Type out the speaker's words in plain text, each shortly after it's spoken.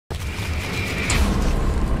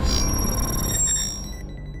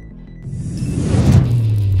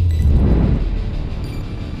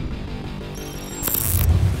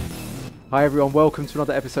Hi everyone, welcome to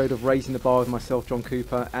another episode of Raising the Bar with myself, John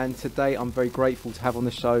Cooper, and today I'm very grateful to have on the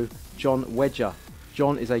show John Wedger.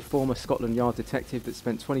 John is a former Scotland Yard detective that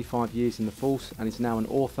spent 25 years in the force and is now an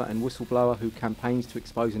author and whistleblower who campaigns to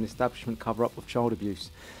expose an establishment cover-up of child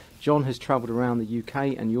abuse. John has travelled around the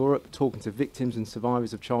UK and Europe talking to victims and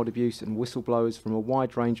survivors of child abuse and whistleblowers from a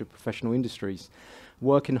wide range of professional industries,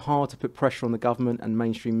 working hard to put pressure on the government and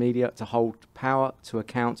mainstream media to hold power to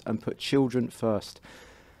account and put children first.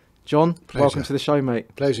 John, Pleasure. Welcome to the show,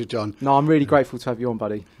 mate. Pleasure, John. No, I'm really grateful to have you on,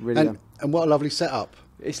 buddy. Really am. And what a lovely setup.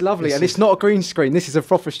 It's lovely, and it's not a green screen. This is a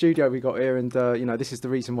proper studio we got here, and this is the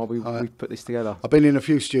reason why we put this together. I've been in a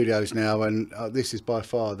few studios now, and this is by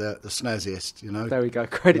far the snazziest, you know. There we go.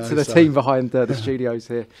 Credit to the team behind the studios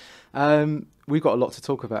here. We've got a lot to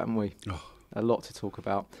talk about, haven't we? Oh. A lot to talk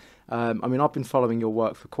about. I mean, I've been following your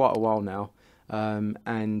work for quite a while now,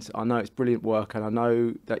 and I know it's brilliant work, and I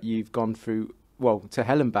know that you've gone through, well, to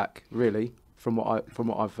hell and back, really, from what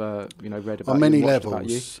I've read about on many you, levels. about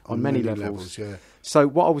you, on many levels. Yeah. So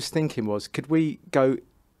what I was thinking was, could we go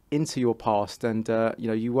into your past? And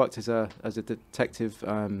you worked as a detective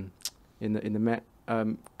in the Met.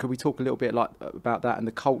 Could we talk a little bit about that and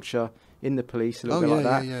the culture in the police, a little bit like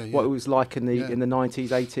that? Yeah. What it was like in the 90s,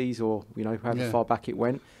 80s, or however far back it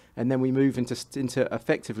went, and then we move into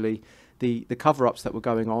effectively the cover-ups that were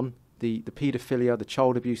going on, the paedophilia, the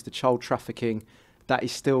child abuse, the child trafficking. That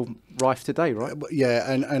is still rife today, right? Yeah,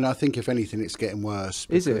 and I think if anything, it's getting worse.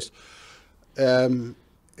 Is it?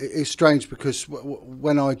 It's strange because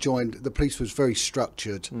when I joined, the police was very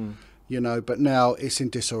structured, but now it's in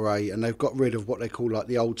disarray, and they've got rid of what they call like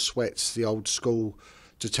the old sweats, the old school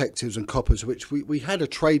detectives and coppers, which we had a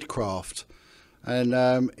trade craft, and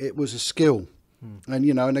it was a skill, and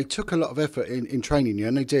and they took a lot of effort in training you,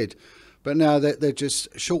 and they did, but now they're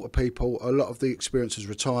just short of people. A lot of the experience has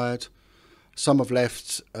retired, some have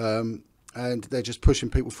left, and they're just pushing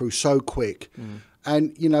people through so quick.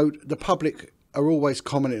 And, the public are always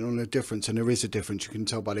commenting on the difference, and there is a difference. You can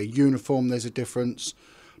tell by their uniform there's a difference.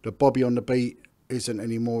 The Bobby on the beat isn't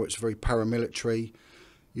anymore. It's very paramilitary.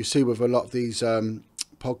 You see with a lot of these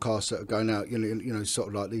podcasts that are going out, sort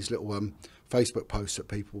of like these little Facebook posts that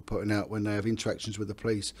people are putting out when they have interactions with the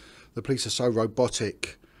police. The police are so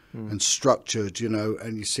robotic and structured,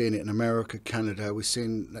 and you're seeing it in America, Canada. We're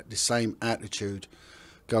seeing the same attitude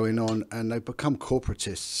going on, and they've become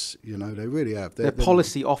corporatists. They really have. They're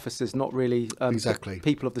policy officers, not really exactly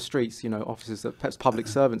people of the streets. Officers that perhaps public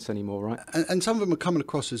servants anymore, right? And some of them are coming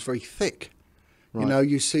across as very thick. Right.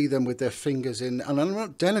 You see them with their fingers in, and I'm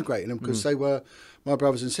not denigrating them because they were my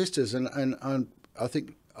brothers and sisters, and I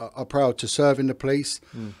think are proud to serve in the police.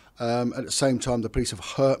 At the same time, the police have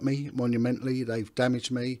hurt me monumentally. They've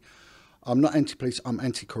damaged me. I'm not anti-police. I'm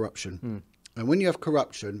anti-corruption. And when you have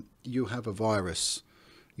corruption, you have a virus.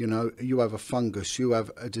 You have a fungus, you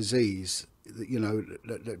have a disease,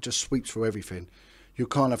 that just sweeps through everything. You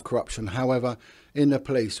can't have corruption. However, in the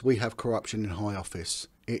police, we have corruption in high office.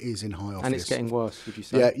 It is in high office. And it's getting worse, would you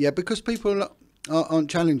say? Yeah, because people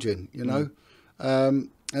aren't challenging,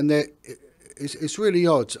 and it's really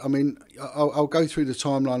odd. I mean, I'll go through the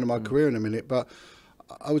timeline of my career in a minute, but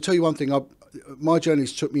I will tell you one thing. My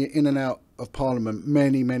journeys took me in and out of Parliament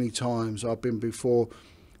many, many times. I've been before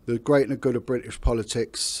the great and the good of British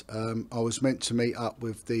politics. I was meant to meet up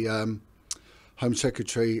with the Home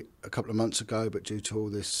Secretary a couple of months ago, but due to all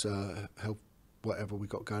this health, whatever we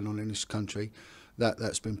got going on in this country,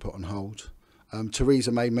 that's been put on hold.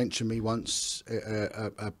 Theresa May mentioned me once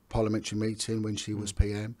at a parliamentary meeting when she was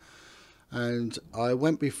PM, and I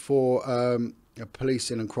went before a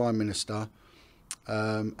policing and crime minister,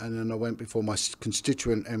 and then I went before my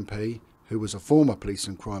constituent MP, who was a former police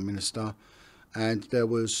and crime minister. And there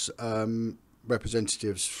was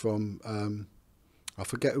representatives from, I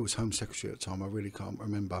forget who was Home Secretary at the time, I really can't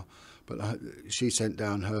remember, but she sent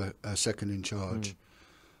down her second in charge.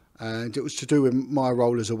 And it was to do with my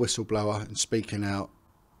role as a whistleblower and speaking out.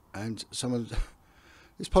 And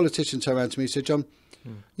this politician turned around to me and said, John,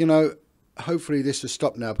 hopefully this will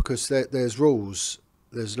stop now because there's rules,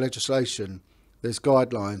 there's legislation, there's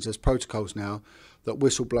guidelines, there's protocols now that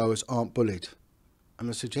whistleblowers aren't bullied. And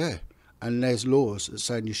I said, yeah. And there's laws that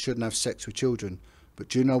saying you shouldn't have sex with children. But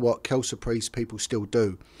do you know what? Kelso Priest people still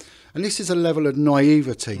do. And this is a level of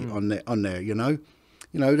naivety on there,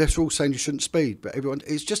 they're all saying you shouldn't speed, but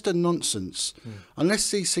it's just a nonsense.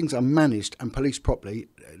 Unless these things are managed and policed properly,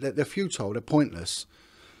 they're futile, they're pointless.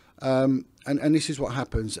 And this is what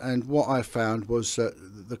happens. And what I found was that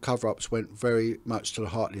the cover-ups went very much to the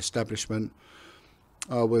heart of the establishment.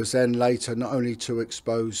 I was then later not only to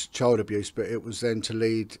expose child abuse, but it was then to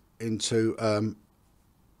lead into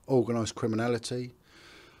organised criminality.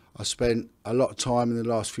 I spent a lot of time in the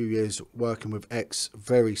last few years working with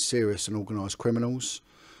very serious and organised criminals.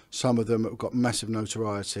 Some of them have got massive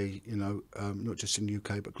notoriety, you know, not just in the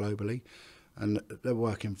UK but globally, and they're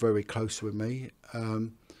working very close with me.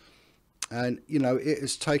 And, you know, it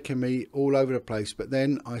has taken me all over the place. But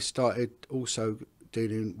then I started also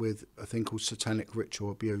dealing with a thing called satanic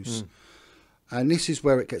ritual abuse. And this is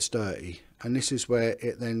where it gets dirty. And this is where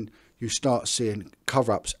you start seeing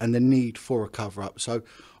cover-ups and the need for a cover-up. So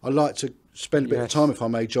I'd like to spend a bit of time, if I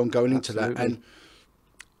may, John, going into that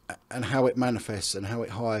and how it manifests and how it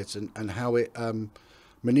hides and how it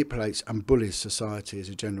manipulates and bullies society as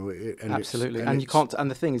a general. And you can't.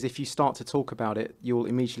 And the thing is, if you start to talk about it, you'll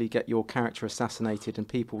immediately get your character assassinated, and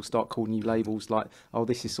people start calling you labels like, "Oh,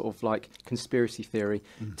 this is sort of like conspiracy theory,"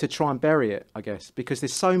 to try and bury it, I guess, because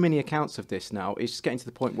there's so many accounts of this now. It's just getting to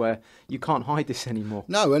the point where you can't hide this anymore.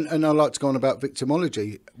 No, and I like to go on about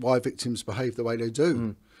victimology, why victims behave the way they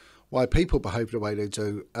do, why people behave the way they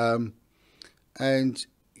do, and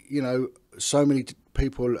you know, so many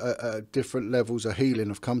people at different levels of healing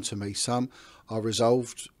have come to me. Some are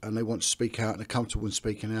resolved and they want to speak out and are comfortable in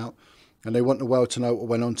speaking out, and they want the world to know what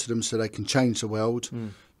went on to them so they can change the world.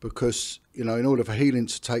 Because, you know, in order for healing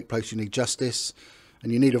to take place, you need justice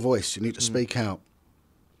and you need a voice. You need to speak out.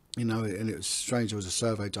 You know, and it was strange. There was a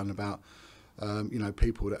survey done about, you know,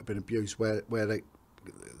 people that have been abused where the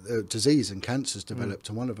disease and cancers developed,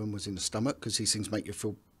 and one of them was in the stomach, because these things make you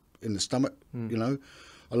feel in the stomach, you know.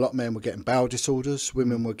 A lot of men were getting bowel disorders.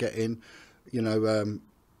 Women were getting, you know,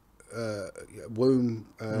 womb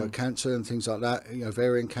cancer and things like that, you know,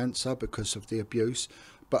 ovarian cancer because of the abuse.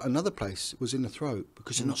 But another place was in the throat,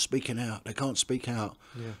 because they're not speaking out. They can't speak out,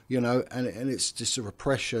 you know, and it's just a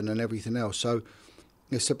repression and everything else. So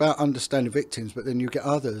it's about understanding victims, but then you get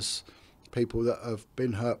others, people that have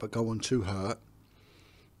been hurt but go on to hurt.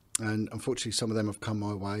 And unfortunately, some of them have come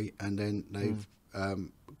my way, and then they've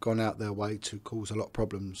gone out their way to cause a lot of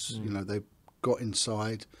problems. You know, they've got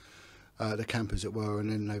inside the camp, as it were,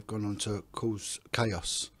 and then they've gone on to cause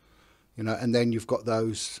chaos. You know, and then you've got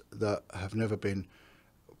those that have never been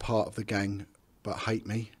part of the gang but hate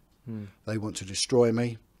me. They want to destroy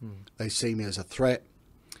me. They see me as a threat,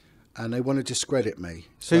 and they want to discredit me.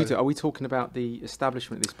 So, are we talking about the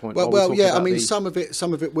establishment at this point? Well, yeah. I mean, some of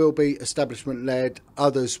it will be establishment led.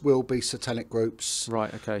 Others will be satanic groups.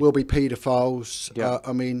 Right. Okay. Will be paedophiles. Yeah.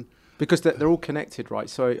 I mean, because they're all connected, right?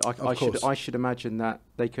 So I should imagine that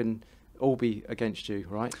they can all be against you,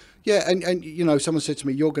 right? Yeah, and you know, someone said to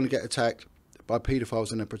me, "You're going to get attacked by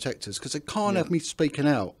paedophiles and their protectors," because they can't have me speaking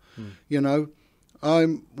out. You know,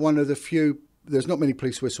 I'm one of the few. There's not many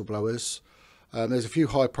police whistleblowers. There's a few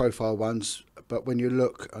high-profile ones, but when you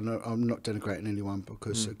look, and I'm not denigrating anyone,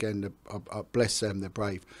 because again, I bless them, they're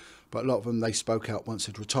brave. But a lot of them, they spoke out once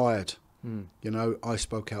they'd retired. You know, I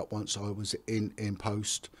spoke out once I was in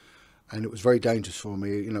post, and it was very dangerous for me.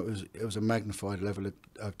 You know, it was a magnified level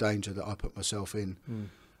of danger that I put myself in.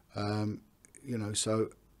 You know,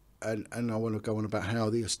 so, and I want to go on about how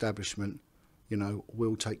the establishment, you know,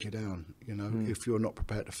 will take you down. You know, if you're not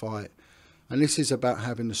prepared to fight. And this is about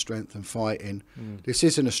having the strength and fighting. This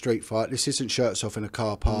isn't a street fight. This isn't shirts off in a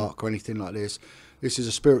car park or anything like this. This is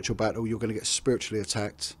a spiritual battle. You're going to get spiritually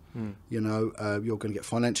attacked. You know, you're going to get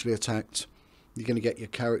financially attacked. You're going to get your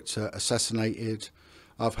character assassinated.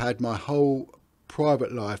 I've had my whole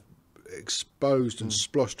private life exposed and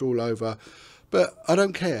sploshed all over. But I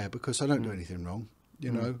don't care, because I don't do anything wrong.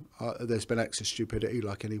 You know, there's been acts of stupidity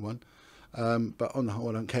like anyone. But on the whole,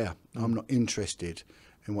 I don't care. I'm not interested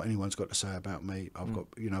in what anyone's got to say about me. I've got,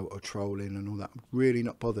 you know, a trolling and all that. I'm really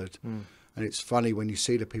not bothered. And it's funny when you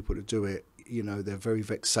see the people that do it, you know, they're very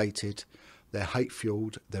vexated, they're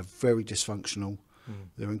hate-fueled, they're very dysfunctional,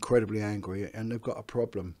 they're incredibly angry, and they've got a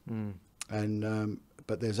problem. And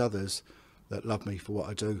but there's others that love me for what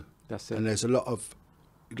I do. That's it. And there's a lot of,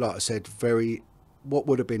 like I said, what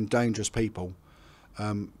would have been dangerous people,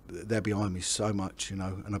 they're behind me so much, you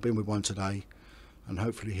know. And I've been with one today, and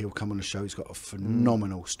hopefully he'll come on the show. He's got a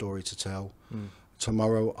phenomenal story to tell.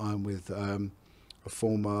 Tomorrow I'm with a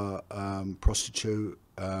former prostitute,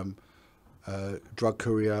 drug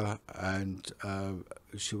courier, and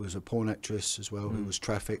she was a porn actress as well, who was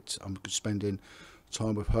trafficked. I'm spending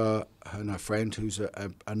time with her and her friend, who's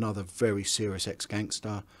another very serious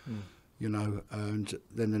ex-gangster, you know. And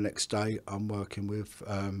then the next day I'm working with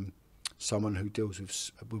someone who deals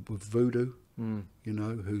with voodoo. You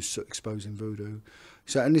know, who's exposing voodoo.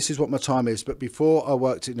 So, and this is what my time is. But before I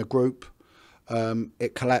worked in a group,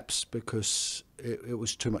 it collapsed because it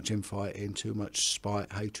was too much infighting, too much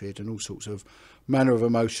spite, hatred, and all sorts of manner of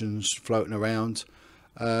emotions floating around.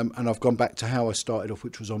 And I've gone back to how I started off,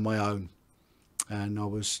 which was on my own. and I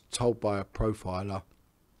was told by a profiler.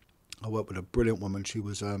 I worked with a brilliant woman. She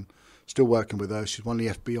was still working with her. She's one of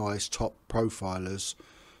the FBI's top profilers,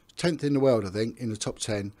 10th in the world, I think, in the top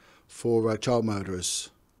 10 for child murderers.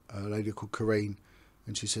 A lady called Corrine,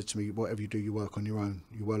 and she said to me, "Whatever you do, you work on your own.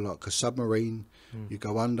 You work like a submarine. You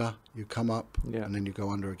go under, you come up, and then you go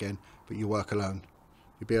under again. But you work alone.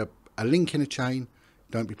 You be a link in a chain.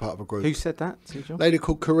 Don't be part of a group." Who said that to you, John? Lady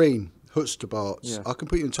called Corrine Hutstabarts. Yeah. I can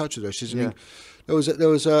put you in touch with her. She's there was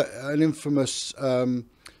an infamous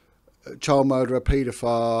child murderer,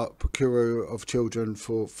 paedophile, procurer of children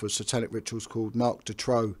for satanic rituals called Marc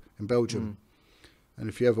Dutroux in Belgium. And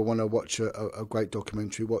if you ever want to watch a great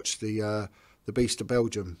documentary, watch the Beast of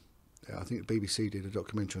Belgium. I think the BBC did a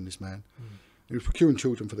documentary on this man. He was procuring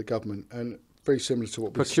children for the government, and very similar to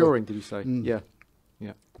what we saw. Procuring, did you say? Yeah.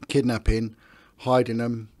 Kidnapping, hiding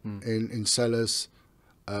them in cellars,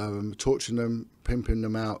 torturing them, pimping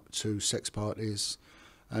them out to sex parties,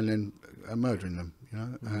 and then murdering them.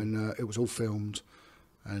 And it was all filmed.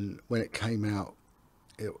 And when it came out,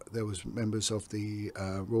 there was members of the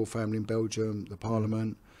royal family in Belgium, the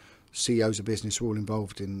Parliament, CEOs of business were all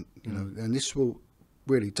involved in, and this will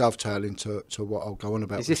really dovetail into what I'll go on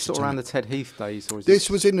about. Is this sort of around the Ted Heath days? Or is this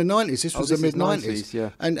was in the 90s. This was the mid-90s.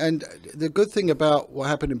 Yeah. And the good thing about what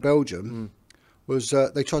happened in Belgium was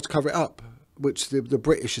they tried to cover it up, which the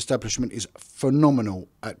British establishment is phenomenal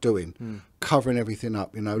at doing, covering everything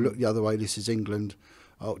up. Look the other way, this is England.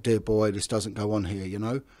 Oh, dear boy, this doesn't go on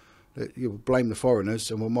here, You'll blame the foreigners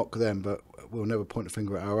and we'll mock them, but we'll never point a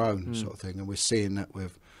finger at our own sort of thing. And we're seeing that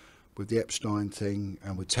with the Epstein thing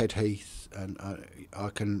and with Ted Heath, and I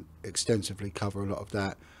can extensively cover a lot of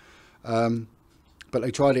that. But they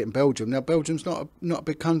tried it in Belgium. Now, Belgium's not a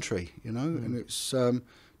big country, and it's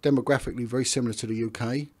demographically very similar to the UK,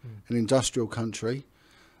 an industrial country.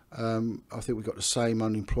 I think we've got the same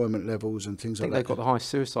unemployment levels and things like that. They've got the highest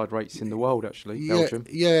suicide rates in the world, actually, yeah, Belgium.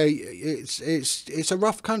 Yeah, it's a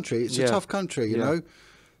rough country. It's a tough country, you know.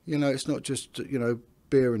 It's not just,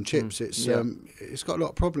 beer and chips. It's got a lot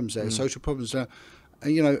of problems there, social problems there.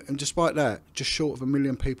 And, and despite that, just short of 1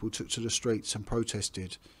 million people took to the streets and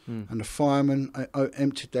protested. And the firemen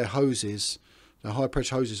emptied their hoses, the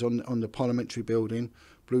high-pressure hoses on the parliamentary building,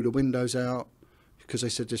 blew the windows out, because they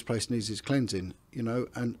said this place needs its cleansing,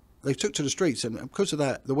 and they took to the streets, and because of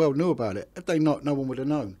that, the world knew about it. If they not, no one would have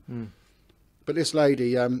known. But this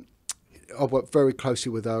lady, I've worked very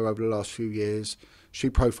closely with her over the last few years. She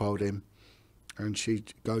profiled him, and she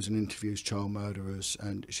goes and interviews child murderers,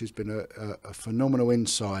 and she's been a phenomenal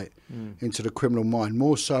insight into the criminal mind,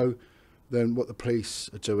 more so than what the police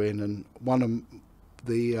are doing. And one of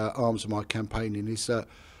the arms of my campaigning is that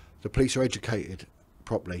the police are educated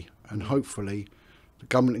properly, and hopefully the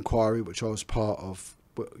government inquiry, which I was part of,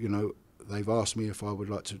 they've asked me if I would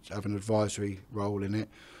like to have an advisory role in it.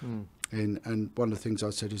 And one of the things I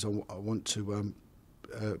said is I want to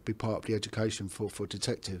be part of the education for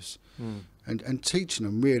detectives and teaching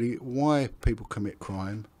them really why people commit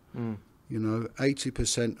crime.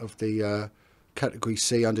 80% of the Category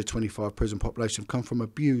C under 25 prison population have come from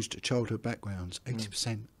abused childhood backgrounds,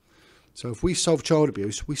 80%. So if we solve child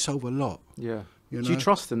abuse, we solve a lot. Yeah. Do you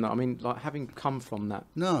trust them? I mean, like, having come from that.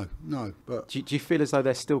 No. But do you feel as though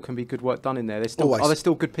there still can be good work done in there? Are there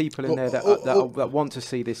still good people in there that want to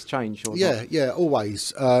see this change? Or not? Yeah,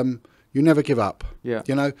 always. You never give up. Yeah.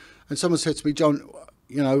 And someone said to me, "John,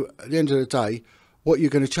 at the end of the day, what are you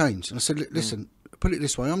going to change?" And I said, "Listen, put it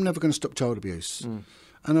this way: I'm never going to stop child abuse,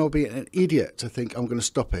 and I'll be an idiot to think I'm going to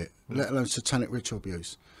stop it, let alone satanic ritual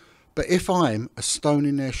abuse. But if I'm a stone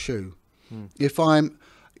in their shoe, if I'm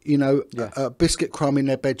a biscuit crumb in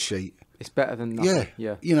their bedsheet, it's better than nothing.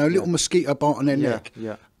 Yeah. A little mosquito bite on their neck.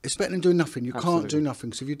 Yeah. It's better than doing nothing. You can't do nothing.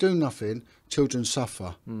 Because if you do nothing, children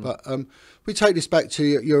suffer. But we take this back to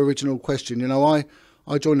your original question.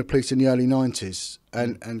 I joined the police in the early 90s,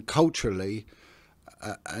 and culturally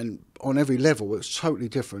and on every level, it's totally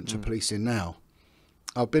different to policing now.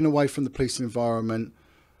 I've been away from the policing environment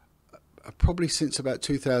probably since about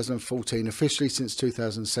 2014, officially since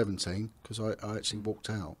 2017, because I actually walked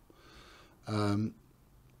out,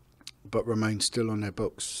 but remained still on their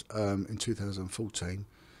books in 2014.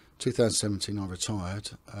 2017 I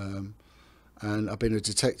retired, and I've been a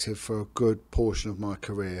detective for a good portion of my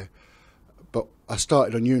career, but I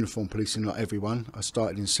started on uniform policing like everyone. I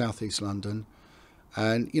started in South East London,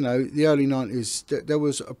 and the early 90s there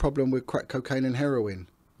was a problem with crack cocaine and heroin.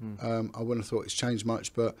 I wouldn't have thought it's changed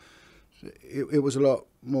much, but it was a lot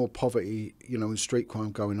more poverty, and street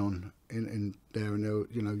crime going on in there, and there,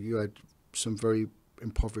 you had some very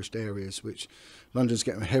impoverished areas, which London's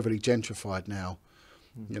getting heavily gentrified now.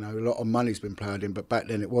 You know, a lot of money's been ploughed in, but back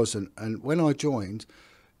then it wasn't. And when I joined,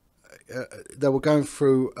 they were going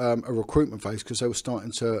through a recruitment phase because they were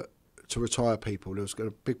starting to retire people. There was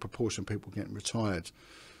a big proportion of people getting retired.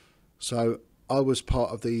 So I was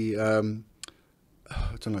part of the,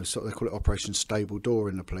 I don't know, sort of they call it Operation Stable Door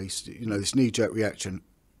in the police. You know, this knee-jerk reaction,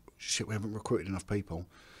 shit, we haven't recruited enough people.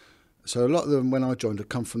 So a lot of them, when I joined, had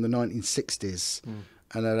come from the 1960s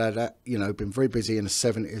and had, you know, been very busy in the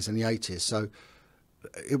 70s and the 80s. So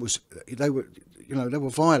it was, they were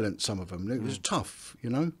violent, some of them. It was tough, you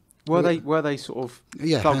know. Were they sort of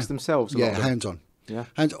thugs themselves? Yeah, hands-on. Yeah.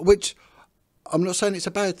 And which I'm not saying it's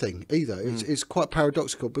a bad thing either. It's quite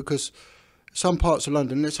paradoxical because some parts of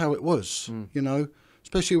London, that's how it was, you know.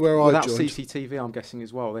 Especially where I joined. Without CCTV, I'm guessing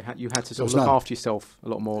as well. You had to sort of look after yourself a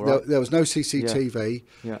lot more, right? There was no CCTV.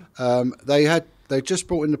 Yeah. They just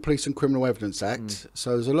brought in the Police and Criminal Evidence Act.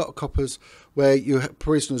 So there's a lot of coppers where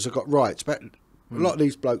prisoners have got rights. But a lot of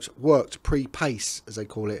these blokes worked pre-PACE, as they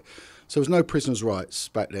call it. So there was no prisoners' rights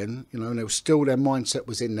back then, you know, and there was still their mindset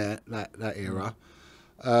was in there, that era.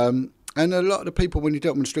 And a lot of the people, when you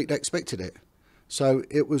dealt on the street, they expected it. So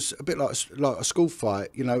it was a bit like a school fight,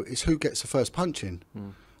 you know, it's who gets the first punch in.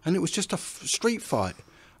 And it was just a street fight.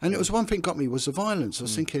 And it was one thing got me was the violence. I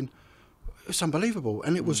was thinking, it's unbelievable.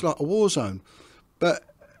 And it was like a war zone. But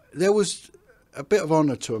there was a bit of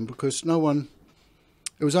honour to them because no one...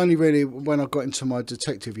 It was only really when I got into my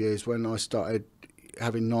detective years when I started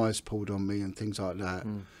having knives pulled on me and things like that,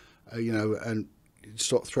 you know, and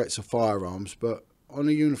sort of threats of firearms. But on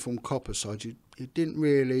the uniform copper side, you didn't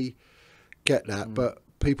really get that, but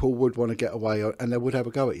people would want to get away and they would have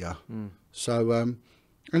a go at you. So, and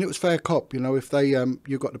it was fair cop, you know, if they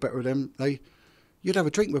you got the better of them, you'd have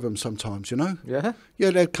a drink with them sometimes, you know. Yeah.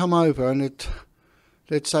 Yeah, they'd come over and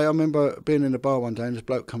they'd say, I remember being in the bar one day and this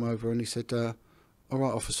bloke come over and he said, all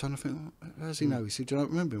right, officer. And I think, how does he know? He said, do you not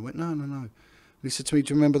remember? I went, no. And he said to me,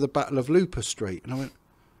 do you remember the Battle of Looper Street? And I went,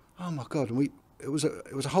 oh my God. And it was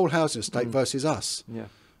a whole housing estate versus us. Yeah.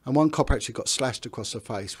 And one cop actually got slashed across the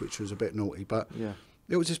face, which was a bit naughty. But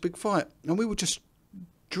it was this big fight. And we were just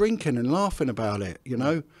drinking and laughing about it, you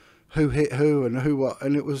know, who hit who and who what.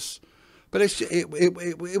 And it was, but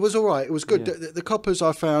it was all right. It was good. Yeah. The coppers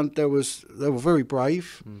I found, they were very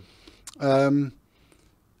brave.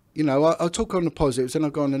 You know, I'll talk on the positives and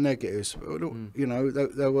I'll go on the negatives. You know,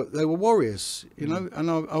 they were warriors, you know, and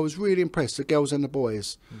I was really impressed, the girls and the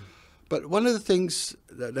boys. But one of the things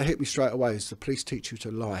that hit me straight away is the police teach you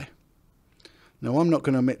to lie. Now, I'm not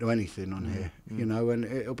going to admit to anything on here, you know, and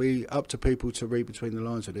it'll be up to people to read between the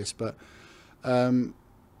lines of this. But on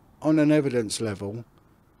an evidence level,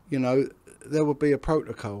 you know, there would be a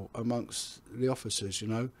protocol amongst the officers, you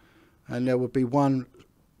know, and there would be one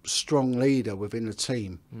strong leader within the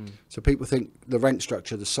team. So people think the rank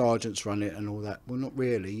structure, the sergeants run it and all that. Well, not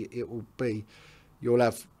really. It will be, you'll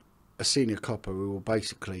have a senior copper who will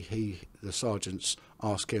basically, the sergeants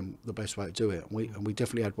ask him the best way to do it. And we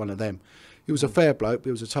definitely had one of them. He was a fair bloke, he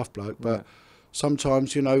was a tough bloke, but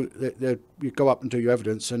sometimes, you know, you go up and do your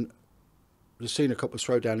evidence and the senior copper will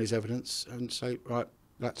throw down his evidence and say, right,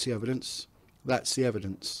 that's the evidence. That's the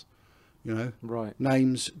evidence. You know, right?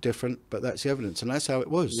 Names different, but that's the evidence, and that's how it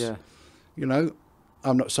was. Yeah. You know,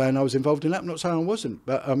 I'm not saying I was involved in that. I'm not saying I wasn't,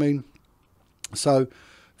 but I mean, so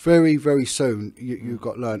very, very soon you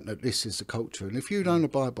got learnt that this is the culture, and if you don't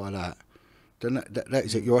abide by that, then that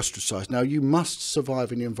is it. You're ostracised. Now you must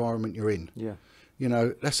survive in the environment you're in. Yeah. You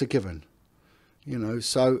know, that's a given. You know,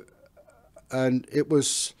 so, and it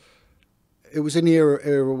was in the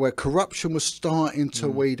era where corruption was starting to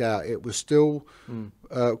weed out. It was still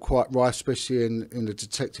quite rife, especially in the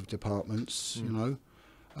detective departments, you know.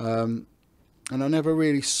 And I never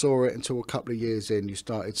really saw it until a couple of years in. You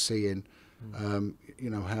started seeing, you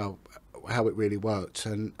know, how it really worked,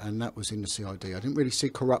 and that was in the CID. I didn't really see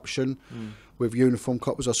corruption with uniform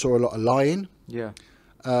coppers. I saw a lot of lying. Yeah.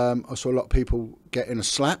 I saw a lot of people getting a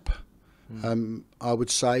slap. I would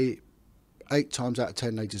say 8 times out of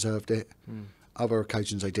 10 they deserved it. Other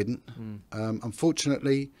occasions they didn't.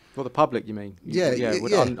 Unfortunately, well, the public, you mean?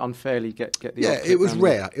 Would unfairly get the. Yeah, it was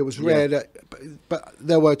rare. It was rare that, but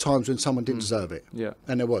there were times when someone didn't deserve it. Yeah,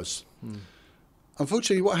 and there was.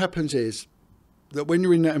 Unfortunately, what happens is that when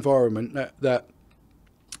you're in that environment, that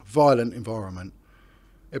violent environment,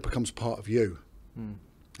 it becomes part of you,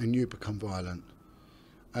 and you become violent,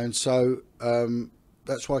 and so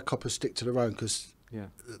that's why coppers stick to their own, because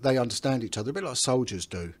they understand each other a bit like soldiers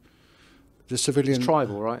do. The civilian, it's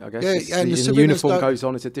tribal, right? I guess. Yeah, and the uniform goes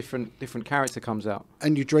on. It's a different character comes out.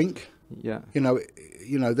 And you drink. Yeah. You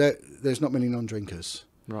know, there's not many non-drinkers.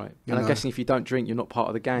 Right. And I'm guessing if you don't drink, you're not part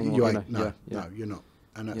of the gang. You ain't. No, you're not.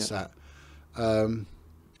 And that's that.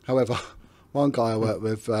 However, one guy I worked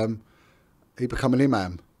with, he became an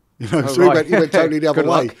imam. You know, Oh, so right. he went totally the other Good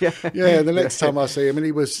way. luck. Yeah. Yeah, the next time I see him, and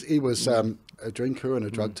he was a drinker and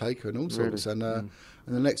a drug taker and all sorts. Really?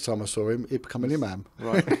 And the next time I saw him, he'd become an imam.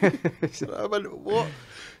 Right. I went, what?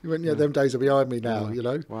 He went, yeah, them days are behind me now. Yeah. You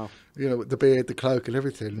know, Wow. you know, with the beard, the cloak, and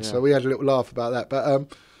everything. Yeah. So we had a little laugh about that.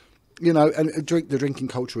 But you know, and the drinking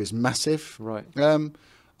culture is massive. Right.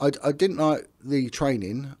 I didn't like the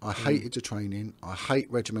training. I hated the training. I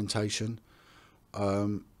hate regimentation.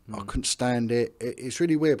 I couldn't stand it. It's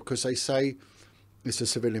really weird because they say it's a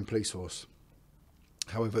civilian police force.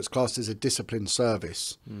 However, it's classed as a disciplined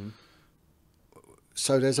service.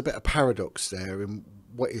 So there's a bit of paradox there in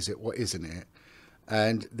what is it, what isn't it.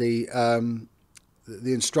 And the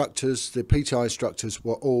instructors, the PTI instructors,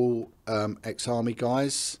 were all ex-army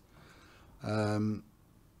guys.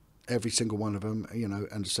 Every single one of them, you know,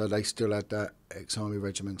 and so they still had that ex-army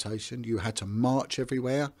regimentation. You had to march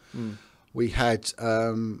everywhere. We had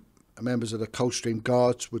members of the Coldstream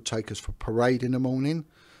Guards would take us for parade in the morning.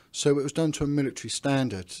 So it was done to a military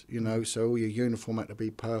standard, you know, so all your uniform had to be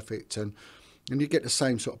perfect. And you get the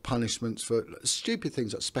same sort of punishments for stupid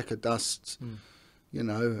things like speck of dust, you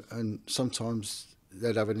know, and sometimes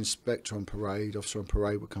they'd have an inspector on parade, officer on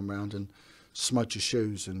parade would come round and smudge your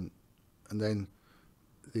shoes, and then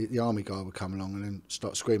the army guy would come along and then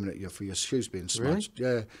start screaming at you for your shoes being smudged.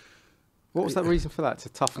 Really? Yeah. What was that reason for that? To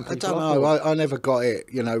toughen people I don't up? know. I never got it,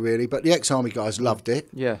 you know, really. But the ex-army guys loved it.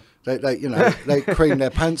 Yeah. They you know, they creamed their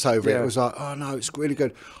pants over it. Yeah. It was like, oh no, it's really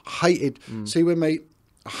good. Hated. See, with me,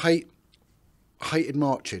 I hated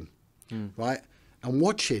marching, right? And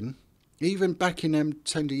watching, even back in them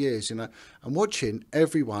tender years, you know, and watching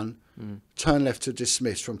everyone turn left to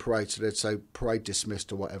dismiss from parade. So they'd say parade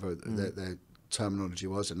dismissed or whatever their terminology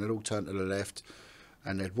was, and they'd all turn to the left,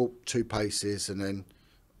 and they'd walk 2 paces, and then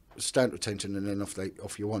stand to attention, and then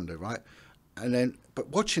off you wander, right? And then, but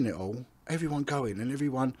watching it all, everyone going, and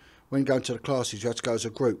everyone, when going to the classes, you had to go as a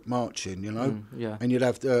group marching, you know? Yeah. And you'd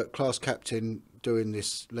have the class captain doing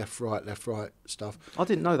this left, right stuff. I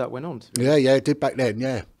didn't know that went on. Yeah, it did back then,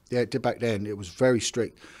 yeah. Yeah, it did back then. It was very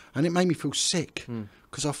strict. And it made me feel sick,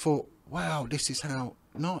 because I thought, wow, this is how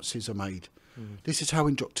Nazis are made. This is how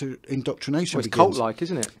indoctrination Well, it's begins. cult-like,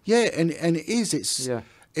 isn't it? Yeah, and it is. It's Yeah.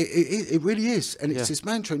 It really is, and it's Yeah. this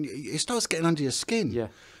mantra, and it starts getting under your skin. Yeah.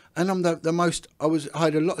 And I'm the most. I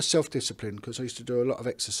had a lot of self-discipline because I used to do a lot of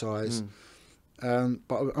exercise.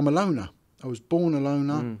 But I'm a loner. I was born a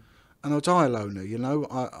loner, and I'll die a loner. You know,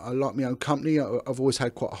 I like my own company. I've always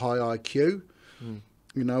had quite a high IQ.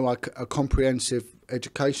 You know, a comprehensive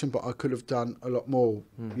education, but I could have done a lot more.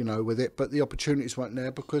 You know, with it, but the opportunities weren't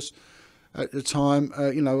there because at the time,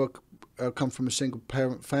 you know, I come from a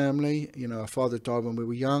single-parent family. You know, our father died when we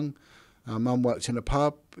were young. Our mum worked in a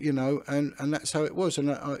pub, you know, and that's how it was.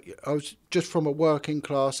 And I was just from a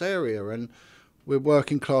working-class area, and we're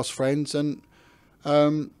working-class friends. And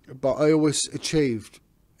but I always achieved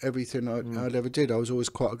everything I'd ever did. I was always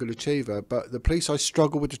quite a good achiever. But the police, I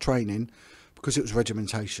struggled with the training because it was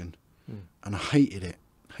regimentation, and I hated it.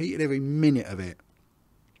 Hated every minute of it.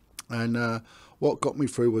 And what got me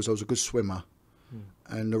through was I was a good swimmer.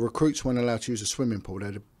 And the recruits weren't allowed to use a swimming pool. They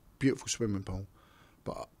had a beautiful swimming pool.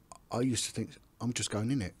 But I used to think, I'm just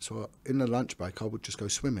going in it. So in the lunch break, I would just go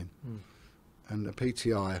swimming. And the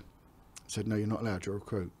PTI said, no, you're not allowed, you're a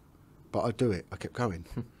recruit. But I'd do it. I kept going.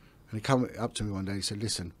 And he came up to me one day, he said,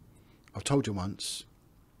 listen, I've told you once,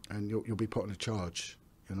 and you'll be put on a charge,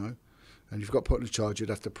 you know. And if you got put on a charge, you'd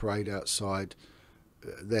have to parade outside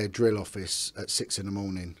their drill office at 6 in the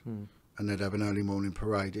morning. And they'd have an early morning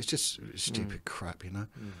parade. It's just stupid crap, you know.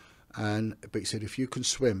 But he said, if you can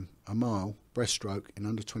swim a mile breaststroke in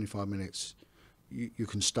under 25 minutes, you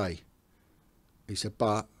can stay. He said,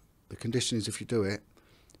 but the condition is if you do it,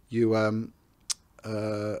 you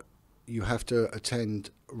have to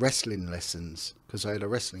attend wrestling lessons, because they had a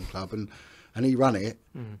wrestling club, and he ran it,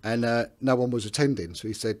 and no one was attending. So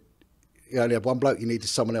he said, you only had one bloke, you needed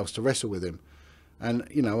someone else to wrestle with him. And,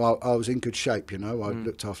 you know, I was in good shape, you know. I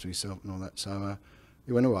looked after myself and all that. So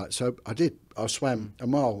he went, all right. So I did. I swam a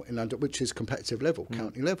mile in under, which is competitive level,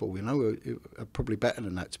 county level, you know. Probably better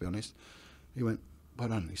than that, to be honest. He went, well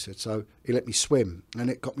done, he said. So he let me swim, and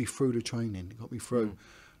it got me through the training. It got me through.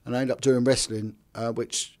 And I ended up doing wrestling,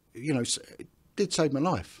 which, you know, it did save my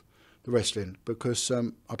life, the wrestling, because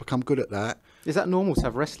I become good at that. Is that normal to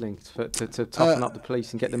have wrestling to toughen up the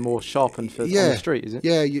police and get them more sharpened on the street, is it?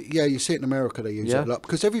 Yeah, you see it in America, they use it a lot,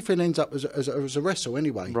 because everything ends up as a wrestle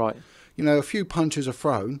anyway. Right. You know, a few punches are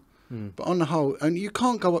thrown, but on the whole, and you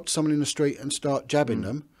can't go up to someone in the street and start jabbing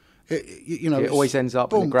them. You know, It always ends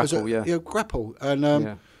up in a grapple, grapple.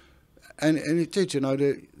 And And it did, you know.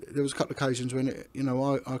 There was a couple of occasions when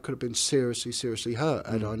I could have been seriously hurt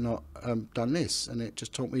had I not done this, and it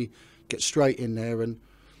just taught me get straight in there. And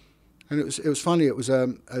it was funny. It was a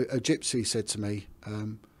gypsy said to me,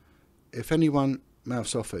 if anyone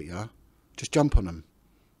mouths off at you, just jump on them,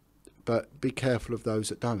 but be careful of those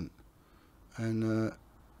that don't. And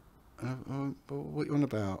what are you on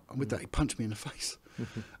about? And with that, he punched me in the face.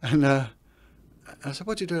 And I said,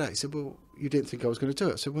 why'd you do that? He said, well, you didn't think I was going to do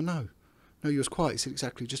it. I said, well, no, you was quiet. He said,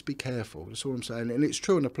 exactly, just be careful. That's all I'm saying. And it's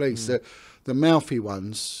true in the police. The mouthy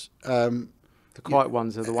ones... the quiet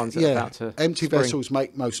ones are the ones that are about to empty spring. Vessels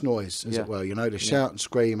make most noise, as it were. You know, they shout and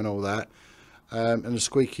scream and all that. And the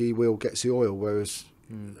squeaky wheel gets the oil, whereas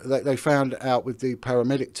they found out with the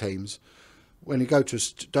paramedic teams, when you go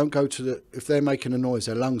to, don't go to the, if they're making a noise,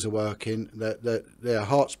 their lungs are working, their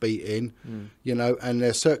heart's beating, you know, and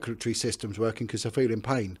their circulatory system's working because they're feeling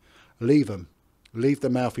pain. Leave them. Leave the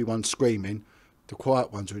mouthy ones screaming. The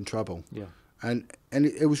quiet ones are in trouble. Yeah. And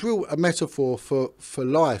it was real a metaphor for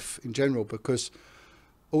life in general, because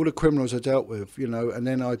all the criminals I dealt with, you know, and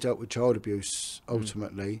then I dealt with child abuse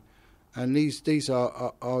ultimately, and these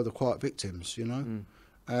are the quiet victims, you know,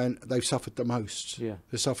 and they've suffered the most. Yeah.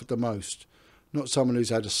 They suffered the most. Not someone who's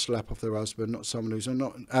had a slap off their husband, not someone who's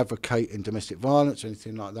not advocating domestic violence or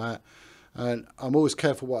anything like that. And I'm always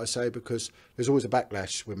careful what I say, because there's always a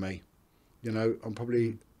backlash with me. You know, I'm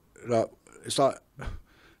probably like, it's like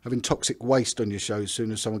having toxic waste on your show. As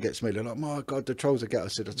soon as someone gets me, they're like, my God, the trolls will get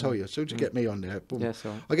us. I said, I tell you, as soon as you get me on there, boom. Yeah,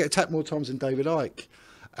 so. I get attacked more times than David Icke.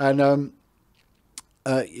 And,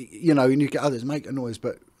 you know, and you get others make a noise,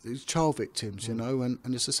 but it's child victims, you know, and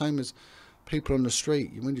it's the same as people on the street.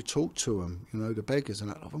 When you talk to them, you know, the beggars, and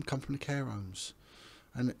a lot of them come from the care homes.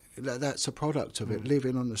 And that's a product of it,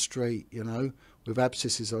 living on the street, you know, with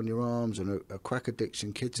abscesses on your arms and a crack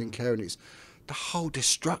addiction, kids in care, and it's the whole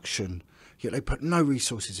destruction. Yet they put no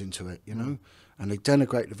resources into it, you know, and they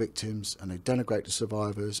denigrate the victims and they denigrate the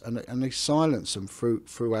survivors, and they silence them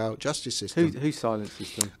through our justice system. Who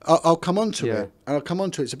silences them? I'll come on to it. I'll come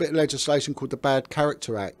on to it. It's a bit of legislation called the Bad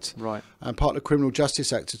Character Act, right? And part of the Criminal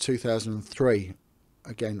Justice Act of 2003.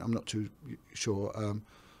 Again, I'm not too sure.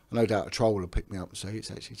 No doubt a troll will pick me up and say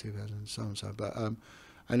it's actually 2000 so and so, but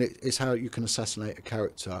and it's how you can assassinate a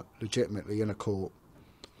character legitimately in a court,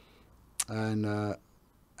 and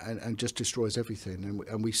just destroys everything.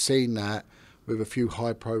 And we've seen that with a few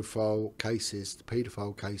high-profile cases, the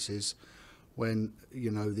paedophile cases, when,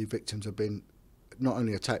 you know, the victims have been not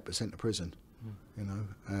only attacked but sent to prison, you know,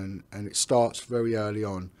 and it starts very early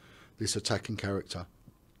on, this attacking character,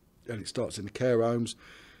 and it starts in the care homes,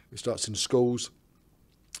 it starts in the schools.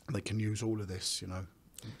 They can use all of this, you know,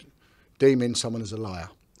 deeming someone as a liar.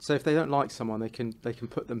 So if they don't like someone, they can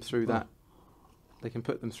put them through that. They can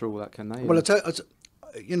put them through all that, can they? Well,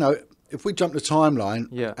 you know, if we jump the timeline,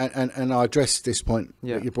 and I address this point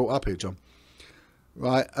that you brought up here, John,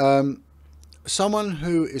 right? Someone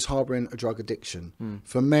who is harbouring a drug addiction,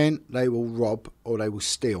 for men, they will rob or they will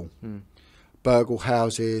steal, burgle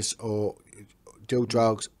houses or deal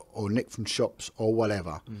drugs or nick from shops or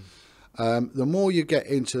whatever. The more you get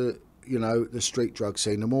into, you know, the street drug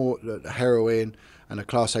scene, the more the heroin and the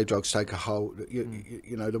Class A drugs take a hold,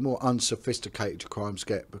 you know, the more unsophisticated your crimes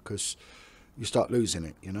get, because you start losing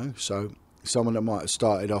it, you know. So someone that might have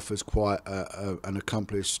started off as quite an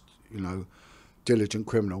accomplished, you know, diligent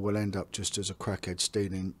criminal will end up just as a crackhead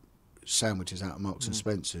stealing sandwiches out of Marks and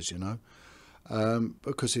Spencer's, you know,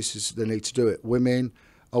 because this is the need to do it. Women,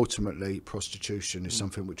 ultimately, prostitution is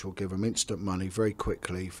something which will give them instant money very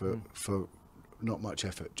quickly for not much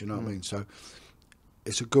effort. Do you know what I mean? So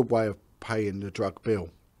it's a good way of paying the drug bill.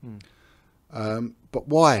 But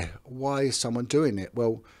why? Why is someone doing it?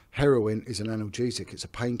 Well, heroin is an analgesic. It's a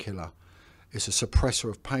painkiller. It's a suppressor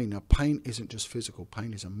of pain. Now, pain isn't just physical.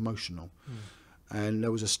 Pain is emotional. And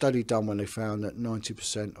there was a study done when they found that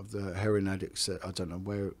 90% of the heroin addicts, I don't know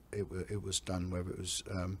where it was done, whether it was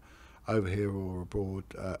over here or abroad,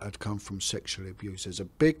 had come from sexual abuse. There's a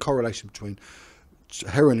big correlation between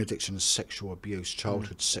heroin addiction and sexual abuse,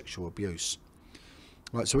 childhood sexual abuse.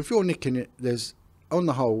 Right, so if you're nicking it, there's, on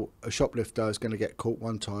the whole, a shoplifter is going to get caught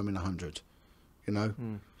one time in 100, you know.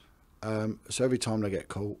 So every time they get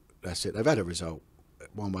caught, that's it. They've had a result,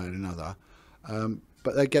 one way or another.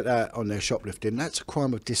 But they get that on their shoplifting. That's a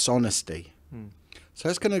crime of dishonesty. So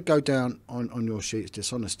it's going to go down on your sheet as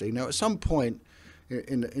dishonesty. Now, at some point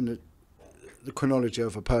in the chronology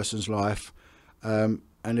of a person's life, and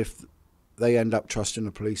if they end up trusting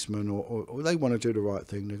a policeman or they want to do the right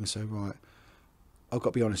thing, they're going to say, right, I've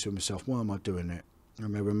got to be honest with myself. Why am I doing it?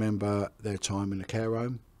 And they remember their time in the care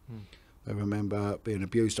home. They remember being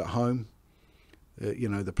abused at home. You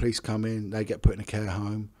know, the police come in, they get put in a care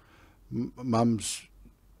home. Mum's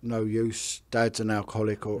no use, dad's an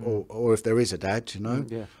alcoholic, or if there is a dad, you know.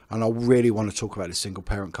 Yeah. And I really want to talk about the single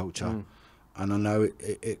parent culture. And I know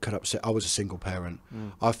it could upset. I was a single parent.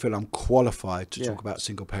 I feel I'm qualified to talk about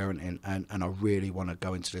single parenting, and I really want to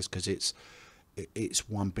go into this because it's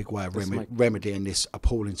one big way of remedying this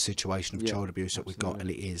appalling situation of child abuse that we've got, and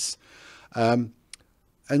it is. And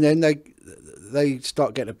then they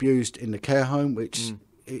start getting abused in the care home, which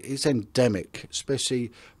is endemic,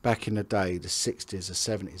 especially back in the day, the 60s, the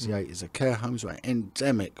 70s, the 80s. The care homes were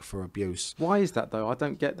endemic for abuse. Why is that though? I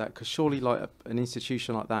don't get that, because surely like an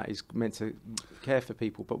institution like that is meant to care for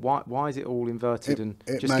people, but why is it all inverted and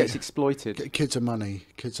just gets exploited? Kids are money,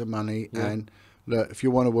 and look, if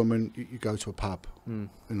you want a woman, you go to a pub. You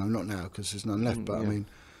know, not now because there's none left, but I mean,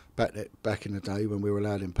 back in the day when we were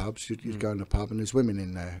allowed in pubs, you'd go in a pub and there's women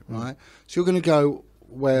in there, right? So you're going to go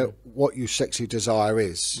where what you sexually desire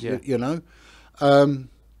is, you know.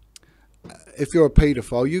 If you're a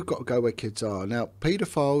paedophile, you've got to go where kids are. Now,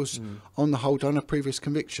 paedophiles, on the whole, don't have previous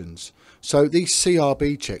convictions. So these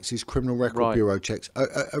CRB checks, these Criminal Record Bureau checks,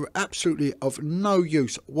 are absolutely of no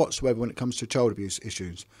use whatsoever when it comes to child abuse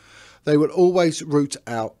issues. They will always root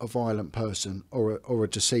out a violent person or a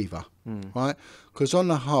deceiver, right? Because on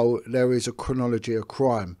the whole, there is a chronology of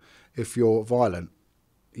crime if you're violent.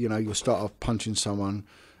 You know, you'll start off punching someone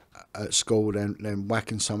at school, then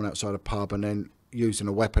whacking someone outside a pub, and then using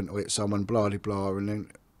a weapon to hit someone, blah, blah, blah, and then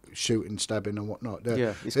shooting, stabbing and whatnot.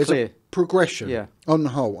 It's There's clear. a progression on the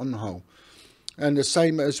whole. And the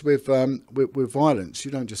same as with violence.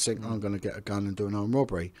 You don't just think, I'm going to get a gun and do an armed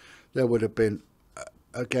robbery. There would have been,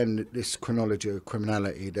 again, this chronology of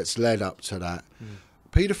criminality that's led up to that.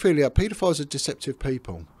 Paedophiles are deceptive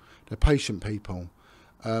people. They're patient people.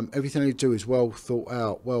 Everything they do is well thought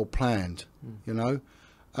out, well planned, you know.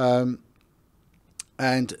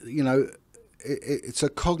 And, you know, it's a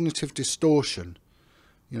cognitive distortion,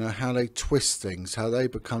 you know, how they twist things, how they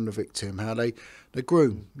become the victim, how they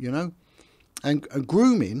groom, you know. And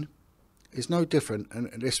grooming is no different,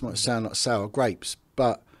 and this might sound like sour grapes,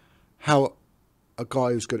 but how a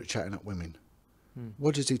guy who's good at chatting up women,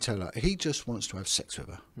 what does he tell her? He just wants to have sex with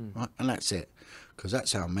her, right? And that's it, because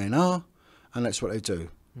that's how men are, and that's what they do.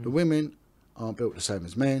 The women aren't built the same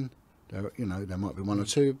as men. You know, there might be one or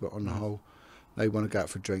two, but on the whole, they want to go out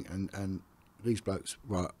for a drink, and these blokes,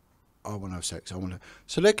 right, I want to have sex,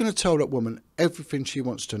 So they're going to tell that woman everything she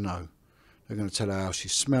wants to know. They're going to tell her how she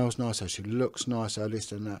smells nice, how she looks nice, how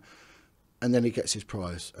this and that. And then he gets his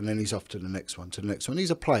prize, and then he's off to the next one,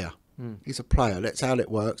 He's a player. He's a player. That's how it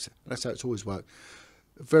works. That's how it's always worked.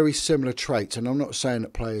 Very similar traits, and I'm not saying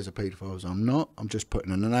that players are paedophiles. I'm not. I'm just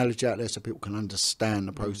putting an analogy out there so people can understand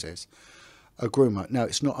the process. A groomer. Now,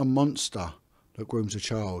 it's not a monster that grooms a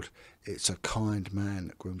child. It's a kind man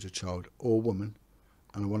that grooms a child or woman.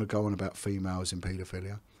 And I want to go on about females in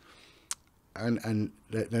paedophilia. And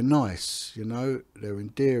they're nice, you know. They're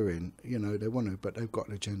endearing, you know. They want to, but they've got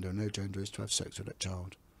an agenda, and their agenda is to have sex with that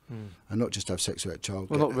child. And not just have sex with that child.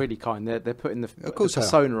 Well, not really kind. They're putting the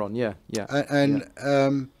persona on,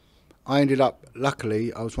 I ended up,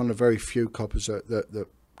 luckily, I was one of the very few coppers that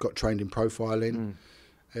got trained in profiling.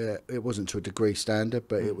 It wasn't to a degree standard,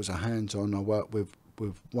 but it was a hands-on. I worked with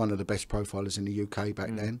one of the best profilers in the UK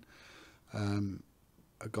back then,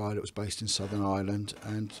 a guy that was based in Southern Ireland,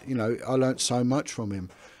 and you know, I learnt so much from him.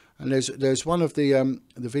 And there's one of the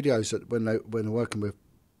videos that when they're working with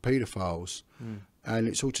paedophiles. And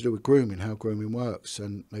it's all to do with grooming, how grooming works.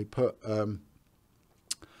 And they put a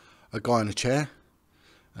guy in a chair,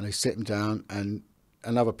 and they sit him down, and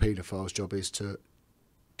another paedophile's job is to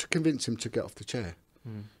convince him to get off the chair.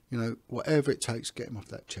 You know, whatever it takes, get him off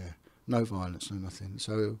that chair. No violence, no nothing.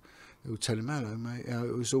 So he'll tell him, hello, mate, you know,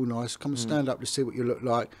 it was all nice. Come and stand up to see what you look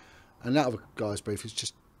like. And that other guy's brief is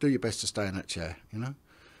just do your best to stay in that chair, you know.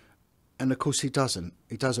 And of course he doesn't.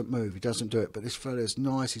 He doesn't move. He doesn't do it. But this fella's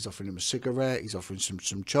nice. He's offering him a cigarette. He's offering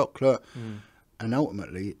some chocolate. And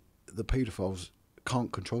ultimately, the paedophiles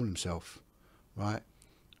can't control himself, right?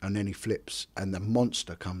 And then he flips, and the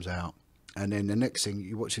monster comes out. And then the next thing,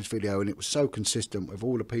 you watch this video, and it was so consistent with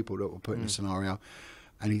all the people that were put in the scenario.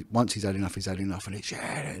 And once he's had enough, and it's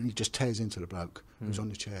and he just tears into the bloke who's on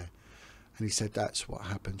the chair. And he said that's what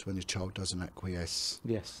happens when the child doesn't acquiesce.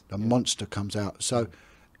 Yes. The monster comes out. So.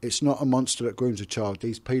 It's not a monster that grooms a child.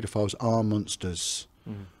 These paedophiles are monsters.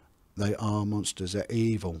 They are monsters. They're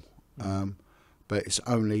evil. But it's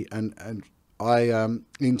only... And I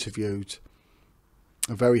interviewed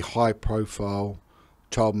a very high-profile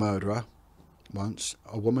child murderer once,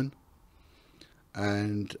 a woman.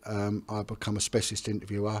 and I become a specialist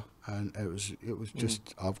interviewer, and it was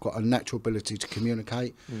just I've got a natural ability to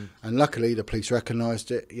communicate, and luckily the police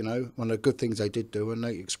recognised it. You know, one of the good things they did do, and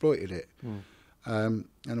they exploited it. And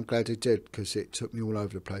I'm glad they did, because it took me all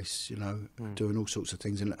over the place, you know, doing all sorts of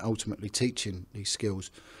things and ultimately teaching these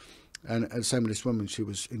skills. And same with this woman, she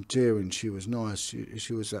was endearing, she was nice,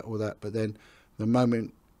 she was that, all that. But then the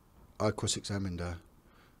moment I cross-examined her,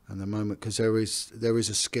 and the moment, because there is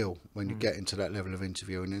a skill when you get into that level of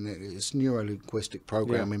interviewing, and it's neuro-linguistic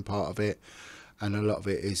programming part of it, and a lot of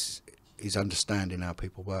it is understanding how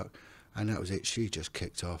people work. And that was it, she just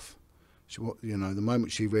kicked off. You know, the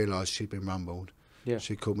moment she realised she'd been rumbled,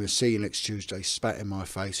 she called me a "see you next Tuesday," spat in my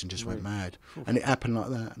face, and just went mad. And it happened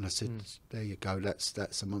like that. And I said, "There you go.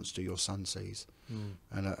 That's a monster your son sees."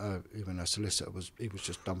 And even our solicitor was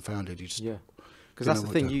just dumbfounded. He just because that's the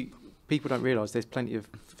thing. People don't realise there's plenty of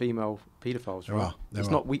female paedophiles, right? It's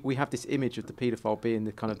not. We have this image of the paedophile being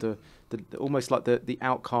the kind of the almost like the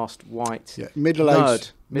outcast white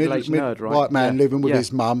middle-aged nerd, right? White man living with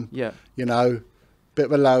his mum. Yeah, you know, bit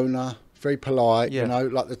of a loner. Very polite, you know,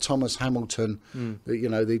 like the Thomas Hamilton, you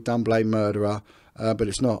know, the Dunblane murderer, but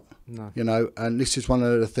it's not, you know, and this is one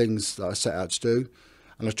of the things that I set out to do,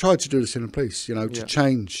 and I tried to do this in the police, you know, to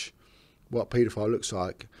change what paedophile looks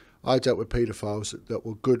like. I dealt with paedophiles that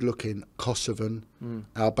were good-looking Kosovan,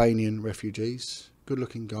 Albanian refugees,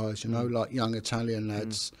 good-looking guys, you know, like young Italian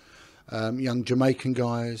lads, young Jamaican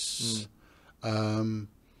guys,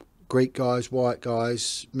 Greek guys, white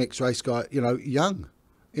guys, mixed-race guys, you know, young.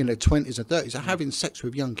 In their 20s and 30s, are having sex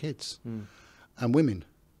with young kids and women.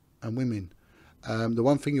 The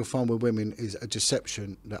one thing you'll find with women is a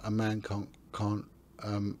deception that a man can't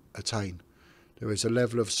attain. There is a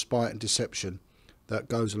level of spite and deception that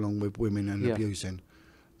goes along with women and abusing.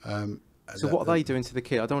 So what are they doing to the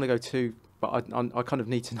kid? I don't want to go too, but I kind of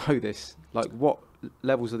need to know this. Like, what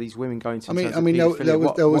levels are these women going to? I mean,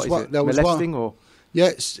 there was molesting or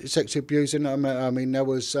sexually abusing. I mean, there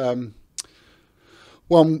was.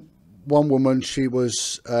 One woman, she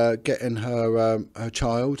was getting her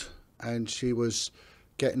child, and she was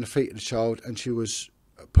getting the feet of the child, and she was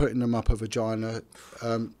putting them up her vagina,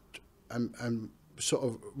 and sort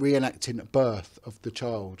of reenacting the birth of the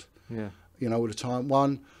child. Yeah, you know, all the time.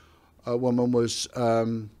 One woman was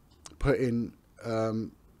putting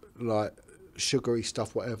like sugary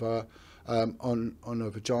stuff, whatever, on her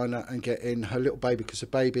vagina, and getting her little baby, because the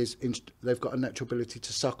babies they've got a natural ability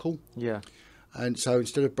to suckle. Yeah. And so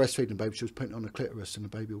instead of breastfeeding the baby, she was putting it on the clitoris, and the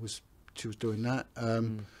baby she was doing that.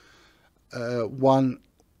 One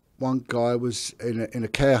guy was in a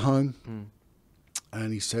care home,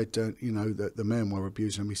 and he said, you know, that the men were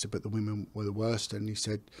abusing him. He said, but the women were the worst. And he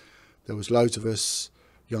said there was loads of us,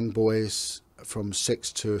 young boys from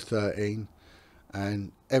 6 to 13,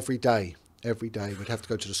 and every day we'd have to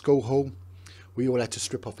go to the school hall. We all had to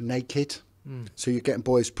strip off naked. So you're getting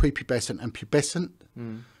boys prepubescent and pubescent.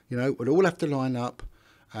 You know, would all have to line up,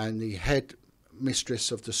 and the head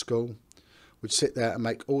mistress of the school would sit there and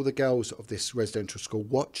make all the girls of this residential school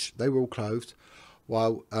watch. They were all clothed,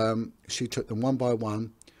 while she took them one by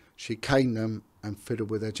one, she caned them and fiddled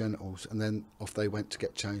with their genitals, and then off they went to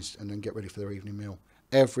get changed and then get ready for their evening meal.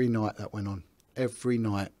 Every night that went on. Every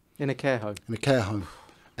night. In a care home? In a care home.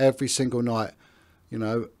 Every single night, you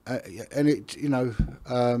know. And it, you know...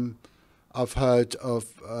 I've heard of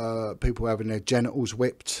people having their genitals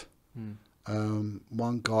whipped.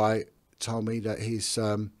 One guy told me that he's...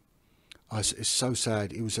 it's so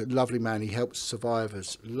sad. He was a lovely man. He helped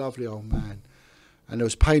survivors. Lovely old man. And there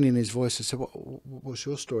was pain in his voice. I said, what's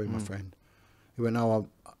your story, my friend? He went, "Oh,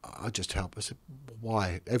 I just help." I said,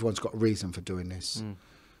 "Why? Everyone's got a reason for doing this." And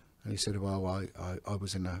he said, "Well, I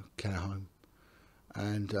was in a care home."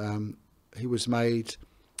 And he was made...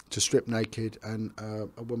 to strip naked, and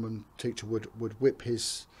a woman teacher would whip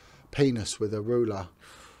his penis with a ruler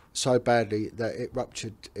so badly that it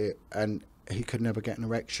ruptured it, and he could never get an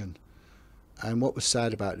erection. And what was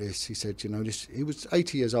sad about this, he said, you know, he was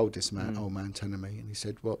 80 years old, this man, old man telling me, and he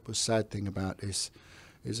said, what was sad thing about this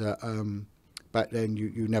is that back then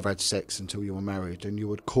you never had sex until you were married, and you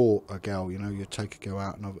would court a girl, you know, you'd take a girl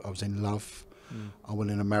out, and I was in love. I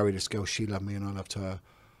wanted to marry this girl, she loved me and I loved her,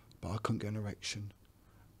 but I couldn't get an erection.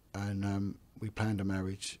 And we planned a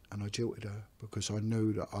marriage, and I jilted her because I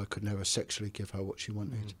knew that I could never sexually give her what she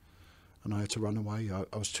wanted. And I had to run away.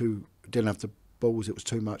 I was didn't have the balls, it was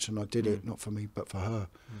too much, and I did it, not for me, but for her,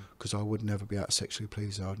 because I would never be able to sexually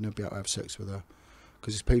please her. I'd never be able to have sex with her,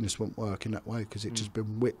 because his penis wouldn't work in that way, because it just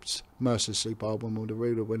been whipped mercilessly by a woman with a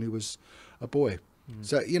ruler when he was a boy.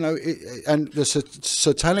 So, you know, and the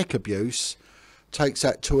satanic abuse takes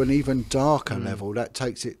that to an even darker level. That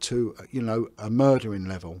takes it to, you know, a murdering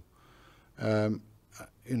level.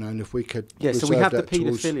 You know, and if we could, so we have the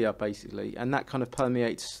towards paedophilia basically, and that kind of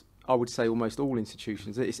permeates, I would say, almost all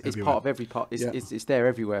institutions. It's part of every part. It's there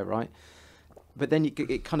everywhere, right? But then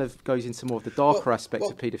it kind of goes into more of the darker aspects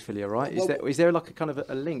of paedophilia, right? Is there like a kind of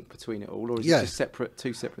a link between it all, or is it just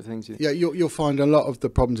two separate things? Yeah, you'll find a lot of the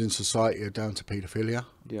problems in society are down to paedophilia.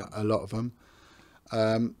 Yeah, a lot of them.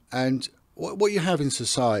 And what you have in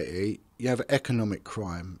society, you have economic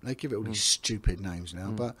crime. They give it all these stupid names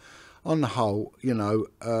now, but on the whole, you know,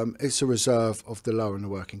 it's a reserve of the lower and the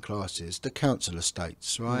working classes, the council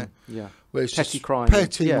estates, right? Yeah. Where it's petty just crime,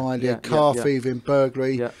 petty-minded, car thieving,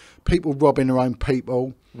 burglary, people robbing their own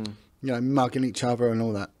people, you know, mugging each other and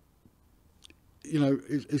all that. You know,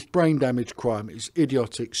 it's brain damage crime. It's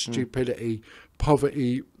idiotic, stupidity,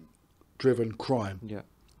 poverty-driven crime. Yeah.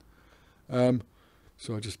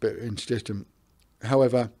 So I just a bit indigestion.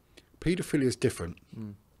 However, paedophilia is different.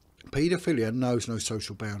 Paedophilia knows no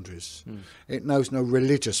social boundaries. It knows no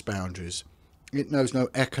religious boundaries. It knows no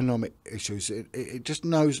economic issues. It just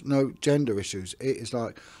knows no gender issues. It is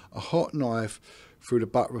like a hot knife through the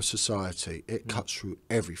butter of society. It cuts through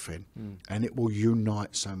everything, and it will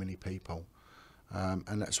unite so many people.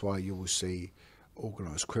 And that's why you will see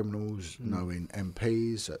organised criminals knowing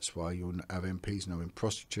MPs. That's why you'll have MPs knowing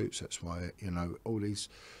prostitutes. That's why, you know, all these,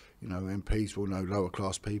 you know, MPs will know lower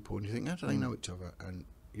class people, and you think, how do they know each other? And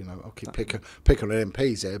you know, I'll keep picking on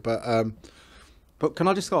MPs there, but can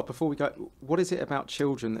I just start before we go? What is it about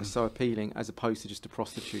children that's so appealing as opposed to just a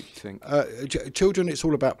prostitute? You think children? It's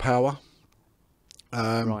all about power.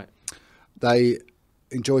 Right. They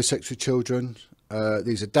enjoy sex with children.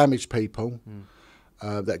 These are damaged people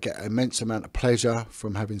that get an immense amount of pleasure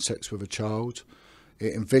from having sex with a child.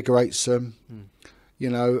 It invigorates them.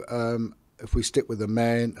 You know, if we stick with a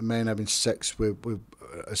man having sex with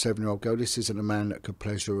a 7-year-old girl, this isn't a man that could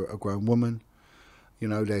pleasure a grown woman. You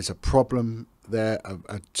know, there's a problem there,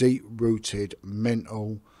 a deep-rooted,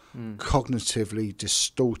 mental, cognitively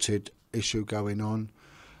distorted issue going on.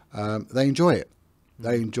 They enjoy it.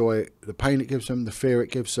 They enjoy the pain it gives them, the fear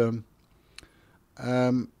it gives them.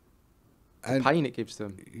 And the pain it gives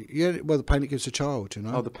them? Yeah, well, the pain it gives the child, you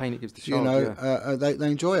know. Oh, the pain it gives the child, you know,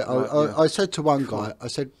 they enjoy it. Right, I said to one guy, I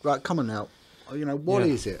said, right, come on now, you know, what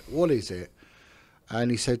is it? What is it? And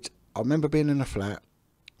he said, I remember being in a flat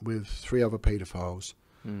with 3 other paedophiles,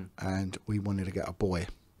 and we wanted to get a boy,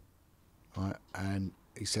 right? And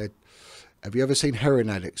he said, have you ever seen heroin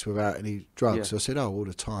addicts without any drugs? So I said, oh, all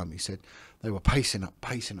the time. He said, they were pacing up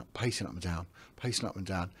and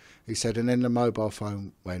down. He said, and then the mobile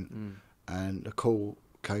phone went, and the call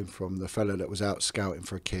came from the fella that was out scouting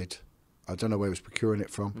for a kid. I don't know where he was procuring it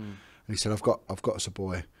from. And he said, I've got us a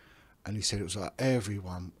boy. And he said it was like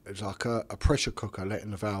everyone, it was like a pressure cooker letting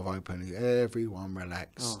the valve open. Everyone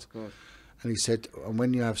relaxed. Oh, God. And he said, and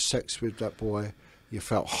when you have sex with that boy, you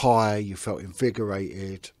felt high, you felt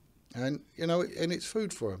invigorated. And, you know, and it's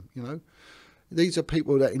food for them, you know. These are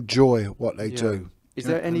people that enjoy what they do. Is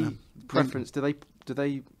there any preference? Do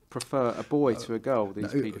they prefer a boy to a girl, these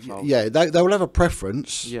paedophiles? Yeah, they will have a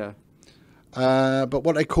preference. Yeah. But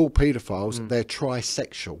what they call paedophiles, they're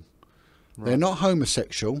trisexual. Right. They're not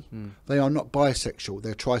homosexual. They are not bisexual.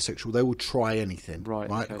 They're trisexual. They will try anything. Right.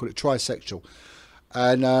 Okay. They call it trisexual.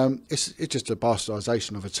 And it's just a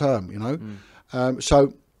bastardisation of a term, you know.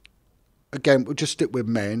 So, again, we'll just stick with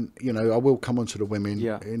men. You know, I will come on to the women.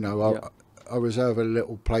 Yeah. You know, I reserve a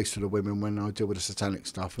little place for the women when I deal with the satanic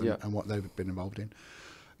stuff and what they've been involved in.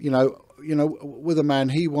 You know, with a man,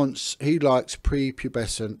 he likes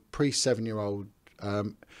prepubescent, pre-7-year-old.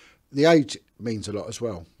 The age means a lot as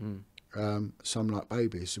well. Some like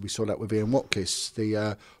babies. We saw that with Ian Watkins,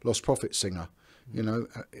 the Lost Prophet singer. You know,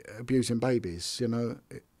 abusing babies. You know,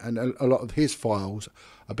 and a lot of his files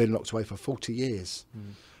have been locked away for 40 years.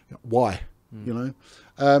 Why? You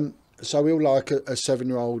know. So he'll like a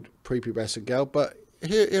 7-year-old prepubescent girl, but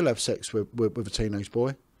he'll have sex with a teenage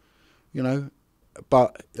boy, you know.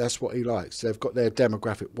 But that's what he likes. They've got their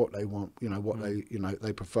demographic, what they want, you know, what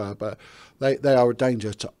they prefer. But they are a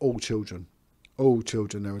danger to all children. All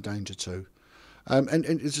children they're a danger to. And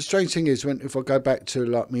it's a strange thing is if I go back to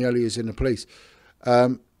like my early years in the police,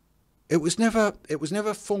 it was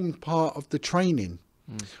never formed part of the training.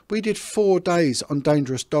 We did 4 days on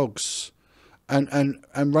dangerous dogs. And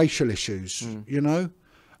racial issues, you know.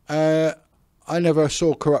 I never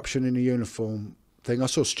saw corruption in the uniform thing. I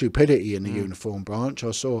saw stupidity in the uniform branch.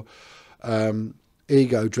 I saw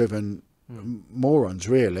ego-driven morons,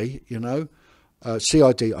 really, you know.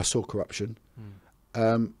 CID, I saw corruption.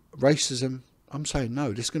 Racism, I'm saying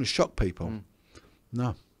no. This is going to shock people.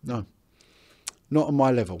 No. not on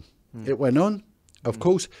my level. It went on. Of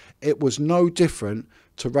course, it was no different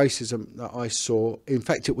to racism that I saw. In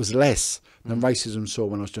fact, it was less than racism saw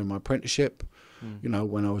when I was doing my apprenticeship, you know,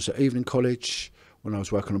 when I was at evening college, when I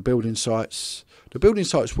was working on building sites. The building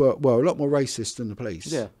sites were a lot more racist than the police.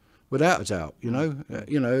 Yeah. Without a doubt, you know.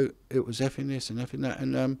 It was effing this and effing that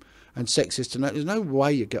and sexist and that. There's no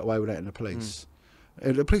way you'd get away with that in the police.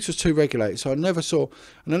 The police was too regulated, so I never saw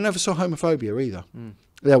homophobia either.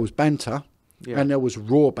 There was banter, and there was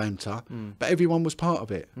raw banter, but everyone was part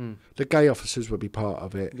of it. The gay officers would be part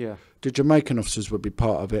of it. Yeah. The Jamaican officers would be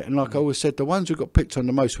part of it. And like I always said, the ones who got picked on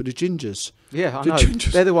the most were the gingers. Yeah, I the know.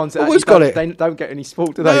 Gingers They're the ones that always got it. They don't get any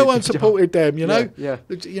support, do they? No one supported them, you know. Yeah.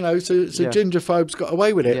 You know, so gingerphobes got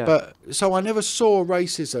away with it. Yeah. But so I never saw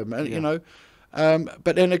racism, and you know.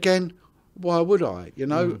 But then again, why would I? You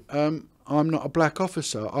know, I'm not a black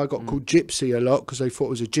officer. I got called gypsy a lot because they thought I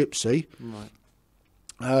was a gypsy.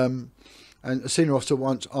 Right. And a senior officer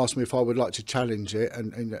once asked me if I would like to challenge it,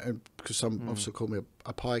 and because some officer called me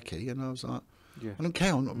a pikey, and I was like, I don't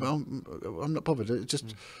care. I'm not bothered. It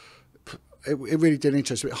just it really did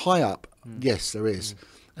interest me. High up, yes, there is,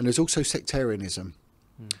 and there's also sectarianism.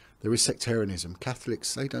 There is sectarianism.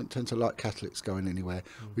 Catholics, they don't tend to like Catholics going anywhere.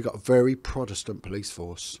 We've got a very Protestant police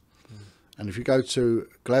force, and if you go to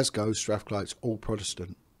Glasgow, Strathclyde, it's all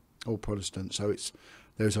Protestant, So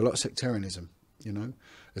there's a lot of sectarianism. You know,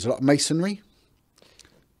 there's a lot of masonry,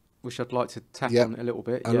 which I'd like to tap on a little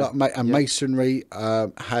bit. Masonry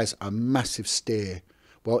has a massive steer.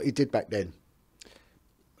 Well, it did back then.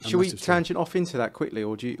 Should we tangent off into that quickly,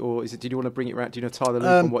 or did you want to bring it around? Do you want to tie the loop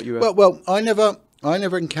on what you were? Well, I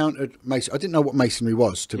never encountered Mason. I didn't know what masonry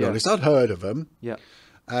was, to be honest. I'd heard of them. Yeah.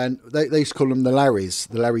 And they used to call them the Larrys,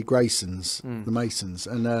 the Larry Graysons, the Masons,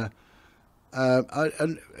 and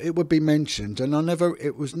it would be mentioned, and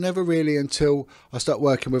it was never really until I started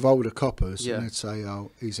working with older coppers, and they'd say,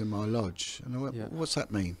 "Oh, he's in my lodge," and I went, "What's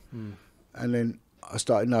that mean?" And then I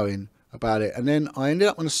started knowing about it, and then I ended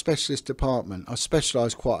up on a specialist department. I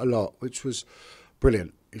specialised quite a lot, which was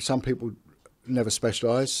brilliant. Some people never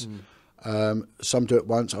specialise. Some do it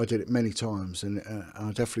once. I did it many times, and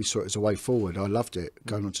I definitely saw it as a way forward. I loved it,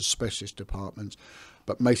 going on to specialist departments.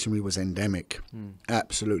 But masonry was endemic,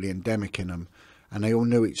 absolutely endemic in them, and they all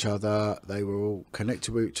knew each other. They were all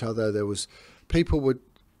connected with each other. There was people would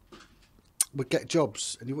get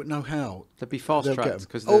jobs, and you wouldn't know how. They'd be fast tracked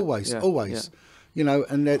because always, you know,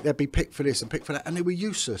 and they'd be picked for this and picked for that, and they were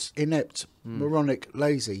useless, inept, moronic,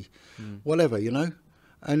 lazy, whatever, you know.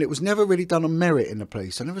 And it was never really done on merit in the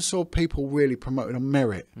police. I never saw people really promoted on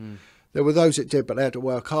merit. There were those that did, but they had to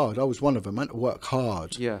work hard. I was one of them. I had to work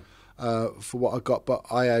hard. Yeah. For what I got, but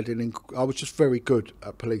I was just very good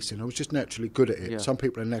at policing. I was just naturally good at it. Some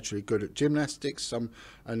people are naturally good at gymnastics, some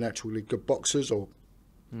are naturally good boxers, or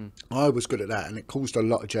I was good at that, and it caused a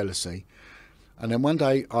lot of jealousy. And then one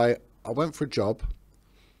day I went for a job,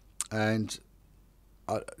 and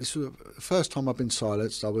this was the first time I've been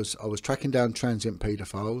silenced. I was tracking down transient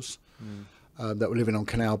paedophiles that were living on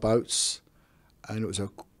canal boats, and it was a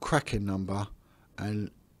cracking number, and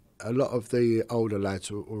a lot of the older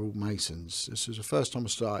lads were all Masons. This was the first time I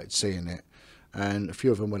started seeing it, and a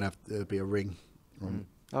few of them there'd be a ring on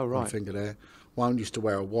one finger there. One used to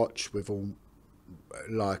wear a watch with all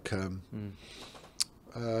like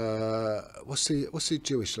what's the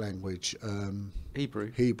Jewish language?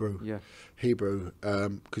 Hebrew. Yeah. Hebrew,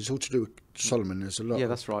 because it's all to do with Solomon. There's a lot. Yeah,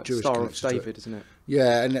 that's right. Jewish Star of David, isn't it?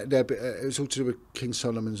 Yeah, and it was all to do with King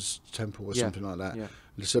Solomon's temple or something like that. Yeah.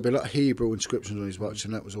 So there'd be a lot of Hebrew inscriptions on his watch,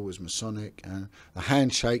 and that was always Masonic. And the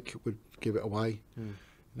handshake would give it away.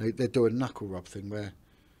 They'd do a knuckle rub thing where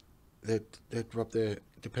they'd rub their,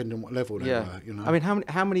 depending on what level they were. You know. I mean,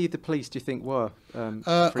 how many of the police do you think were? I don't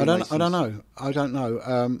know. I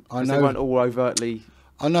know they weren't all overtly.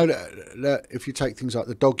 I know that if you take things like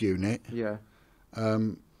the dog unit,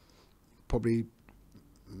 probably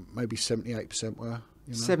maybe 78% were.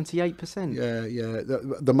 78%. Yeah.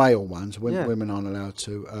 The male ones, women aren't allowed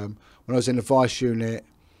to. When I was in the vice unit,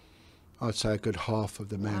 I'd say a good half of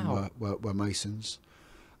the men were Masons.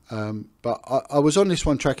 But I was on this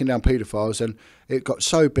one tracking down paedophiles, and it got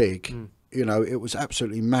so big. You know, it was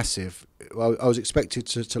absolutely massive. I was expected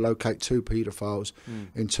to locate 2 paedophiles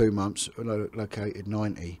in 2 months. I located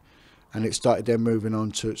 90. And it started then moving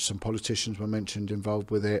on to some politicians were mentioned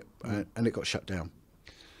involved with it, and it got shut down.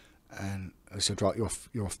 And they said, right,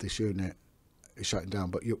 you're off this unit. It's shutting down,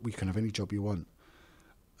 but we can have any job you want.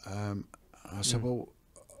 I said, well,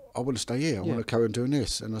 I want to stay here. I want to carry on doing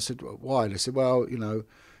this. And I said, well, why? They said, well, you know,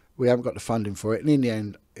 we haven't got the funding for it. And in the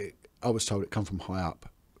end, I was told it come from high up.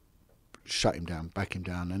 Shut him down, back him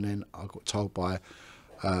down. And then I got told by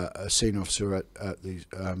a senior officer at the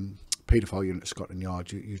paedophile unit at Scotland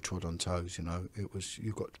Yard, you trod on toes. You know,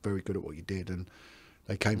 you got very good at what you did, and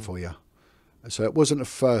they came for you. So it wasn't the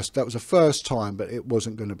first. That was the first time, but it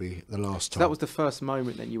wasn't going to be the last time. So that was the first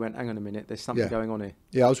moment that you went, hang on a minute, there's something going on here.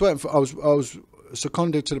 Yeah, I was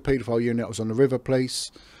seconded to the paedophile unit. I was on the River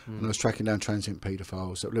Police, and I was tracking down transient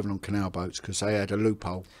paedophiles that were living on canal boats because they had a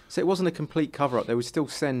loophole. So it wasn't a complete cover-up. They would still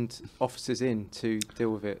send officers in to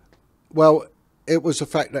deal with it. Well, it was the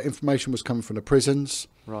fact that information was coming from the prisons,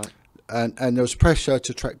 right? And there was pressure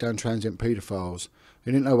to track down transient paedophiles.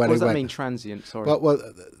 They didn't know where they went. What does that mean, transient? Sorry. Well,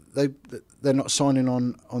 they're not signing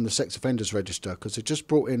on the sex offenders register because they just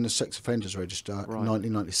brought in the sex offenders register in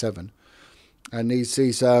 1997, and these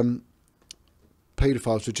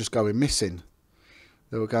paedophiles were just going missing.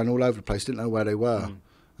 They were going all over the place, didn't know where they were,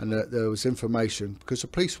 and there was information because the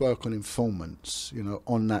police work on informants, you know,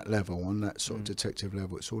 on that level, on that sort of detective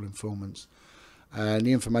level. It's all informants, and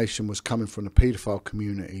the information was coming from the paedophile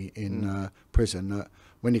community in prison that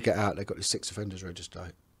when you get out, they've got the sex offenders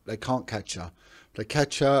register. They can't catch you. If they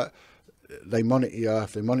catch you, they monitor you.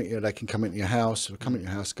 If they monitor you, they can come into your house. If they come into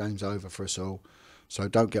your house, game's over for us all. So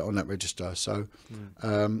don't get on that register. So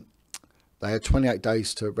they had 28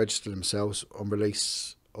 days to register themselves on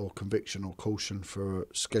release or conviction or caution for a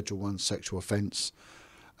Schedule 1 sexual offence.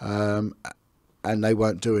 And they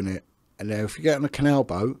weren't doing it. And now if you get on a canal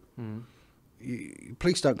boat,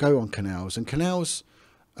 police don't go on canals. And canals,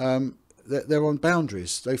 they're on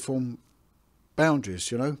boundaries. They form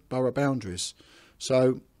boundaries, you know, borough boundaries.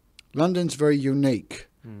 So London's very unique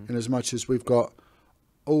in as much as we've got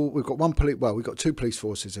two police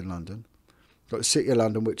forces in London. We've got the City of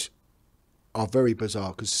London, which are very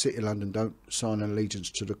bizarre because the City of London don't sign an allegiance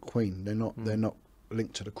to the Queen. They're not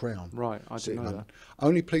linked to the Crown. Right, I didn't know that.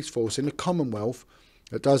 Only police force in the Commonwealth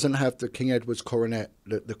that doesn't have the King Edward's coronet,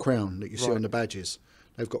 the crown that you see on the badges.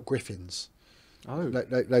 They've got griffins. Oh,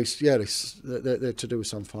 they're to do with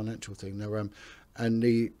some financial thing. And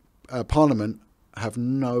the Parliament have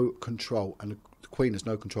no control, and the Queen has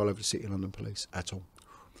no control over the City of London Police at all.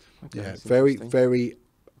 Okay, yeah, very, very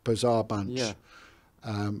bizarre bunch. Yeah.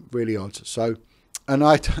 Really odd. So, and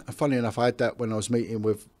funny enough, I had that when I was meeting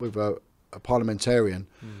with a parliamentarian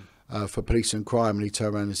for police and crime, and he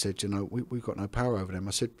turned around and said, you know, we've got no power over them.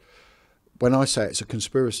 I said, when I say it's a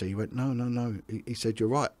conspiracy, he went, no. He said, you're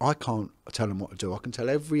right. I can't tell them what to do. I can tell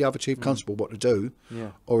every other chief constable what to do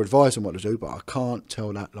or advise them what to do, but I can't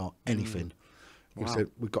tell that lot anything. He said,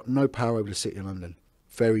 we've got no power over the City of London.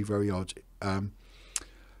 Very, very odd.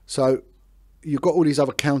 So you've got all these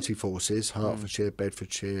other county forces, Hertfordshire,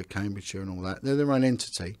 Bedfordshire, Cambridgeshire and all that. They're their own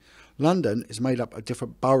entity. London is made up of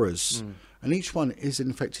different boroughs, and each one is, in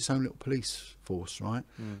effect, its own little police force, right?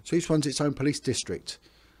 So each one's its own police district.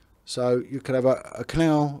 So you could have a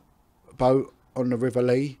canal boat on the River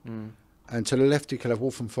Lee, and to the left you could have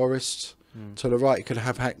Waltham Forest, to the right you could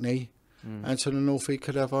have Hackney, and to the north you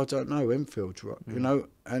could have, I don't know, Enfield, you know,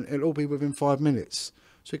 and it'll all be within 5 minutes.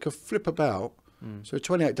 So you could flip about. So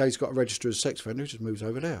 28 days got to register as a sex offender, just moves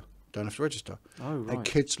over there. Don't have to register. Oh, right. And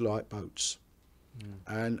kids like boats.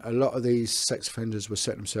 And a lot of these sex offenders were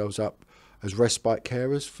setting themselves up as respite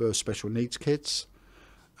carers for special needs kids.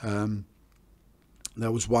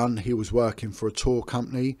 There was one, he was working for a tour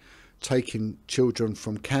company, taking children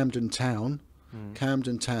from Camden Town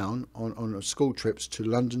on school trips to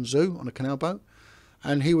London Zoo on a canal boat.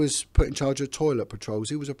 And he was put in charge of toilet patrols.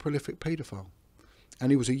 He was a prolific paedophile. And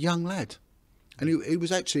he was a young lad. And he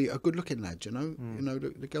was actually a good-looking lad, you know. You know,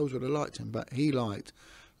 the girls would have liked him, but he liked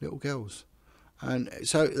little girls. And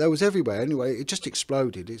so that was everywhere. Anyway, it just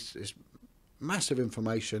exploded. It's massive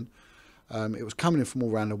information. It was coming in from all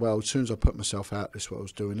around the world. As soon as I put myself out, this is what I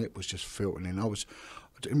was doing. It was just filtering in. I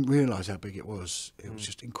didn't realise how big it was. It was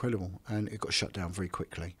just incredible. And it got shut down very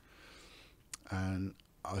quickly. And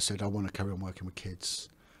I said, I want to carry on working with kids.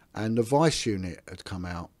 And the Vice unit had come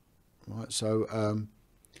out, right? So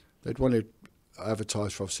they'd wanted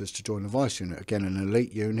advertised for officers to join the Vice unit. Again, an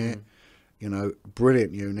elite unit, you know,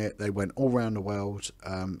 brilliant unit. They went all around the world.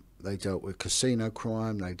 They dealt with casino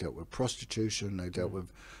crime. They dealt with prostitution. They dealt with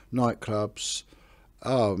nightclubs.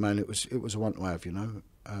 Oh man, it was a one to have, you know.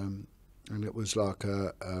 And it was like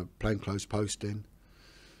a plainclothes posting.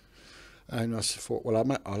 And I thought, well,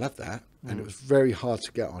 I'll have that. And it was very hard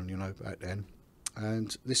to get on, you know, back then.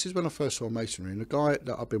 And this is when I first saw masonry. And the guy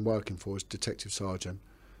that I've been working for is Detective Sergeant.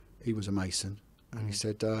 He was a mason. And he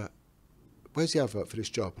said, where's the advert for this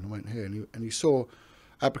job? And I went, here. And he saw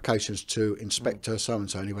applications to Inspector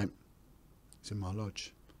so-and-so. And he went, it's in my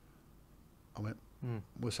lodge. I went,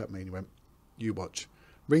 what's that mean? He went, you watch.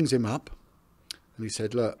 Rings him up. And he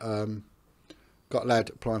said, look, got a lad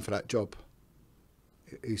applying for that job.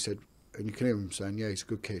 he said, and you can hear him saying, yeah, he's a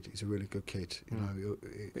good kid. He's a really good kid. You know,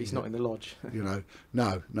 But he's not in the lodge. You know,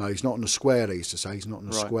 no, he's not on the square. They used to say he's not on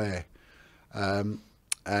the Right. square.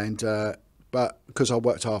 But because I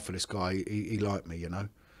worked hard for this guy, he liked me, you know.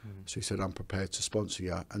 So he said, I'm prepared to sponsor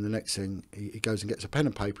you. And the next thing, he goes and gets a pen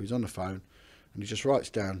and paper. He's on the phone, and he just writes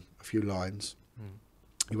down a few lines.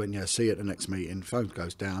 He went, yeah, see you at the next meeting. Phone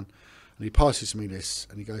goes down, and he passes me this,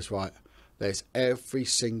 and he goes, right, there's every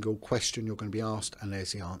single question you're going to be asked, and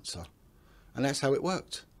there's the answer. And that's how it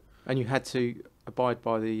worked. And you had to abide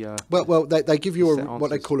by the... Well, they give you set what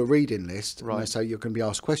they answers. call a reading list, Right. and they say you're going to be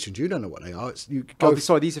asked questions. You don't know what they are. You go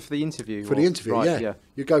sorry, these are for the interview? for the interview, right, yeah.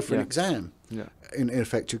 You go for an Yeah. exam. Yeah. In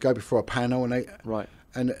effect, you go before a panel, Right.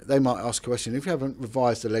 and they might ask a question. If you haven't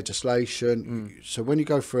revised the legislation, so when you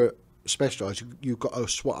go for specialised, you've got to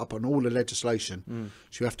swat up on all the legislation.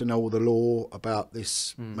 So you have to know all the law about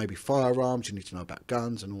this, maybe firearms, you need to know about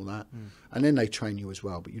guns and all that. And then they train you as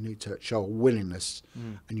well, but you need to show a willingness,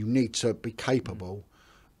 and you need to be capable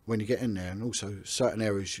when you get in there. And also certain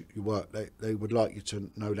areas you work, they would like you to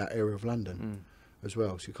know that area of London as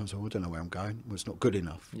well. So you can't say, well, I don't know where I'm going. Well, it's not good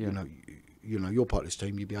enough. Yeah. You know, you're part of this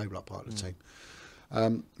team, you behave like part of the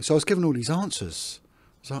team. So I was given all these answers.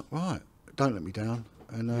 I was like, right, don't let me down.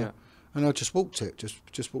 And I just walked it,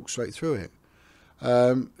 just walked straight through it.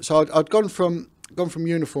 So I'd gone from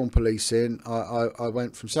uniform policing. I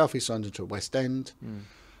went from South East London to West End.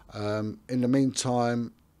 In the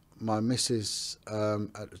meantime, my missus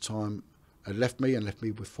at the time had left me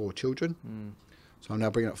with 4 children. So I'm now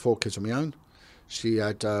bringing up 4 kids on my own. She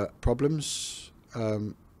had problems,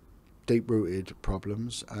 deep-rooted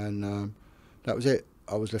problems, and that was it.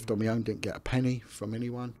 I was left on my own, didn't get a penny from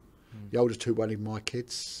anyone. The oldest 2 weren't even my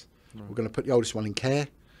kids. We're going to put the oldest one in care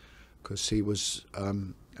because he was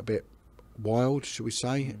a bit wild, shall we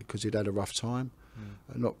say, because he'd had a rough time.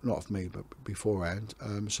 Not of me, but beforehand.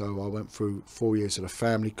 So I went through 4 years at a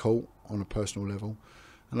family court on a personal level,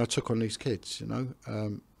 and I took on these kids, you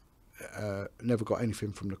know. Never got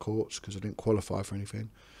anything from the courts because I didn't qualify for anything.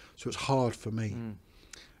 So it was hard for me.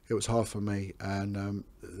 It was hard for me, and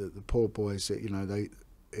the poor boys, you know,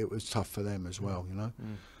 it was tough for them as well, you know.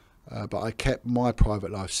 But I kept my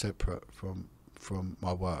private life separate from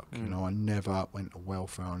my work. You know, I never went to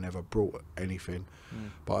welfare. I never brought anything,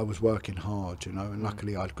 but I was working hard, you know. And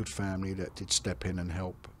luckily, I had a good family that did step in and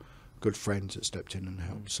help, good friends that stepped in and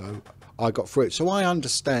helped. So I got through it. So I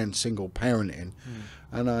understand single parenting,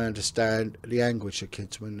 and I understand the anguish of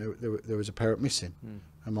kids when there was a parent missing.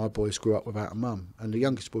 And my boys grew up without a mum, and the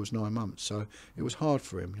youngest boy was 9 months. So it was hard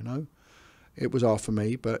for him, you know. It was hard for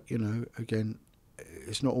me, but you know, again,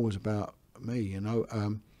 it's not always about me, you know.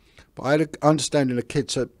 But I had an understanding of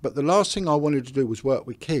kids. But the last thing I wanted to do was work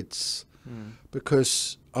with kids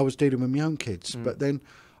because I was dealing with my own kids. But then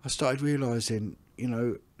I started realising, you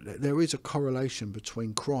know, there is a correlation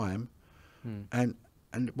between crime and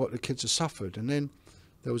what the kids have suffered. And then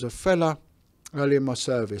there was a fella early in my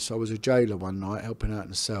service. I was a jailer one night helping out in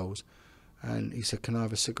the cells, and he said, "Can I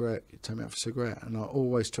have a cigarette?" He took me out for a cigarette, and I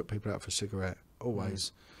always took people out for a cigarette,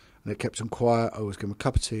 always. And it kept them quiet. I always give them a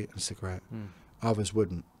cup of tea and a cigarette. Others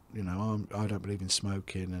wouldn't. You know, I don't believe in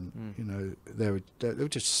smoking, and you know, they were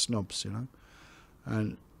just snobs, you know.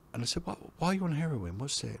 And I said, "Why are you on heroin?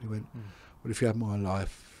 What's it?" And he went, "Well, if you had my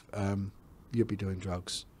life, you'd be doing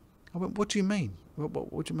drugs." I went, "What do you mean? What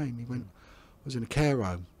do you mean?" He went, "I was in a care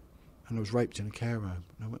home, and I was raped in a care home."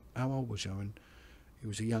 And I went, "How old was you?" And he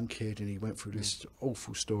was a young kid, and he went through this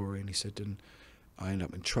awful story, and he said, "And I ended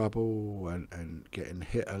up in trouble and getting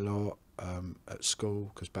hit a lot at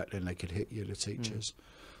school because back then they could hit you, the teachers,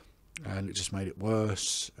 and it just made it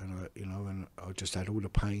worse. And I just had all the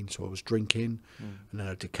pain, so I was drinking, and then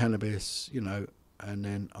I did cannabis, you know, and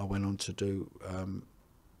then I went on to do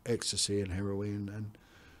ecstasy and heroin,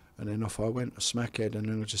 and then off I went, a smackhead, and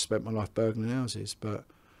then I just spent my life burgling houses. But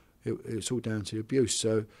it's all down to abuse.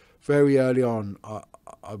 So very early on,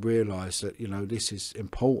 I realised that, you know, this is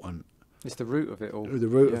important. It's the root of it all. The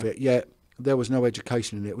root of it, yeah. There was no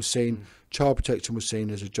education in it. It was seen, child protection was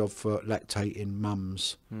seen as a job for lactating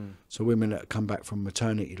mums. So women that come back from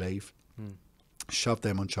maternity leave, shove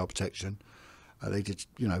them on child protection. They did,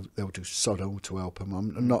 you know, they'll do sod all to help them.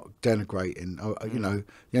 I'm not denigrating. You know, at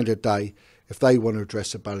the end of the day, if they want to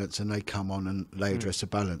address a balance and they come on and they address a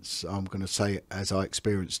balance, I'm going to say it as I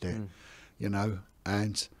experienced it, you know.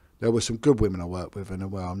 And there were some good women I worked with,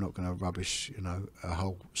 and well, I'm not going to rubbish, you know, a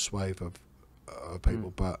whole swathe of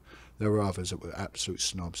people, but there were others that were absolute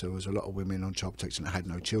snobs. There was a lot of women on child protection that had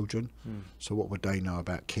no children, so what would they know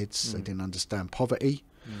about kids? They didn't understand poverty.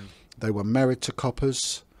 They were married to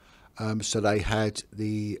coppers, so they had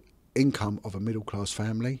the income of a middle-class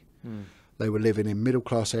family. They were living in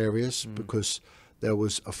middle-class areas because there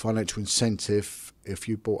was a financial incentive if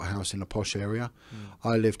you bought a house in a posh area.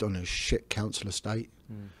 I lived on a shit council estate,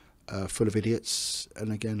 full of idiots.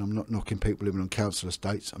 And again, I'm not knocking people living on council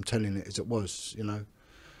estates. I'm telling it as it was, you know.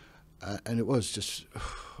 And it was just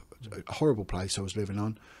a horrible place I was living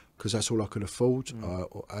on because that's all I could afford.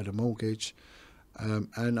 I had a mortgage.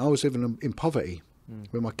 And I was living in poverty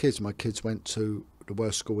with my kids. My kids went to the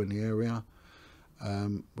worst school in the area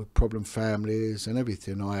with problem families and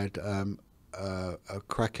everything. I had a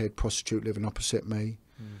crackhead prostitute living opposite me.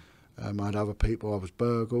 I had other people. I was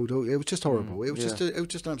burgled. It was just horrible. It was just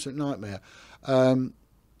an absolute nightmare.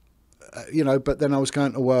 You know, but then I was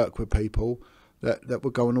going to work with people that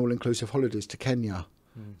were going all-inclusive holidays to Kenya,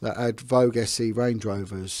 that had Vogue SE Range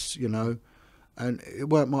Rovers, you know. And it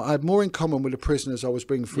weren't I had more in common with the prisoners I was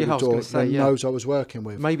bringing through the door than those I was working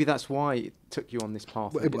with. Maybe that's why it took you on this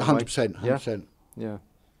path. 100%, 100%. Yeah.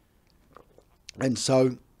 And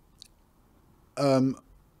so,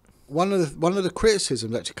 one of the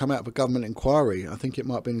criticisms that come out of a government inquiry, I think it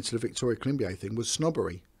might have been into the Victoria Climbié thing, was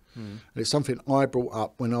snobbery. And it's something I brought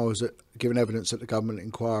up when I was giving evidence at the government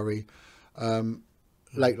inquiry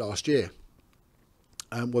late last year.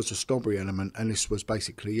 Was a snobbery element, and this was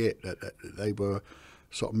basically it, that they were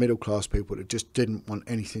sort of middle-class people that just didn't want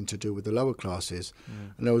anything to do with the lower classes.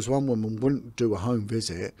 And there was one woman who wouldn't do a home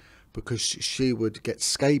visit because she would get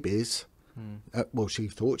scabies. Well, she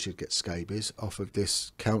thought she'd get scabies off of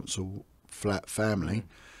this council flat family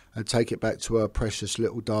and take it back to her precious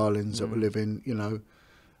little darlings that were living, you know,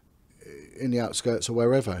 in the outskirts or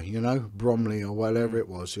wherever, you know, Bromley or whatever it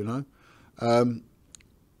was, you know.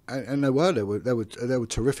 And they were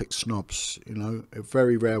terrific snobs, you know.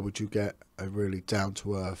 Very rare would you get a really down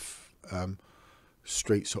to earth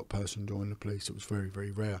street sort of person join the police. It was very,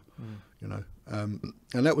 very rare, you know.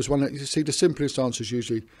 And that was one that, you see, the simplest answer is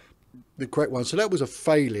usually the correct one. So that was a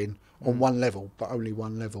failing on one level, but only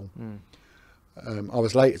one level. I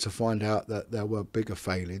was later to find out that there were bigger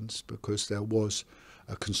failings because there was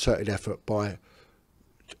a concerted effort by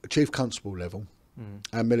chief constable level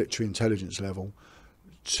and military intelligence level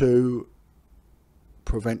to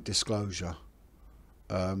prevent disclosure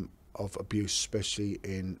of abuse, especially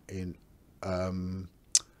in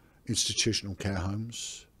institutional care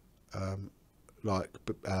homes, like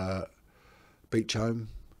Beach Home,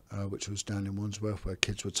 which was down in Wandsworth, where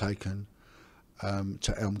kids were taken,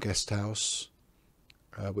 to Elm Guest House,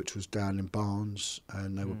 which was down in Barnes,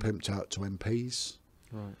 and they were pimped out to MPs.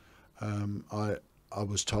 Right. I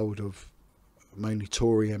was told of mainly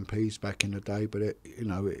Tory MPs back in the day, but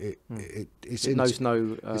it's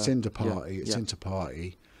inter-party. It's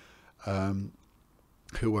inter-party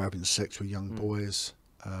who were having sex with young boys.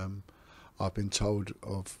 I've been told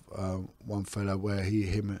of one fellow where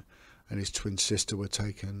him and his twin sister were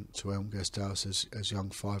taken to Elm Guest House as young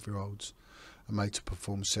 5-year-olds and made to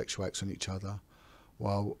perform sexual acts on each other,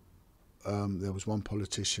 while there was one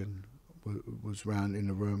politician was round in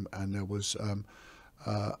the room, and there was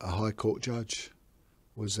a High Court judge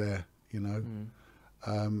was there, you know,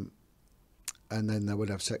 and then they would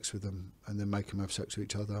have sex with them and then make them have sex with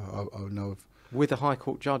each other. I know of. With a High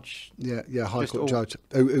Court judge? Yeah, High Court judge.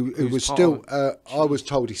 Who was still, I was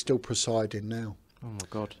told he's still presiding now. Oh my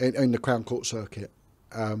God. In the Crown Court circuit.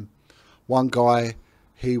 One guy,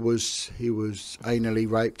 he was anally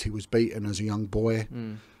raped, he was beaten as a young boy,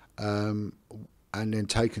 and then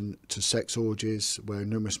taken to sex orgies where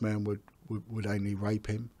numerous men would anally rape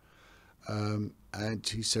him. And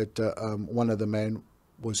he said that one of the men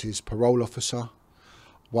was his parole officer.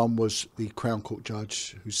 One was the Crown Court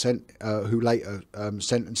judge who later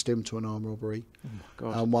sentenced him to an armed robbery. Oh my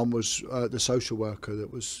God. And one was the social worker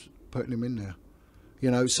that was putting him in there. You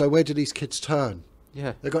know, so where do these kids turn?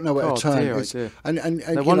 Yeah, they've got nowhere to turn. Dear. And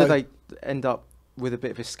no wonder they end up with a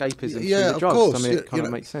bit of escapism through the drugs. Of course. I mean, it kind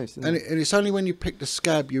of makes sense, doesn't it? And it's only when you pick the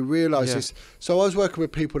scab you realise this. So I was working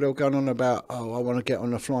with people that were going on about, I want to get on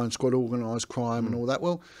the flying squad, organised crime and all that.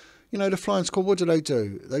 Well, you know, the flying squad, what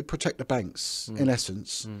do? They protect the banks, in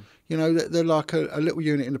essence. You know, they're like a little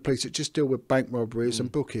unit in the police that just deal with bank robberies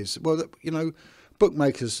and bookies. Well, you know,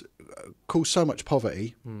 bookmakers cause so much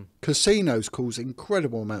poverty. Casinos cause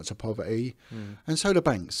incredible amounts of poverty. And so do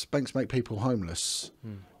banks. Banks make people homeless,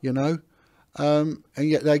 you know. And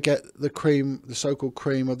yet they get the so-called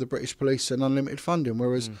cream of the British police and unlimited funding,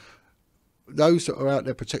 whereas those that are out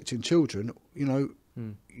there protecting children, you know,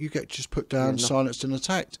 you get just put down, silenced and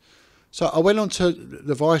attacked. So I went on to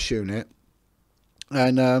the Vice unit,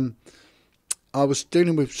 and I was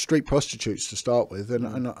dealing with street prostitutes to start with,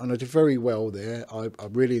 and I did very well there. I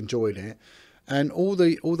really enjoyed it, and all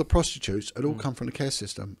the prostitutes had all come from the care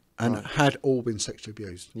system and had all been sexually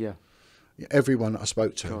abused. Yeah. Everyone I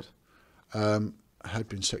spoke to God. had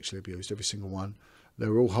been sexually abused, every single one. They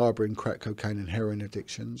were all harbouring crack cocaine and heroin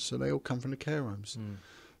addictions, so they all come from the care homes.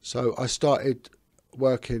 So I started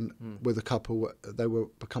working with a couple. They were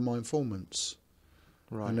become my informants.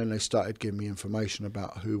 Right. And then they started giving me information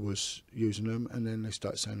about who was using them, and then they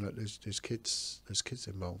started saying, look, there's kids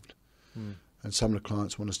involved. And some of the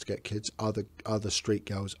clients want us to get kids. Other street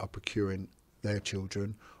girls are procuring their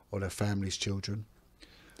children or their family's children.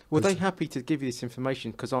 Were they happy to give you this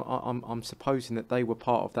information? Because I'm supposing that they were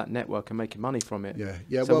part of that network and making money from it.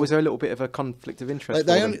 Yeah. So was there a little bit of a conflict of interest?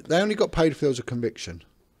 They only got paid if there was a conviction.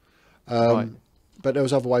 Right. But there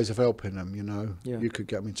was other ways of helping them. You know, Yeah. you could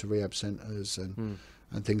get them into rehab centres and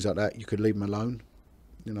things like that. You could leave them alone.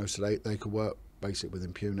 You know, so they could work basically with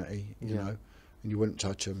impunity. You know. And you wouldn't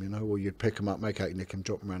touch them, you know, or you'd pick them up, make out you nick them,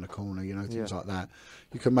 drop them around the corner, you know, things like that.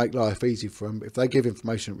 You can make life easy for them. If they give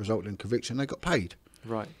information that resulted in conviction, they got paid.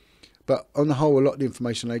 Right. But on the whole, a lot of the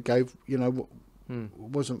information they gave, you know,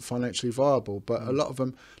 wasn't financially viable. But a lot of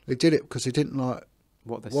them, they did it because they didn't like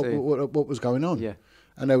what was going on. Yeah.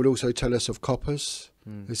 And they would also tell us of coppers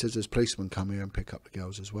who says there's policemen come here and pick up the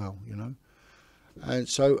girls as well, you know. And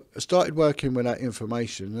so I started working with that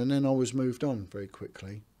information, and then I was moved on very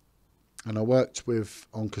quickly. And I worked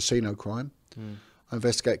on casino crime. I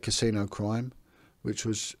investigated casino crime, which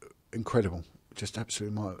was incredible. Just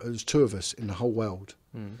absolutely there was 2 of us in the whole world.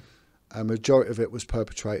 A majority of it was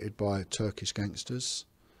perpetrated by Turkish gangsters.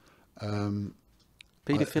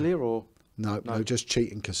 Paedophilia or? No, just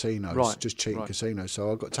cheating casinos. Right. Just cheating casinos.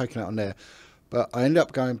 So I got taken out on there. But I ended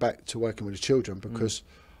up going back to working with the children because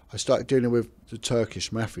I started dealing with the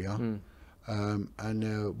Turkish mafia. And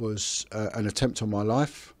there was an attempt on my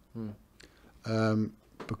life.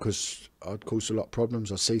 Because I'd caused a lot of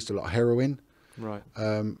problems. I seized a lot of heroin. Right.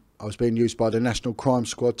 I was being used by the National Crime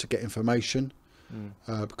Squad to get information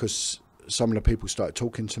because some of the people started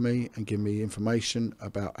talking to me and giving me information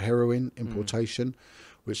about heroin importation,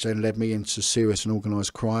 which then led me into serious and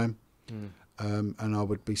organised crime. And I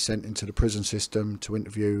would be sent into the prison system to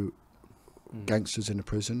interview gangsters in the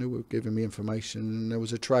prison who were giving me information, and there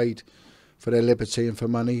was a trade for their liberty and for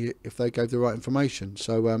money if they gave the right information.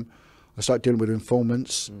 So I started dealing with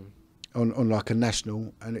informants on like a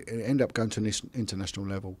national, and it ended up going to an international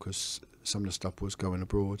level because some of the stuff was going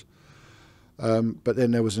abroad. But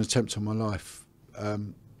then there was an attempt on my life.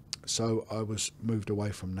 So I was moved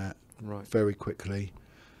away from that very quickly.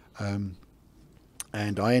 And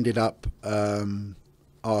I ended up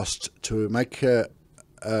asked to make an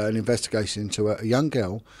investigation into a young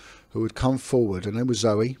girl who had come forward. Her name was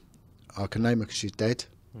Zoe. I can name her because she's dead.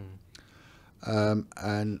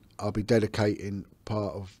 And I'll be dedicating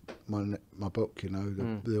part of my book, you know,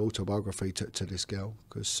 the autobiography to this girl,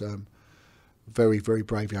 because very, very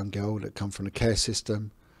brave young girl that come from the care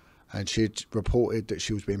system, and she'd reported that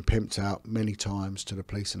she was being pimped out many times to the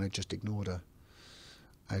police and they just ignored her.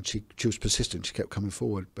 And she was persistent, she kept coming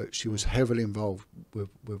forward, but she was heavily involved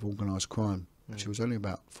with organised crime. She was only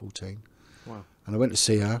about 14. Wow. And I went to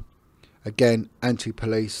see her, again,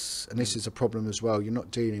 anti-police, and this is a problem as well, you're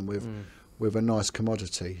not dealing with a nice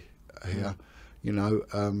commodity here. You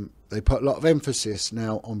know, they put a lot of emphasis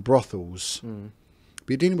now on brothels, but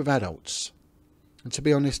you're dealing with adults. And to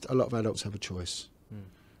be honest, a lot of adults have a choice.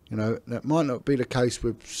 You know, that might not be the case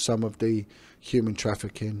with some of the human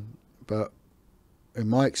trafficking, but in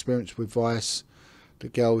my experience with Vice, the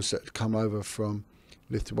girls that come over from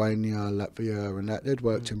Lithuania, Latvia and that, they'd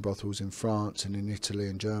worked in brothels in France and in Italy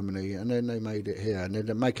and Germany, and then they made it here, and then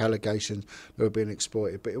they make allegations they were being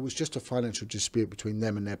exploited, but it was just a financial dispute between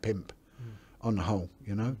them and their pimp on the whole,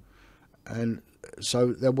 you know. And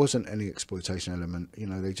so there wasn't any exploitation element, you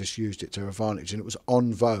know, they just used it to their advantage, and it was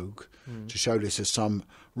on vogue to show this as some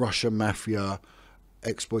Russian mafia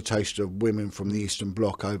exploitation of women from the Eastern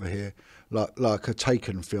Bloc over here, like a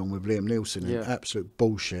Taken film with Liam Neeson in. Absolute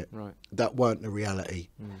bullshit. Right. That weren't the reality.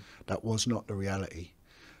 That was not the reality.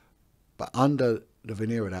 But under the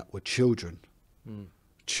veneer of that were children.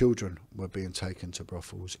 Children were being taken to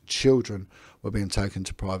brothels. Children were being taken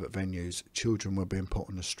to private venues. Children were being put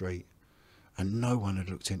on the street. And no one had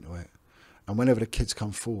looked into it. And whenever the kids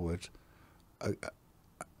come forward,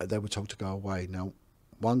 they were told to go away. Now,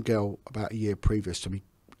 one girl, about a year previous to me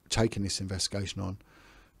taking this investigation on,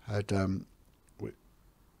 had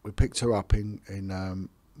we picked her up in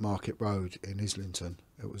Market Road in Islington.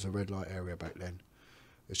 It was a red light area back then.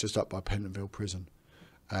 It's just up by Pentonville Prison.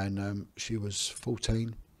 And she was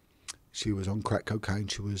 14. She was on crack cocaine.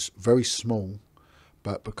 She was very small,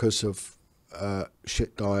 but because of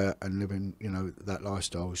shit diet and living, you know, that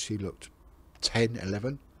lifestyle, she looked 10,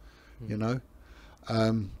 11, you know.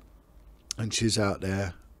 And she's out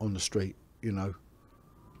there on the street you know,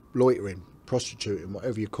 loitering, prostituting,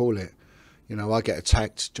 whatever you call it. You know, I get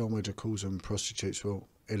attacked. John Wedger calls them prostitutes. Well,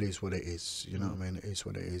 it is what it is. You know what I mean? It is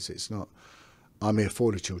what it is. It's not. I'm here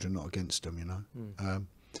for the children, not against them. You know.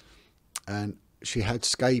 And she had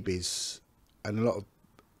scabies, and a lot of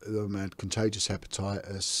them had contagious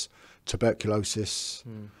hepatitis, tuberculosis.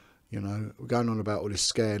 You know, we're going on about all this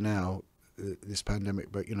scare now, this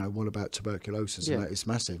pandemic, but you know, what about tuberculosis? And that is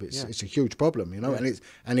massive. It's a huge problem. You know,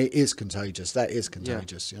 and it is contagious. That is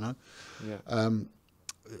contagious. You know.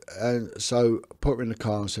 And so I put her in the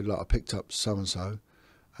car and said, look, I picked up so-and-so,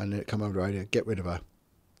 and then it come over the radio, get rid of her.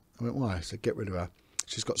 I went, why? I said, get rid of her.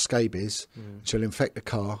 She's got scabies, she'll infect the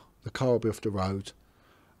car will be off the road,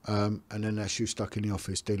 and then that's you stuck in the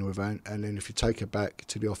office dealing with her, and then if you take her back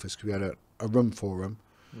to the office, because we had a room for them,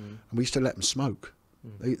 and we used to let them smoke.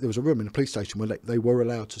 There was a room in the police station where they were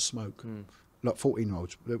allowed to smoke, like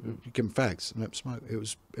 14-year-olds. You give them fags and let them smoke.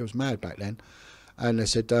 It was mad back then. And they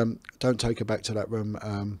said, don't take her back to that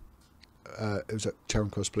room. It was at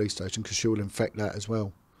Charing Cross Police Station because she will infect that as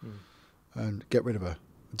well. And get rid of her.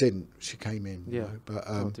 Didn't. She came in. You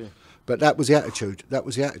know, but that was the attitude. That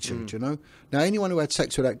was the attitude, you know. Now, anyone who had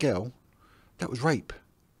sex with that girl, that was rape.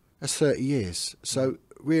 That's 30 years. So,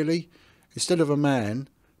 really, instead of a man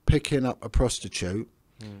picking up a prostitute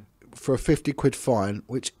for a 50 quid fine,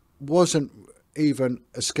 which wasn't even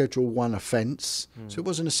a Schedule 1 offence, so it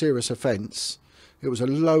wasn't a serious offence. It was a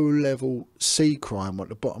low-level C crime, at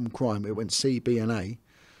the bottom crime. It went C, B and A.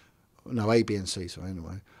 No, A, B and C, so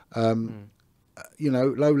anyway. You know,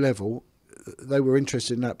 low level, they were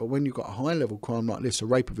interested in that. But when you've got a high-level crime like this, a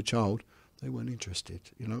rape of a child, they weren't interested,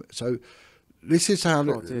 you know. So this is how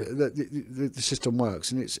the system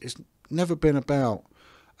works. And it's never been about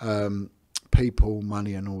people,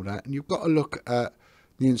 money and all that. And you've got to look at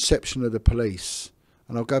the inception of the police.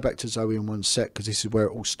 And I'll go back to Zoe in one sec because this is where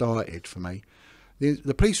it all started for me.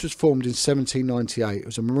 The police was formed in 1798. It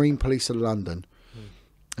was a Marine Police of London.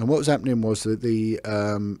 And what was happening was that the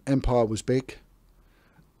empire was big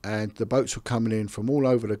and the boats were coming in from all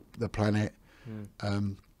over the planet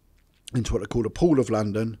into what they called a Pool of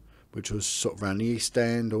London, which was sort of around the East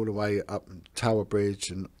End, all the way up Tower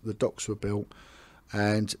Bridge, and the docks were built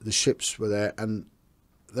and the ships were there and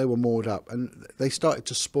they were moored up. And they started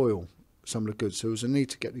to spoil some of the goods. So there was a need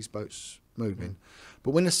to get these boats moving.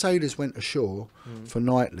 But when the sailors went ashore for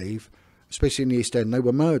night leave, especially in the East End, they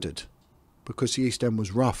were murdered because the East End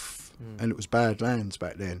was rough and it was bad lands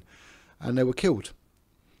back then, and they were killed.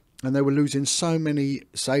 And they were losing so many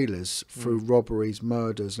sailors through robberies,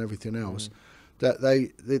 murders and everything else that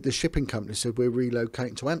the shipping company said, we're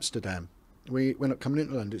relocating to Amsterdam. We're not coming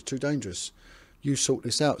into London, it's too dangerous. You sort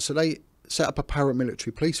this out. So they set up a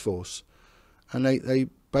paramilitary police force and they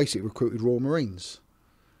basically recruited Royal Marines.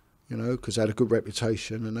 You know, because they had a good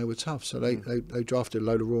reputation and they were tough. So they drafted a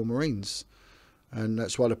load of Royal Marines. And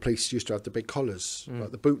that's why the police used to have the big collars,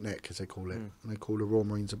 like the bootneck, as they call it. And they call the Royal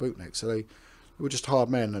Marines a bootneck. So they were just hard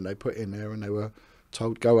men and they put in there and they were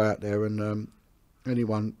told, go out there and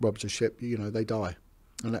anyone robs a ship, you know, they die.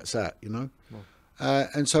 And that's that, you know.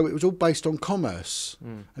 And so it was all based on commerce.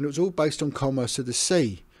 And it was all based on commerce of the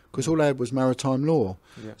sea. Because all they had was maritime law.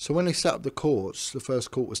 So when they set up the courts, the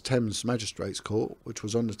first court was Thames Magistrates Court, which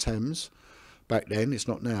was on the Thames back then. It's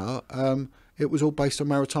not now. It was all based on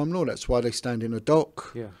maritime law. That's why they stand in a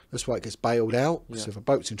dock. That's why it gets bailed out. Because if a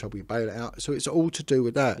boat's in trouble, you bail it out. So it's all to do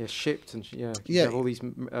with that. Shipped and you have all these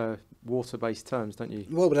water-based terms, don't you?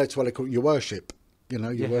 Well, that's why they call it your worship. You know,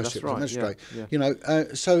 your worship as a magistrate. You know,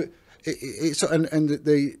 so it's and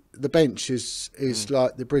the bench is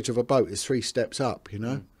like the bridge of a boat. It's 3 steps up. You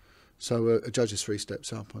know. So a judge is 3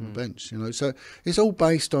 steps up on the bench, you know. So it's all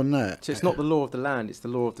based on that. So it's not the law of the land; it's the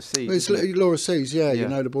law of the sea. Well, it's the law of seas, you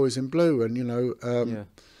know, the boys in blue, and you know,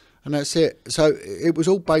 and that's it. So it was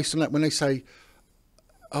all based on that. When they say,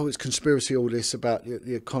 "Oh, it's conspiracy," all this about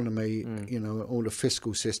the economy, you know, all the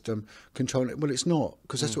fiscal system controlling it. Well, it's not,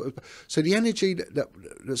 because that's what. So the energy that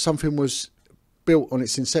something was built on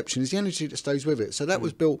its inception is the energy that stays with it. So that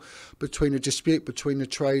was built between a dispute between the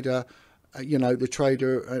trader. You know, the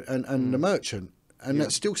trader and the merchant, and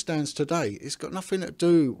that still stands today. It's got nothing to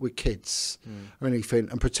do with kids or anything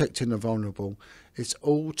and protecting the vulnerable. It's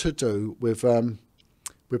all to do with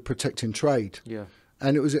protecting trade.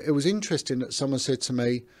 And it was interesting that someone said to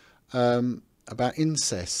me about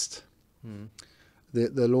incest,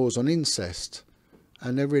 the laws on incest,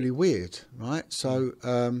 and they're really weird, right? So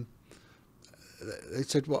they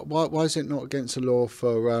said, why is it not against the law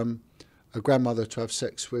for a grandmother to have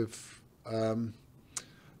sex with?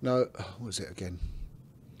 No, what was it again?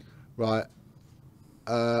 Right,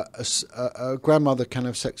 a grandmother can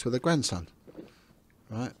have sex with a grandson,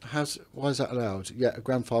 right? Why is that allowed? Yet a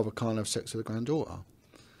grandfather can't have sex with a granddaughter.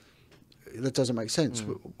 That doesn't make sense.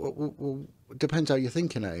 Well, it depends how you're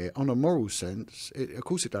thinking at it. On a moral sense, of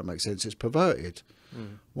course it don't make sense. It's perverted.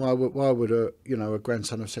 Why would a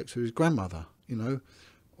grandson have sex with his grandmother?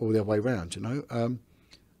 Or the other way around.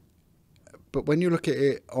 But when you look at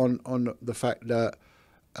it on the fact that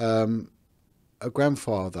a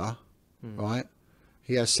grandfather, right,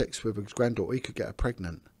 he has sex with his granddaughter, he could get her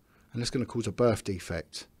pregnant, and that's going to cause a birth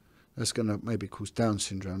defect. That's going to maybe cause Down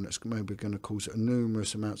syndrome. That's maybe going to cause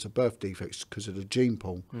numerous amounts of birth defects because of the gene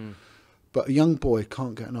pool. But a young boy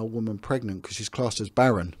can't get an old woman pregnant because she's classed as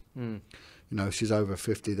barren. She's over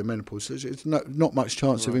 50, the menopause. So it's not much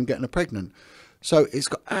chance of him getting her pregnant. So it's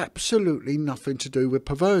got absolutely nothing to do with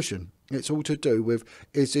perversion. It's all to do with,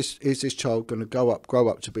 is this child going to grow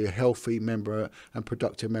up to be a healthy member and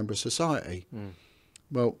productive member of society?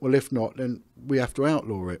 Well, if not, then we have to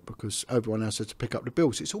outlaw it because everyone else has to pick up the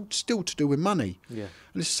bills. It's all still to do with money. Yeah.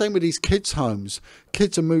 And it's the same with these kids' homes.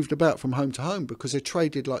 Kids are moved about from home to home because they're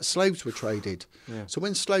traded like slaves were traded. Yeah. So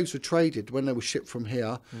when slaves were traded, when they were shipped from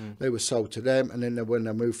here, they were sold to them. And then when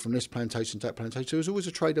they moved from this plantation to that plantation, there was always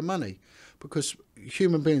a trade of money because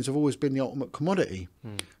human beings have always been the ultimate commodity.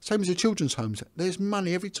 Same as the children's homes. There's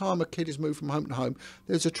money. Every time a kid is moved from home to home,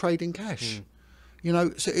 there's a trade in cash.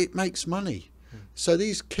 So it makes money. So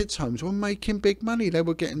these kids' homes were making big money. They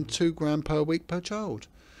were getting £2 per week per child.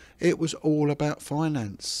 It was all about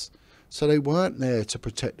finance. So they weren't there to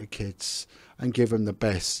protect the kids and give them the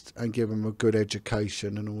best and give them a good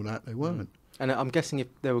education and all that. They weren't. And I'm guessing if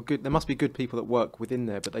there were there must be good people that work within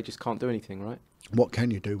there, but they just can't do anything, right? What can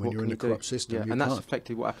you do when you're in a corrupt system? Yeah, and that's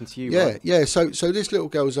effectively what happened to you, yeah, right? Yeah, so this little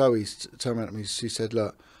girl Zoe turned around to me. She said,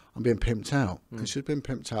 look, I'm being pimped out. And she'd been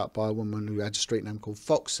pimped out by a woman who had a street name called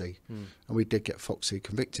Foxy. And we did get Foxy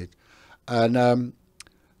convicted. And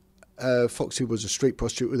Foxy was a street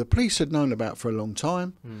prostitute who the police had known about for a long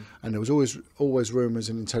time. And there was always rumours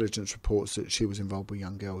and intelligence reports that she was involved with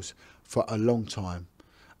young girls for a long time.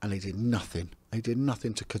 And they did nothing. They did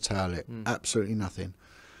nothing to curtail it. Absolutely nothing.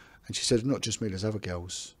 And she said, not just me, there's other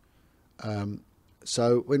girls.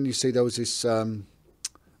 So when you see there was this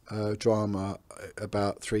drama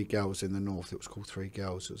about 3 girls in the north, it was called 3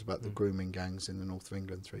 Girls. It was about the grooming gangs in the north of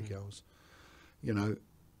England, 3 girls,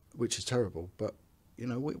 which is terrible. But,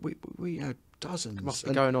 we had dozens. It must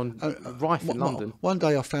be going on rife in London. One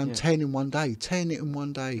day I found 10 in one day, 10 in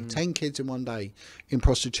one day, 10 kids in one day in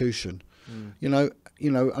prostitution. And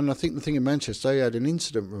I think the thing in Manchester, they had an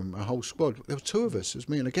incident room, a whole squad. There were 2 of us. It was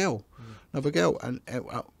me and a girl, another girl, and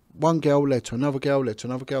one girl led to another girl, led to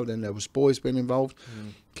another girl. Then there was boys being involved,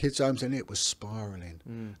 kids' homes, and it was spiralling,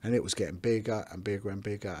 and it was getting bigger and bigger and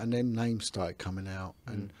bigger. And then names started coming out,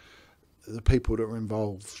 and the people that were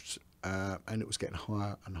involved, and it was getting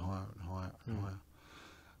higher and higher and higher and higher.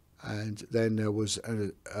 And then there was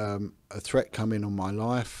a threat coming on my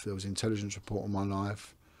life. There was intelligence report on my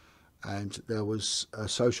life, and there was a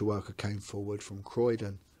social worker came forward from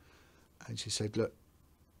Croydon, and she said, look,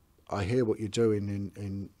 I hear what you're doing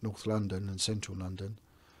in North London and Central London.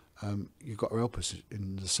 You've got to help us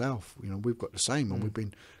in the South. We've got the same, and we've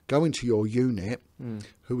been going to your unit,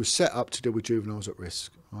 who was set up to deal with juveniles at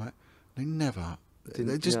risk. Right? They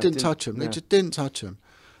just didn't touch them. They just didn't touch them,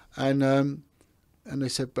 and they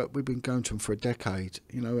said, but we've been going to them for a decade.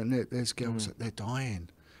 And there's girls that they're dying.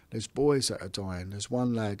 There's boys that are dying. There's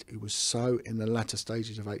one lad who was so in the latter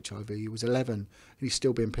stages of HIV. He was 11, and he's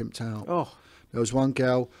still being pimped out. Oh. There was one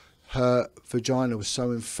girl. Her vagina was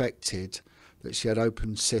so infected that she had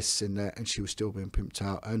open cysts in there, and she was still being pimped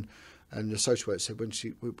out. And the social worker said when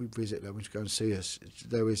we visit her, when she go and see us,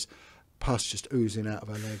 there is pus just oozing out of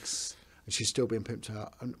her legs, and she's still being pimped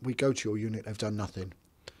out. And we go to your unit, they've done nothing.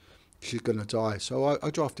 She's going to die. So I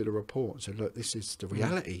drafted a report and said, look, this is the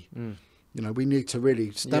reality. We need to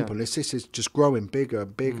really stamp on this. This is just growing bigger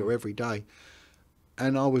and bigger every day.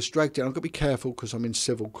 And I was dragged in. I've got to be careful because I'm in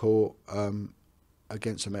civil court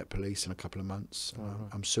against the Met Police in a couple of months.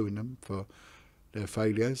 I'm suing them for their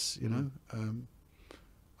failures,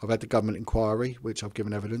 I've had the government inquiry, which I've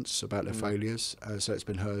given evidence about their failures, so it's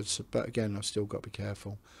been heard. But again, I've still got to be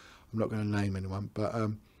careful. I'm not going to name anyone, but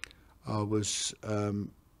I was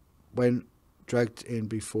when dragged in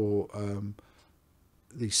before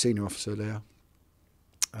the senior officer there,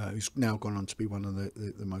 who's now gone on to be one of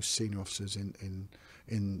the most senior officers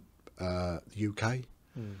in the UK.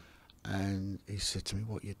 And he said to me,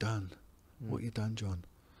 what you done? What you done, John?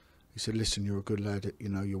 He said, listen, you're a good lad,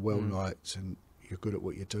 you're well liked and you're good at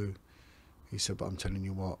what you do. He said, but I'm telling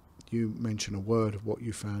you what, you mention a word of what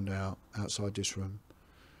you found out outside this room,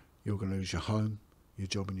 you're going to lose your home, your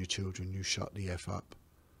job and your children. You shut the F up.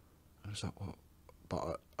 And I was like, what?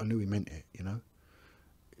 but I knew he meant it, you know.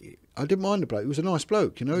 I didn't mind the bloke. He was a nice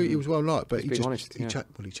bloke, you know. He was well liked, but he changed,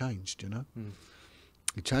 you know.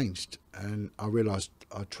 He changed, and I realised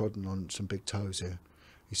I'd trodden on some big toes here.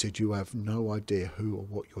 He said, "You have no idea who or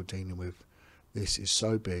what you're dealing with. This is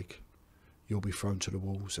so big, you'll be thrown to the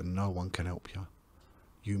walls, and no one can help you.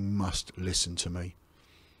 You must listen to me."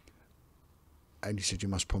 And he said, "You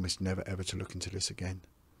must promise never ever to look into this again."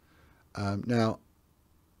 Now,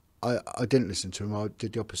 I didn't listen to him. I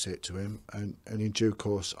did the opposite to him, and in due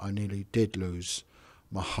course I nearly did lose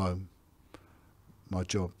my home, my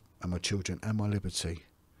job and my children and my liberty,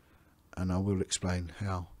 and I will explain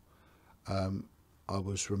how. I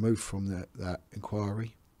was removed from that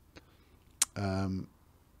inquiry.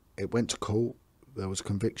 It went to court. There was a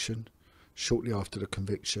conviction. Shortly after the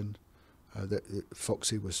conviction,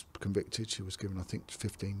 Foxy was convicted. She was given, I think,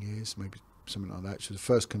 15 years, maybe something like that. She was the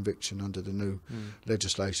first conviction under the new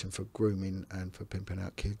legislation for grooming and for pimping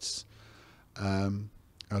out kids.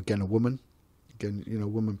 Again, a woman. Again, you know,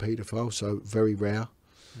 woman paedophile, so very rare.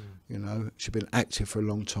 You know, she'd been active for a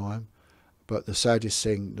long time. But the saddest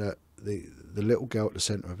thing, that the little girl at the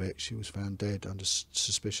centre of it, she was found dead under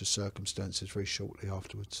suspicious circumstances very shortly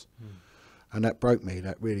afterwards. And that broke me.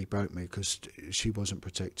 That really broke me, because she wasn't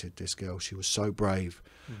protected, this girl. She was so brave.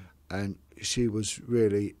 And she was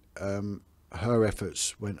really... her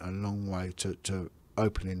efforts went a long way to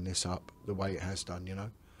opening this up the way it has done, you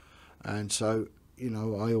know. And so, you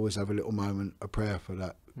know, I always have a little moment of prayer for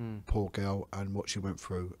that poor girl and what she went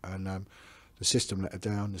through. And the system let her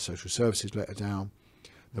down, the social services let her down,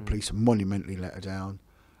 the police monumentally let her down.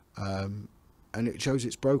 And it shows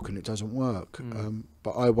it's broken, it doesn't work.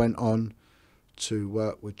 But I went on to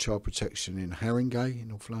work with child protection in Haringey in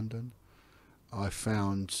North London. I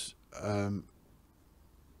found...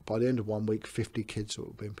 by the end of 1 week, 50 kids that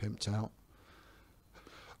were being pimped out.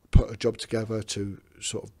 Put a job together to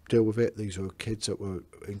sort of deal with it. These were kids that were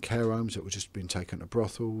in care homes that were just being taken to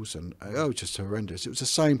brothels, and just horrendous. It was the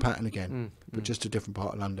same pattern again, but just a different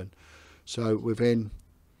part of London. So within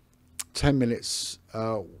 10 minutes,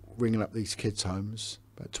 ringing up these kids' homes,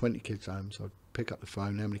 about 20 kids' homes, I'd pick up the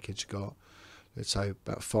phone, how many kids you got? Let's say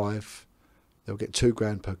about 5. They'll get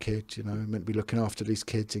 $2,000 per kid, you know, meant to be looking after these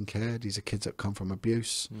kids in care. These are kids that come from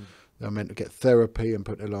abuse. They're meant to get therapy and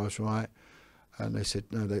put their lives right. And they said,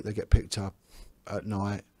 no, they get picked up at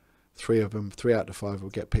night. 3 of them, 3 out of 5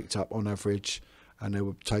 would get picked up on average, and they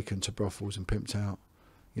were taken to brothels and pimped out,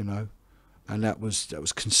 you know. And that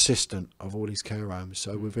was consistent of all these care homes.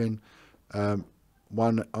 So within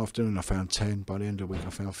one afternoon I found 10. By the end of the week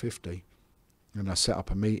I found 50. And I set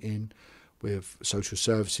up a meeting with social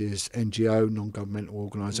services, NGO, non-governmental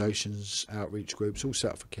organisations, outreach groups, all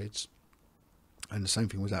set up for kids. And the same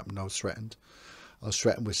thing was happening. I was threatened. I was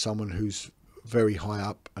threatened with someone who's very high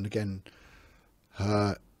up, and again,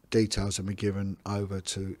 her details have been given over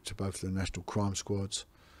to both the National Crime Squads,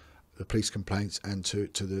 the police complaints, and to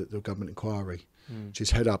the government inquiry.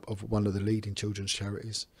 She's head up of one of the leading children's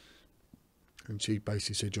charities. And she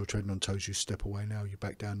basically said, "You're treading on toes, you step away now, you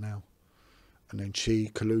back down now." And then she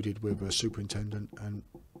colluded with a superintendent and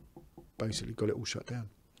basically got it all shut down.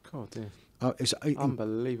 God, dear. It's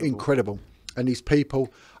unbelievable. Incredible. And these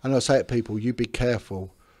people, and I say to people, you be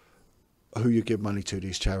careful who you give money to,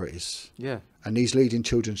 these charities. Yeah. And these leading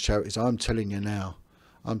children's charities, I'm telling you now,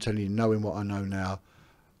 knowing what I know now,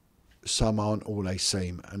 some aren't all they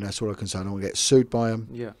seem. And that's all I can say. I don't want to get sued by them.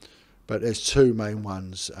 Yeah. But there's 2 main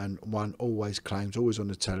ones, and one always claims, always on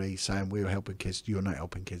the telly, saying we're helping kids. You're not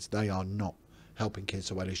helping kids. They are not helping kids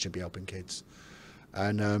the way they should be helping kids.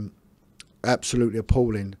 And absolutely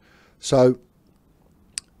appalling. So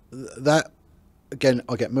that, again,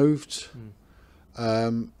 I get moved.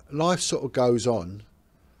 Life sort of goes on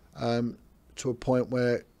to a point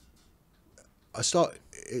where I start,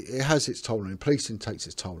 it has its toll on you. Policing takes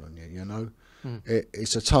its toll on you, you know.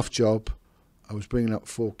 It's a tough job. I was bringing up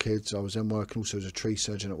 4 kids. I was then working also as a tree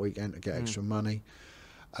surgeon at weekend to get extra money.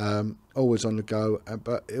 Always on the go,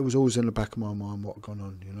 but it was always in the back of my mind what had gone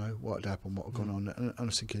on, you know, what had happened, what had gone on. And I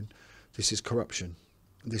was thinking, this is corruption.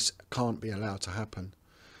 This can't be allowed to happen.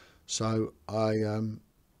 So I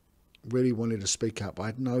really wanted to speak out, but I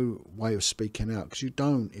had no way of speaking out, because you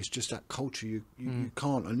don't. It's just that culture. You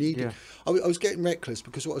can't. I need it. I was getting reckless,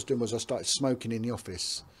 because what I was doing was I started smoking in the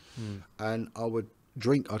office, and I would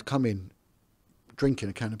drink. I'd come in drinking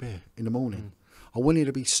a can of beer in the morning. I wanted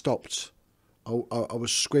to be stopped. I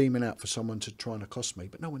was screaming out for someone to try and accost me,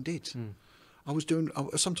 but no one did.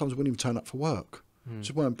 Sometimes I wouldn't even turn up for work.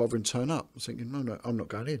 Just weren't bothering to turn up. I was thinking, no, I'm not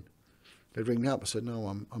going in. They'd ring me up. I said, no,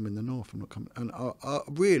 I'm in the north. I'm not coming. And I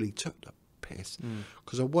really took the piss,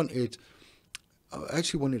 because I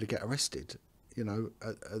actually wanted to get arrested. you know,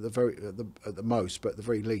 at the most, but at the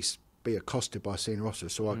very least, be accosted by a senior officer,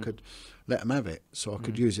 so I could let them have it, so I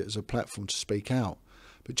could use it as a platform to speak out.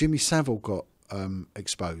 But Jimmy Savile got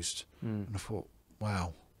exposed, and I thought,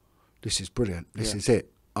 wow, this is brilliant. This is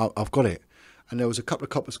it. I've got it. And there was a couple of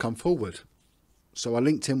coppers come forward, so I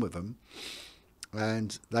linked in with them,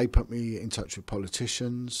 and they put me in touch with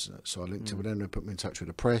politicians. So I linked in with them. They put me in touch with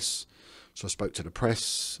the press. So I spoke to the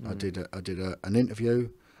press. I did an interview,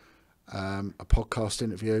 a podcast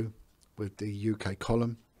interview with the UK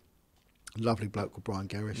column. Lovely bloke called Brian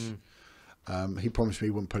Gerrish. He promised me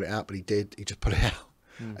he wouldn't put it out, but he did. He just put it out,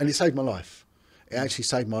 and it saved my life. It actually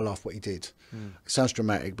saved my life. What he did. It sounds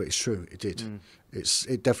dramatic, but it's true. It did.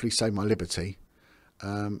 It definitely saved my liberty,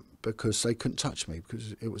 because they couldn't touch me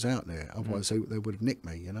because it was out there. Otherwise, they would have nicked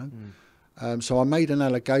me. You know. So I made an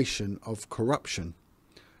allegation of corruption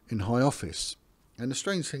in high office, and the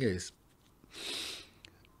strange thing is,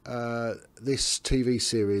 this TV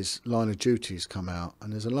series Line of Duty has come out,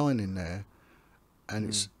 and there's a line in there, and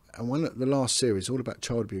it's one of the last series all about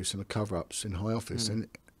child abuse and the cover-ups in high office, and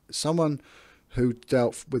someone who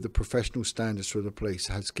dealt with the professional standards for the police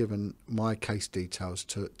has given my case details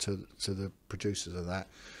to the producers of that,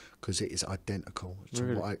 because it is identical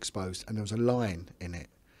to what I exposed, and there was a line in it,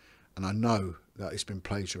 and I know that it's been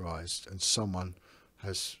plagiarised, and someone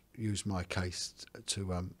has used my case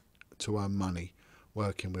to earn money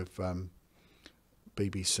working with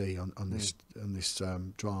BBC on this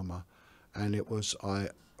drama. And it was, I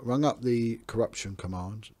rung up the corruption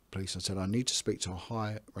command police and said, I need to speak to a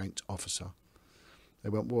high ranked officer. They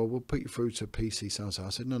went, well, we'll put you through to PC so-and-so. I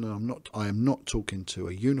said, no, I'm not. I am not talking to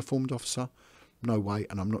a uniformed officer, no way,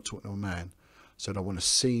 and I'm not talking to a man. I said, I want a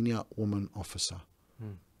senior woman officer.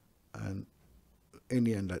 And in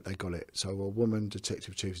the end, they got it. So a woman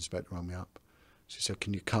detective chief inspector rang me up. She said,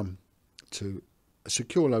 can you come to a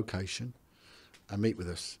secure location and meet with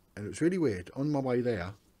us? And it was really weird. On my way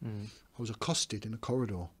there, I was accosted in a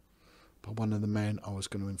corridor by one of the men I was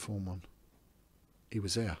going to inform on. He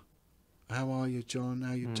was there. How are you, John?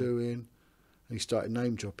 How you doing? And he started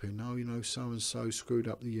name dropping. Oh, you know, so and so screwed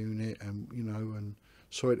up the unit, and you know, and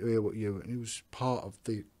sorry to hear what you. And he was part of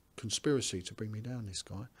the conspiracy to bring me down. This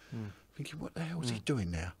guy, thinking, what the hell is he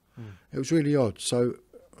doing there? It was really odd. So,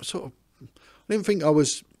 I didn't think I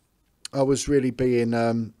was really being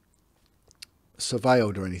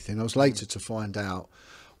surveilled or anything. I was later to find out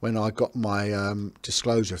when I got my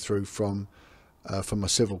disclosure through from my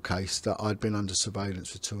civil case that I'd been under surveillance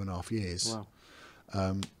for 2.5 years.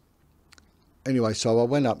 Wow. Anyway, so I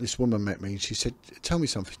went up, this woman met me, and she said, tell me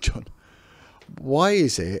something, John. Why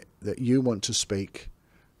is it that you want to speak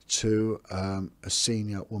to a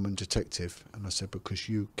senior woman detective? And I said, because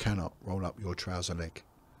you cannot roll up your trouser leg.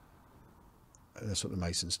 And that's what the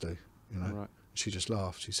Masons do, you know. Right. She just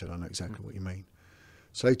laughed. She said, I know exactly what you mean.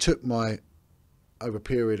 So they took over a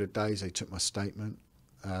period of days, they took my statement,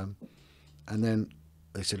 and then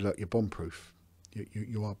they said, look, you're bomb-proof.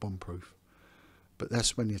 You are bomb-proof. But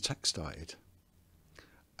that's when the attack started.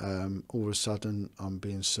 All of a sudden, I'm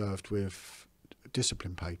being served with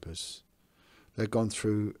discipline papers. They've gone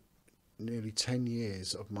through nearly 10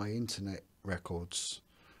 years of my internet records.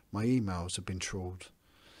 My emails have been trawled.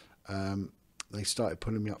 They started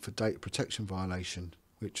putting me up for data protection violation,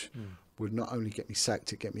 which would not only get me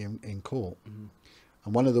sacked, it get me in court.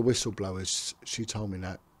 And one of the whistleblowers, she told me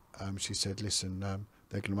that. She said, listen,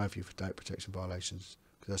 they're going to have you for data protection violations,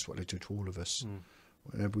 because that's what they do to all of us.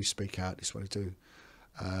 Whenever we speak out, this is what they do.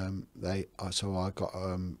 So I got,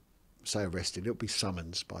 say, arrested. It'll be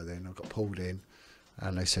summons by then. I got pulled in,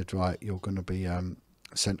 and they said, right, you're going to be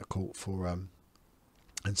sent to court for,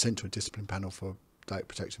 and sent to a discipline panel for data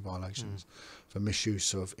protection violations, for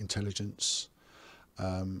misuse of intelligence.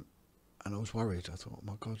 And I was worried. I thought, oh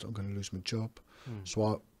my God, I'm going to lose my job. So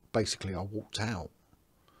I walked out.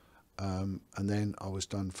 And then I was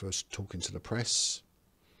done for talking to the press.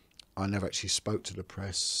 I never actually spoke to the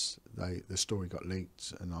press. The story got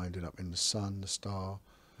leaked, and I ended up in the Sun, the Star.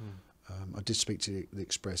 I did speak to the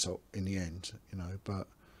Express in the end, you know, but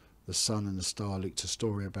the Sun and the Star leaked a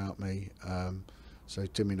story about me. So they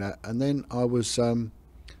did me that, and then I was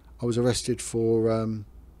arrested for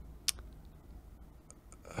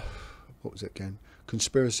what was it again?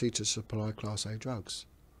 Conspiracy to supply Class A drugs.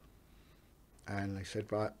 And they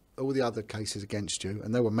said, right, all the other cases against you,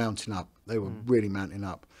 and they were mounting up. They were really mounting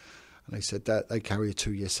up. And they said that they carry a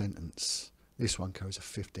 2-year sentence. This one carries a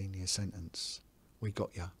 15-year sentence. We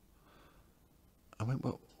got you. I went,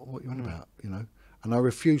 well, what are you on about, you know? And I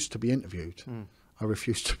refused to be interviewed. I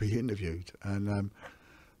refused to be interviewed. And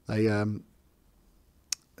they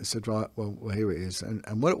I said, right, well, here it is.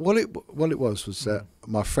 And what it was that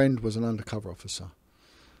my friend was an undercover officer.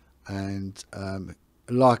 And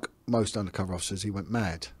like most undercover officers, he went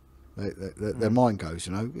mad. Their mind goes,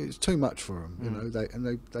 you know, it's too much for them, you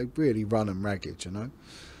know, they really run them ragged, you know.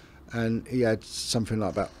 And he had something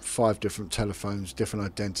like about 5 different telephones, different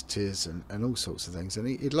identities and all sorts of things. And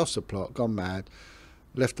he'd lost the plot, gone mad,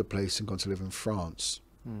 left the police and gone to live in France.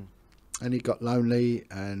 And he got lonely,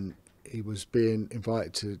 and he was being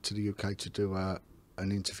invited to the UK to do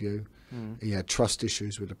an interview. He had trust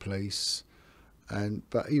issues with the police,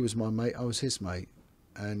 but he was my mate, I was his mate.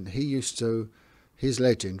 And his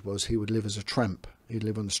legend was he would live as a tramp. He'd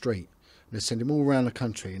live on the street. And they'd send him all around the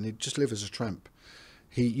country, and he'd just live as a tramp.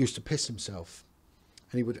 He used to piss himself,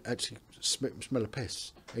 and he would actually smell a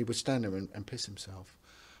piss. He would stand there and piss himself,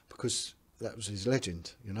 because that was his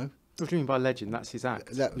legend, you know. What do you mean by legend? That's his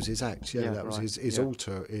act. That was his act. Yeah, that was his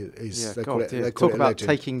altar. They call it Talk about legend.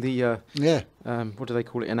 Taking the what do they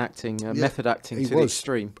call it? Enacting method acting to the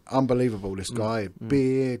extreme. Unbelievable. This guy,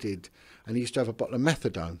 bearded, and he used to have a bottle of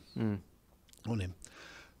methadone on him.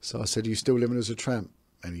 So I said, "Are you still living as a tramp?"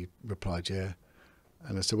 And he replied, "Yeah."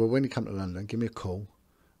 And I said, "Well, when you come to London, give me a call."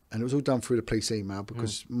 And it was all done through the police email,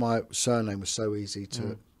 because my surname was so easy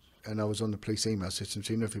to, and I was on the police email system.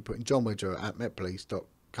 So you know, if you put in John Wedger at metpolice.co.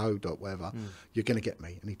 whatever, you're going to get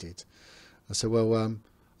me. And he did. I said, "Well,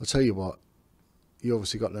 I'll tell you what. You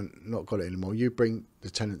obviously not got it anymore. You bring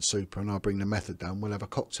Lieutenant Super, and I'll bring the methadone. We'll have a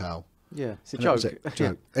cocktail." Yeah, it's a joke.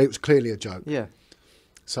 It was clearly a joke. Yeah.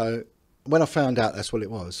 So when I found out that's what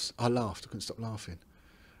it was, I laughed. I couldn't stop laughing.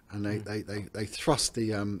 And they thrust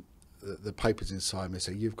the papers inside me and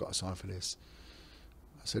said, "You've got to sign for this."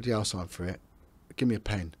 I said, "Yeah, I'll sign for it. Give me a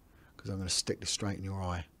pen, because I'm going to stick this straight in your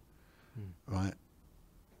eye." Right?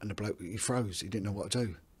 And the bloke, he froze. He didn't know what to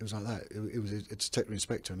do. It was like that. It was a detective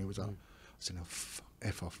inspector, and he was like, I said, "No,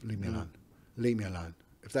 F off, leave me alone. Leave me alone.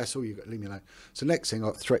 If that's all you got, leave me alone." So next thing, I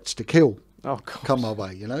got threats to kill come my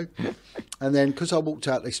way, you know. And then, because I walked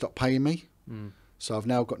out, they stopped paying me. So I've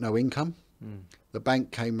now got no income. The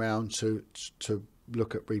bank came round to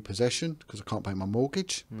look at repossession, because I can't pay my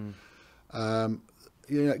mortgage. You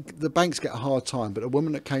know, the banks get a hard time, but a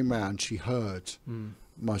woman that came round, she heard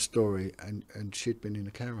my story, and she'd been in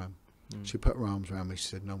a care home. She put her arms around me. She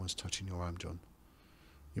said, "No one's touching your home, John.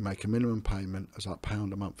 You make a minimum payment as like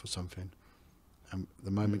 £1 a month or something, and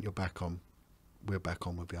the moment you're back on, we're back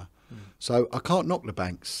on with you." So I can't knock the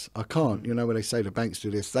banks. I can't. You know, when they say the banks do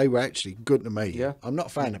this, they were actually good to me. Yeah. I'm not a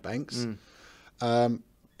fan of banks.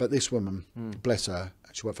 But this woman, bless her,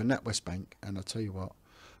 she worked for NatWest Bank, and I tell you what,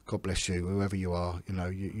 God bless you, whoever you are, you know,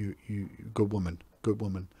 you good woman.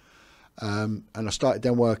 And I started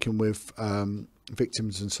then working with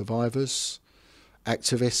victims and survivors,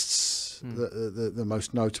 activists. The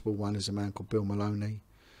most notable one is a man called Bill Maloney,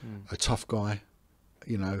 a tough guy,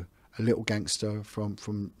 you know, a little gangster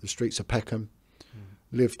from the streets of Peckham,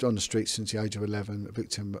 lived on the streets since the age of 11, a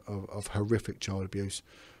victim of horrific child abuse.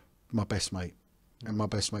 My best mate. And my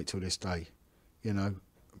best mate till this day, you know,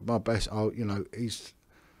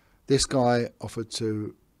 this guy offered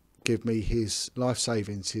to give me his life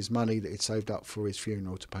savings, his money that he'd saved up for his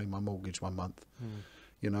funeral to pay my mortgage 1 month.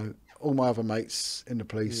 You know, all my other mates in the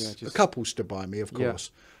police, a couple stood by me, of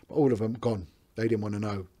course, but all of them gone. They didn't want to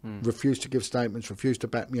know. Refused to give statements, refused to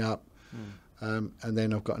back me up. And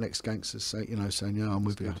then I've got an ex-gangster saying, "Yeah, I'm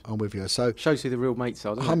with you, I'm with you." So shows who the real mates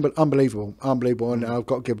are, doesn't it? Unbelievable. And I've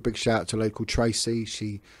got to give a big shout out to a lady called Tracy.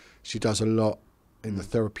 She does a lot in the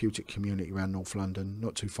therapeutic community around North London,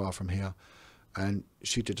 not too far from here. And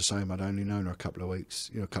she did the same. I'd only known her a couple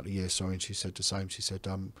of years, sorry. And she said the same. She said,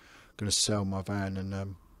 "I'm going to sell my van,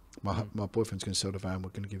 and my boyfriend's going to sell the van.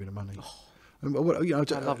 We're going to give you the money." And,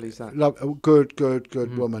 how lovely is that?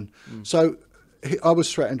 Good woman. So I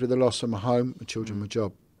was threatened with the loss of my home, my children, my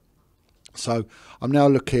job. So I'm now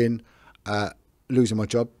looking at losing my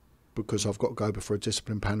job, because I've got to go before a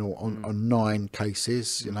discipline panel on 9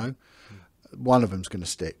 cases, you know. One of them's going to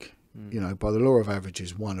stick. You know, by the law of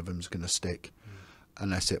averages, one of them's going to stick.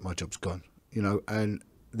 And that's it, my job's gone. You know, and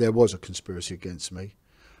there was a conspiracy against me.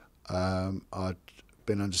 I'd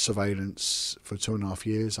been under surveillance for 2.5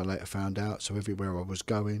 years. I later found out. So everywhere I was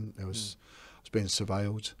going, I was being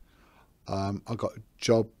surveilled. I got a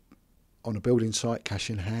job on a building site, cash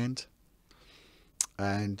in hand,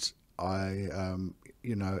 and I,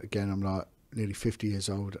 again, I'm like nearly 50 years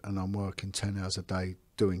old, and I'm working 10 hours a day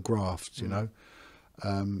doing grafts. You know,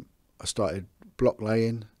 I started block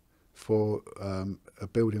laying for a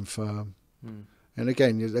building firm, and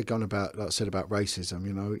again, they're gone about, like I said, about racism.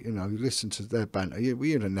 You listen to their banter.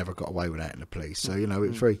 You'd have never got away with that in the police. So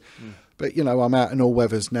it's very. But I'm out in all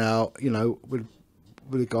weathers now. With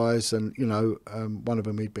with the guys, and you know, one of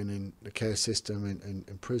them, he'd been in the care system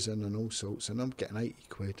in prison and all sorts, and I'm getting 80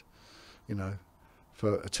 quid, you know,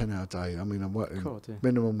 for a 10-hour day. I mean, I'm working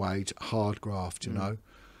minimum wage, hard graft, you know.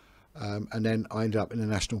 And then I ended up in the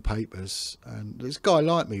national papers, and there's a guy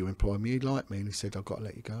like me who employed me. He liked me, and he said, I've got to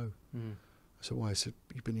let you go. I said, why? He said,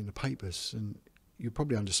 you've been in the papers and you're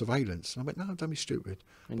probably under surveillance. And I went, no, don't be stupid.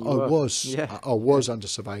 I was under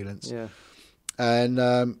surveillance. Yeah.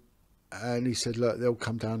 And he said, look, they'll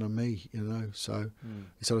come down on me, you know. So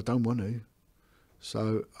he said, I don't want to.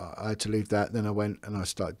 So I had to leave that. Then I went and I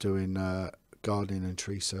started doing gardening and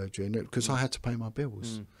tree surgery, because I had to pay my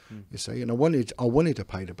bills, you see. And I wanted to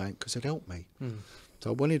pay the bank because it helped me.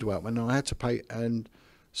 So I wanted to help, and I had to pay. And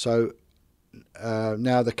so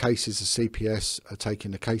now the cases, the CPS are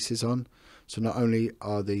taking the cases on. So not only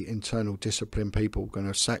are the internal discipline people going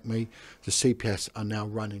to sack me, the CPS are now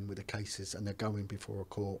running with the cases, and they're going before a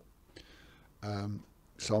court.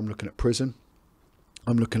 So I'm looking at prison.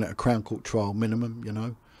 I'm looking at a Crown Court trial minimum, you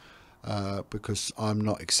know, because I'm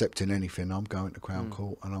not accepting anything. I'm going to Crown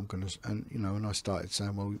Court, and I'm going to, and you know, and I started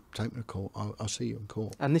saying, well, take me to court. I'll see you in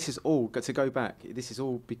court. And this is all, to go back, this is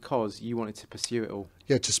all because you wanted to pursue it all.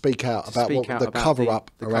 Yeah, to speak out about the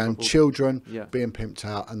cover-up around children being pimped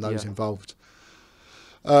out and those involved.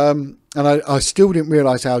 And I still didn't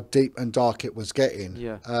realise how deep and dark it was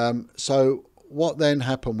getting. So what then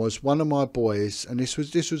happened was, one of my boys, and this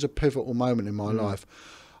was a pivotal moment in my life,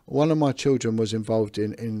 one of my children was involved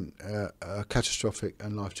in a catastrophic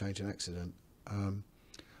and life-changing accident.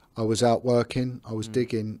 I was out working. I was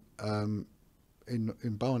digging in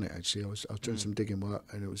Barnet, actually. I was doing some digging work,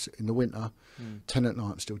 and it was in the winter, 10 at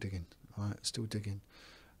night. I'm still digging, right? Still digging.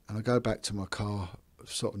 And I go back to my car,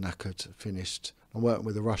 sort of knackered, finished. I'm working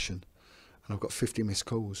with a Russian, and I've got 50 missed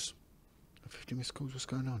calls. 50 missed calls, what's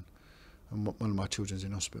going on? And one of my children's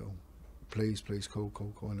in hospital. Please, call.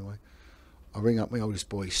 Anyway, I ring up my oldest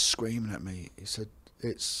boy, he's screaming at me. He said,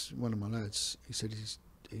 it's one of my lads. He said, he's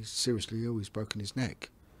seriously ill, he's broken his neck.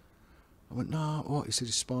 I went, no, what? He said,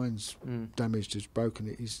 his spine's damaged, he's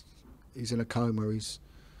broken. He's in a coma.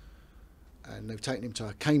 And they've taken him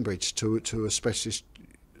to Cambridge to a specialist.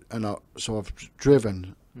 And so I've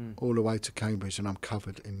driven all the way to Cambridge, and I'm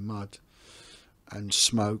covered in mud and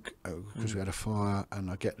smoke because we had a fire. And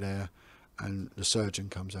I get there, and the surgeon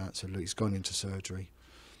comes out and said, look, he's gone into surgery.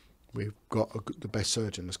 We've got the best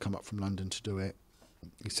surgeon that's come up from London to do it.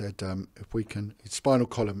 He said, if we can, his spinal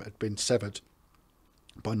column had been severed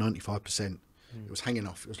by 95%. It was hanging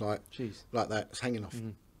off. It was like that. It's hanging off.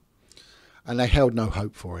 And they held no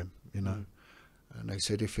hope for him, you know. And they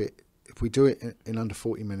said, if we do it in under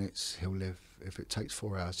 40 minutes, he'll live. If it takes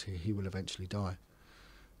 4 hours, he will eventually die.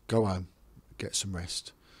 Go home, get some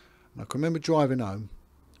rest. And I can remember driving home,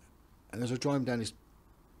 and as I was driving down this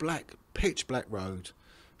pitch black road,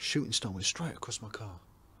 shooting star went straight across my car.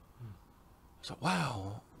 I was like,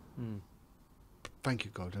 wow. Thank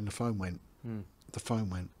you, God. And the phone went. The phone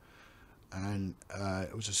went. And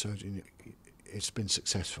it was a surgeon. It's been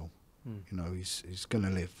successful. You know, he's going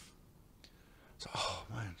to live. So, oh,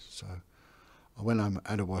 man. So I went home,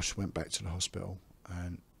 had a wash, went back to the hospital,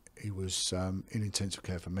 and he was in intensive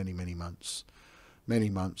care for many, many months. Many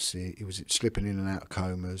months. He was slipping in and out of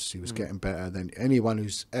comas. He was getting better than anyone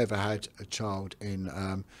who's ever had a child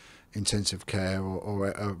in intensive care or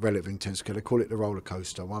a relative intensive care. They call it the roller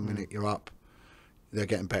coaster. 1 minute you're up, they're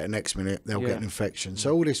getting better. Next minute they'll get an infection.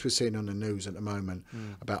 So all this we're seeing on the news at the moment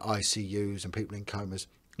about ICUs and people in comas.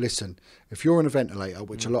 Listen, if you're on a ventilator,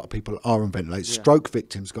 which a lot of people are on ventilators, stroke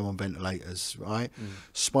victims go on ventilators, right?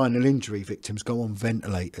 Spinal injury victims go on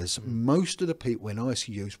ventilators. Most of the people in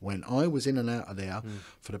ICUs, when I was in and out of there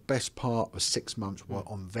for the best part of 6 months, were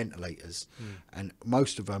on ventilators. And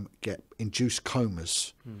most of them get induced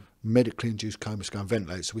comas, medically induced comas, go on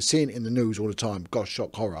ventilators. So we're seeing it in the news all the time. Gosh,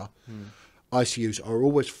 shock, horror. ICUs are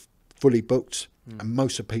always fully booked, and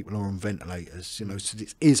most of the people are on ventilators, you know, so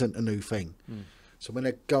this isn't a new thing. So when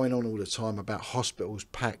they're going on all the time about hospitals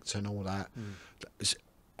packed and all that,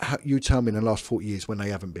 you tell me in the last 40 years when they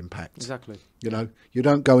haven't been packed. Exactly. You know, you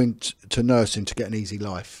don't go into nursing to get an easy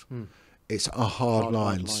life. It's a hard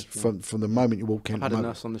lines from the moment you walk in. I've had a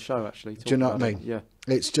nurse on the show, actually. Do you know what I mean? Yeah.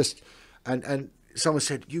 It's just, and someone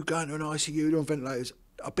said, you going to an ICU on ventilators?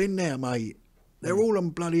 I've been there, mate. They're all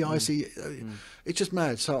on bloody ICU. It's just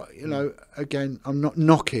mad. So, you know, again, I'm not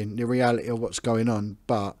knocking the reality of what's going on,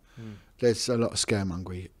 but there's a lot of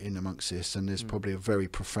scaremongery in amongst this, and there's probably a very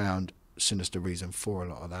profound, sinister reason for a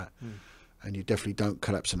lot of that. And you definitely don't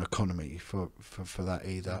collapse an economy for that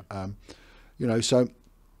either. You know, so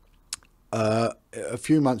a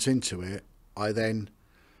few months into it, I then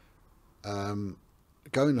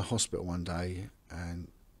go in the hospital one day, and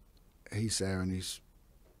he's there, and he's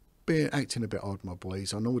acting a bit odd, my boy.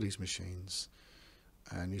 He's on all these machines,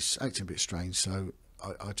 and he's acting a bit strange. So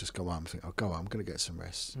I just go home. I think I'll go home. I'm going to get some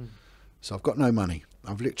rest. So I've got no money.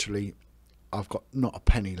 I've got not a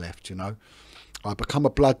penny left. You know, I become a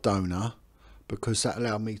blood donor because that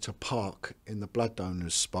allowed me to park in the blood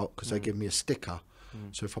donors spot because they give me a sticker.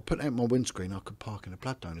 So if I put that in my windscreen, I could park in a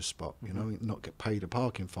blood donor spot. You know, not get paid the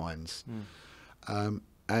parking fines.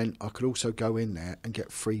 And I could also go in there and get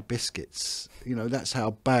free biscuits. You know, that's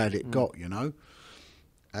how bad it got, you know.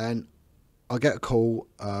 And I get a call,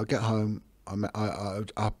 get home. I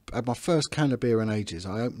had my first can of beer in ages.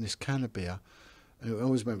 I opened this can of beer, and I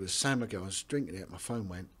always remember it was San Miguel. I was drinking it, my phone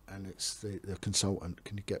went, and it's the consultant.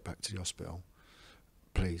 Can you get back to the hospital,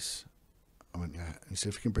 please? I went, yeah. He said,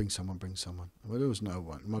 if you can bring someone, bring someone. Well, there was no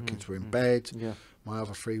one. My kids were in bed. Yeah. My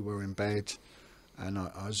other 3 were in bed. And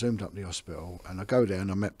I zoomed up the hospital, and I go there,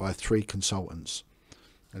 and I'm met by 3 consultants.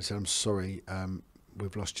 They said, I'm sorry,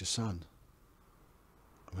 we've lost your son.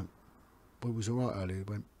 I went, well, he was all right earlier. He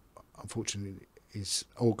went, unfortunately, his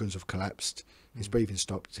organs have collapsed. His breathing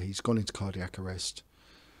stopped. He's gone into cardiac arrest.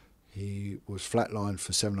 He was flatlined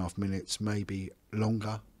for 7.5 minutes, maybe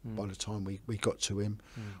longer by the time we got to him.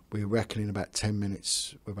 We were reckoning about 10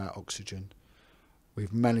 minutes without oxygen.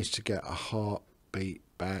 We've managed to get a heartbeat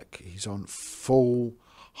back. He's on full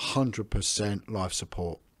 100% life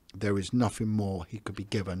support. There is nothing more he could be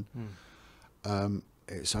given.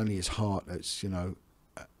 It's only his heart that's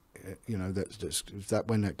that's that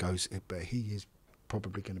when that goes, but he is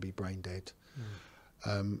probably going to be brain dead.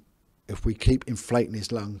 If we keep inflating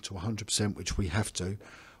his lung to 100%, which we have to,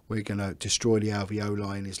 we're going to destroy the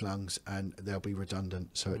alveoli in his lungs, and they'll be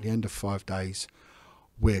redundant. So at the end of 5 days,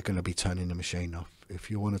 we're going to be turning the machine off.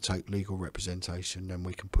 If you want to take legal representation, then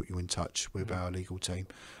we can put you in touch with our legal team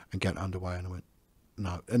and get underway. And I went,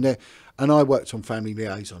 no. And I worked on family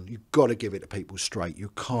liaison. You've got to give it to people straight. You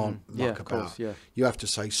can't muck about. Course, you have to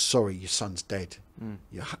say, sorry, your son's dead.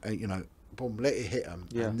 You know, boom, let it hit them,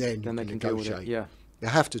 and then you can negotiate. You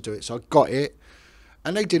have to do it. So I got it,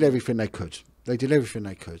 and they did everything they could.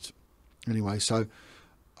 Anyway, so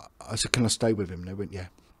I said, can I stay with him? And they went, yeah.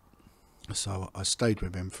 So I stayed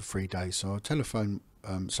with him for 3 days. So I telephoned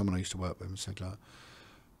someone I used to work with and said, like,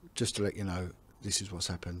 just to let you know, this is what's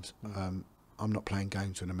happened. I'm not playing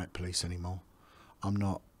games with the Met Police anymore. I'm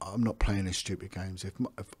not playing these stupid games.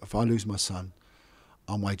 If I lose my son,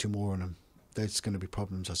 I'm waging war on them. There's going to be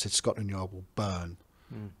problems. I said, Scotland Yard will burn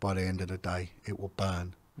by the end of the day. It will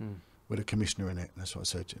burn with a commissioner in it. And that's what I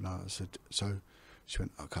said. You know, I said, so she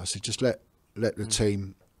went, okay. I said, just let the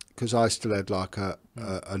team. Because I still had like an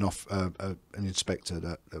inspector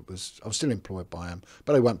that was, I was still employed by him,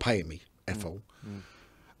 but they weren't paying me all.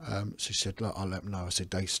 So she said, look, I'll let them know. I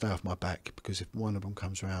said, they stay off my back, because if one of them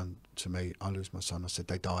comes around to me, I lose my son. I said,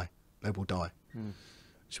 they will die.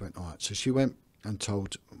 She went, all right. So she went and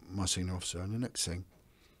told my senior officer, and the next thing,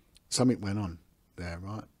 something went on there,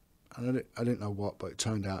 right? And I didn't know what, but it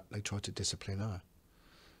turned out they tried to discipline her,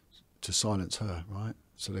 to silence her, right?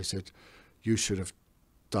 So they said, you should have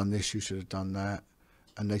done this, you should have done that,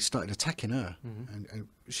 and they started attacking her. And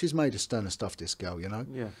she's made of sterner stuff, this girl, you know.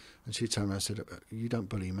 And she turned around and said, you don't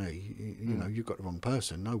bully me, you know, you've got the wrong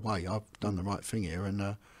person. No way, I've done the right thing here.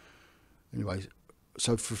 And anyway,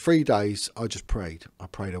 so for 3 days I just prayed. I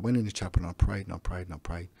went in the chapel and I prayed and I prayed and I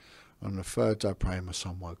prayed. On the 3rd day of praying, my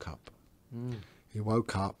son woke up. He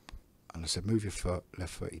woke up, and I said, move your foot.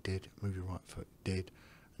 Left foot, he did. Move your right foot, he did.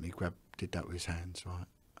 And he did that with his hands, right?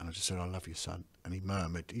 And I just said, I love you, son. And he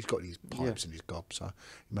murmured, he's got these pipes in his gob, so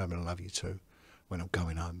he murmured, I love you too. When I'm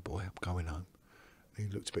going home, boy, I'm going home. And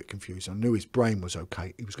he looked a bit confused. I knew his brain was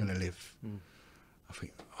okay. He was going to live. I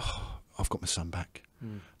think, oh, I've got my son back. I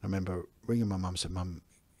remember ringing my mum and said, Mum,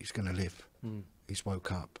 he's going to live. He's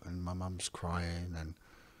woke up, and my mum's crying. And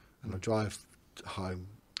I drive home,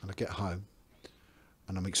 and I get home,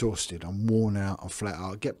 and I'm exhausted. I'm worn out. I'm flat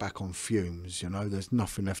out. I get back on fumes, you know. There's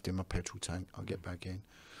nothing left in my petrol tank. I get back in.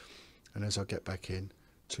 And as I get back in,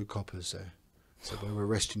 2 coppers there. So we're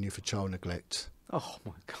arresting you for child neglect. Oh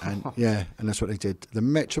my God. And that's what they did. The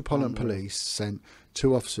Metropolitan Police sent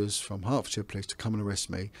 2 officers from Hertfordshire Police to come and arrest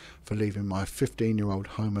me for leaving my 15-year-old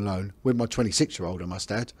home alone with my 26-year-old, I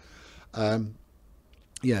must add. And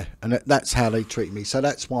that's how they treat me. So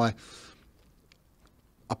that's why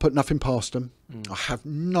I put nothing past them. I have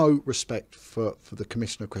no respect for the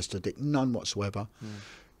Commissioner, Cresta Dick, none whatsoever.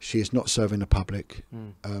 She is not serving the public.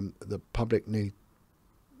 The public need,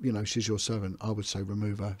 you know, she's your servant. I would say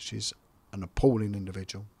remove her. She's an appalling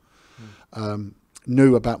individual.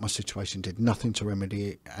 Knew about my situation, did nothing to remedy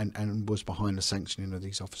it, and was behind the sanctioning of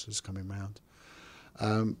these officers coming round.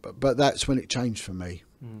 But that's when it changed for me.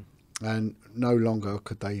 And no longer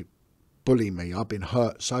could they bully me. I've been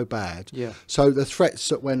hurt so bad. Yeah. So the threats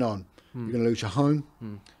that went on, you're going to lose your home,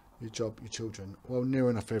 your job, your children. Well, near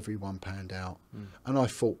enough every one panned out. And I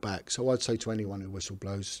fought back. So I'd say to anyone who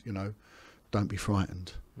whistleblows, you know, don't be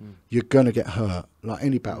frightened. You're going to get hurt. Like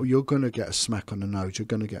any battle, you're going to get a smack on the nose. You're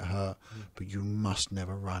going to get hurt. But you must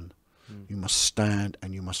never run. You must stand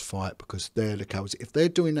and you must fight, because they're the cowards. If they're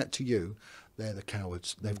doing that to you, they're the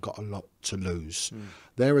cowards. They've got a lot to lose.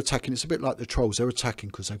 They're attacking. It's a bit like the trolls. They're attacking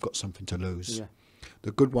because they've got something to lose. Yeah.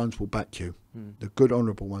 The good ones will back you. The good,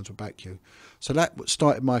 honourable ones will back you. So that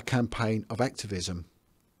started my campaign of activism.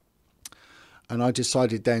 And I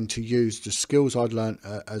decided then to use the skills I'd learned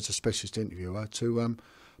as a specialist interviewer to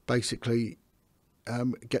basically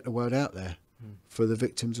get the word out there for the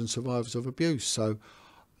victims and survivors of abuse. So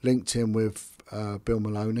linked in with Bill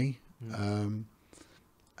Maloney and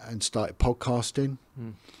started podcasting,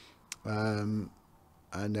 and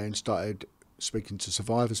then started speaking to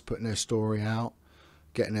survivors, putting their story out,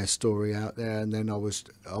 getting their story out there. And then I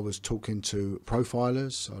was talking to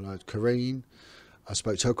profilers. I like Kareen. I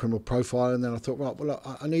spoke to her criminal profiler, and then I thought, right,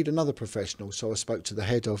 well, I need another professional. So I spoke to the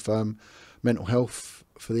head of mental health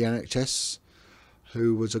for the NHS,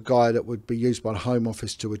 who was a guy that would be used by the Home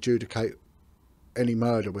Office to adjudicate any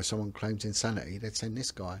murder where someone claims insanity. They'd send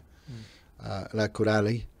this guy, a lad called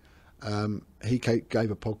Ali. He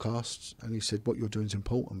gave a podcast, and he said, what you're doing is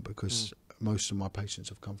important, because most of my patients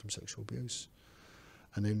have come from sexual abuse.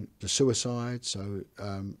 And then the suicide, so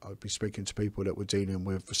I'd be speaking to people that were dealing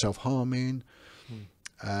with self-harming,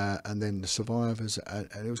 and then the survivors, and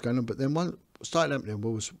it was going on. But then what started happening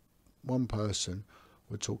was one person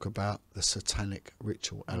would talk about the satanic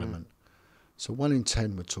ritual element. So 1 in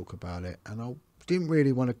 10 would talk about it, and I didn't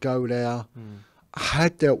really want to go there. I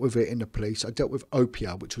had dealt with it in the police. I dealt with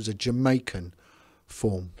opium, which was a Jamaican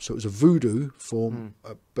form. So it was a voodoo form,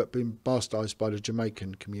 but been bastardised by the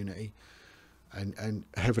Jamaican community and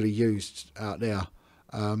heavily used out there.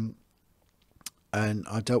 And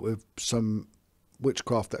I dealt with some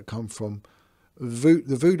witchcraft that come from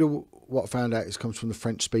the voodoo. What I found out is comes from the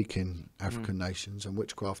French-speaking African nations, and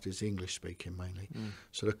witchcraft is English-speaking mainly.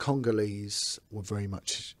 So the Congolese were very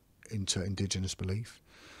much into indigenous belief.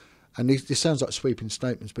 And this sounds like sweeping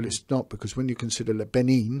statements, but it's not, because when you consider that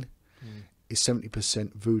Benin is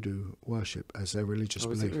 70% voodoo worship as their religious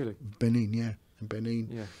belief. Is it really? Benin, yeah. And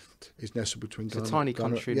Benin is nestled between Ghana. It's a tiny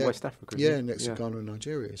country in West Africa. Next to Ghana and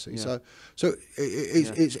Nigeria. See? So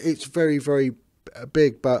it's very, very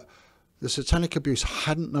big, but the satanic abuse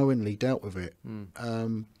hadn't knowingly dealt with it.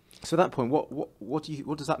 So at that point, what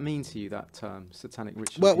does that mean to you, that term, satanic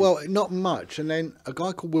ritual? Well, not much. And then a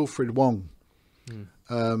guy called Wilfred Wong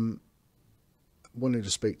wanted to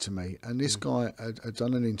speak to me, and this guy had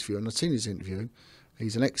done an interview, and I'd seen his interview.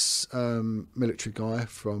 He's an ex-military guy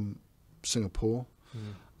from Singapore.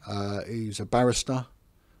 He's a barrister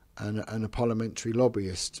and a parliamentary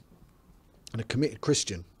lobbyist and a committed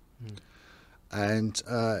Christian. And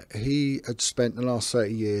he had spent the last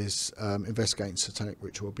 30 years investigating satanic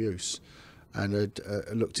ritual abuse, and had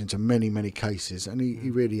looked into many, many cases, and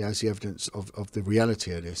he really has the evidence of the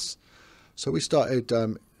reality of this. So we started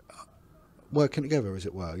working together, as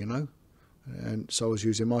it were, you know. And so I was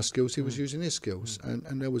using my skills, he was using his skills,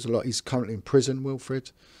 and there was a lot. He's currently in prison,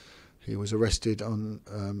 Wilfred. He was arrested on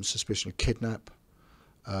suspicion of kidnap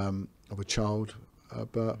of a child,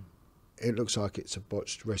 but it looks like it's a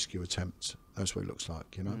botched rescue attempt. That's what it looks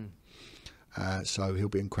like, you know. So he'll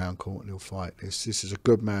be in Crown Court and he'll fight this. This is a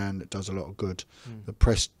good man that does a lot of good. The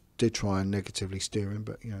press did try and negatively steer him,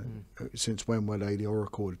 but you know, since when were they the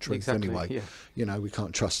oracle of the truth anyway? Yeah. You know, we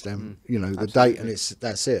can't trust them. You know, the date, and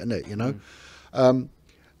that's it, isn't it? You know.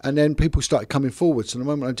 And then people started coming forward. So the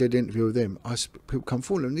moment I did the interview with him, people come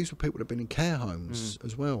forward, and these were people that had been in care homes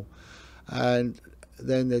as well. And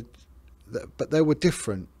then but they were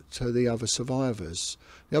different to the other survivors.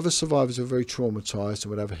 The other survivors are very traumatised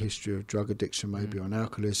and would have a history of drug addiction, maybe, or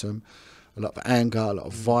alcoholism, a lot of anger, a lot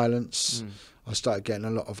of violence. I started getting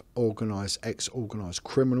a lot of ex-organised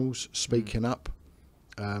criminals speaking up.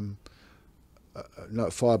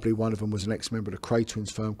 Notifiably, one of them was an ex-member of the Cray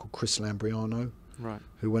Twins firm called Chris Lambriano,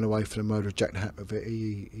 who went away for the murder of Jack the Hatmaker.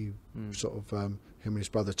 He sort of, him and his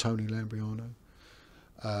brother Tony Lambriano.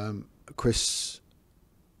 Chris,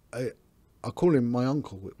 I call him my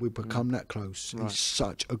uncle. We've become that close. He's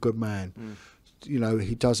such a good man. You know,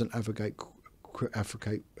 he doesn't advocate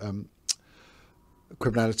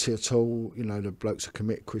criminality at all. You know, the bloke's a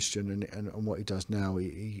committed Christian, and what he does now,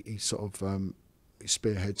 he sort of he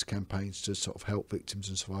spearheads campaigns to sort of help victims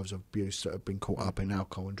and survivors of abuse that have been caught up in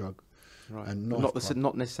alcohol and drug Right. and But knife crime.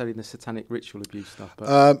 not necessarily the satanic ritual abuse stuff,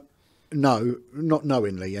 but No, not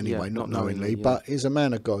knowingly anyway, Yeah, not not knowingly, knowingly, yeah. but he's a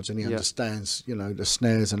man of God and he understands, you know, the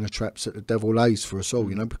snares and the traps that the devil lays for us all,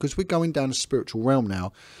 you know, because we're going down a spiritual realm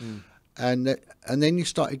now. And then you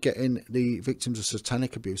started getting the victims of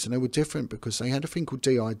satanic abuse, and they were different because they had a thing called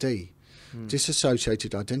DID,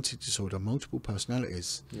 dissociated identity disorder, multiple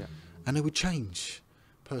personalities, and they would change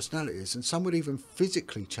personalities, and some would even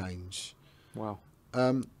physically change. Wow.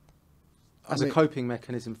 I As mean, a coping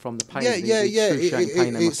mechanism from the pain, yeah. the excruciating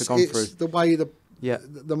pain they must have gone through. It's the way the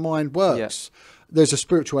mind works. Yeah. There's a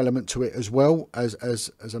spiritual element to it as well as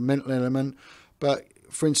a mental element. But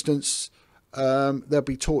for instance, they'll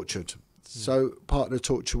be tortured. So part of the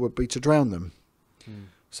torture would be to drown them.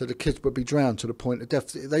 So the kids would be drowned to the point of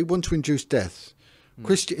death. They want to induce death.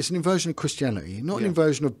 It's an inversion of Christianity, not an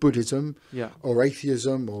inversion of Buddhism or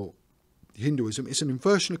atheism or Hinduism. It's an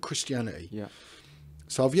inversion of Christianity. Yeah.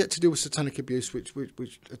 So I've yet to deal with satanic abuse, which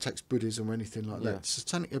attacks Buddhism or anything like that. Yeah.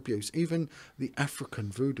 Satanic abuse, even the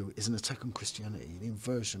African voodoo, is an attack on Christianity, the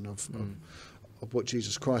inversion of what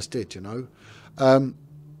Jesus Christ did, you know.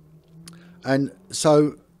 And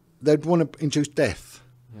so they'd want to induce death.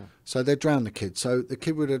 Yeah. So they'd drown the kid. So the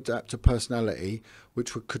kid would adapt a personality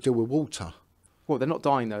which could deal with water. Well, they're not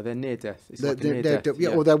dying though; they're near death. It's like a near death. Yeah,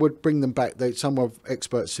 or they would bring them back. Some were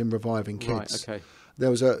experts in reviving kids. Right. Okay. There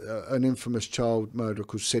was an infamous child murderer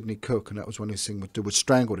called Sidney Cook, and that was one of his things would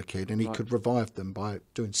strangle the kid, and he could revive them by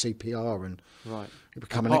doing CPR and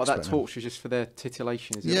become an expert. Part of that torture is just for their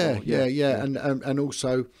titillation, is it? Yeah. And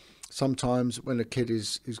also sometimes when a kid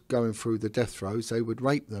is going through the death throes, they would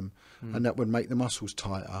rape them, and that would make the muscles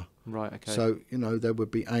tighter. Right. Okay. So they would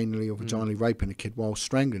be anally or vaginally raping a kid while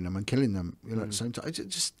strangling them and killing them. At the same time, it's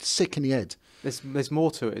just sick in the head. There's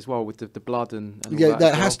more to it as well with the blood and all that.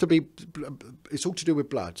 That as has to be. It's all to do with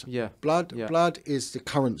blood. Yeah. Blood is the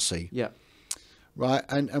currency. Yeah. Right.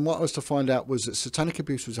 And what I was to find out was that satanic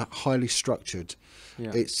abuse was highly structured.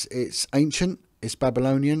 Yeah. It's ancient. It's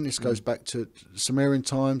Babylonian. This goes back to Sumerian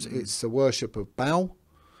times. It's the worship of Baal,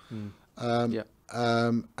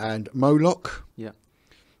 and Moloch,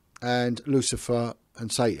 and Lucifer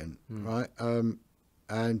and Satan, right?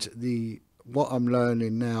 And what I'm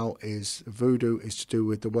learning now is voodoo is to do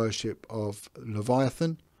with the worship of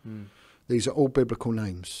Leviathan. These are all biblical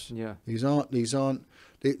names. Yeah. These are all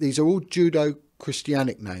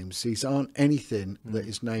Judeo-Christianic names. These aren't anything that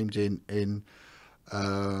is named in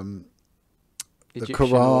the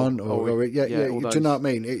Quran or do you know what I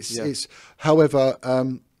mean? It's however,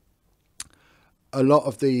 a lot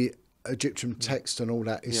of the Egyptian text and all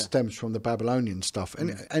that stems from the Babylonian stuff,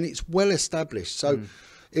 and it's well established. So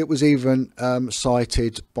it was even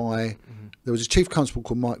cited by there was a chief constable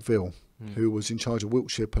called Mike Veal who was in charge of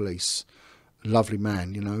Wiltshire Police. Lovely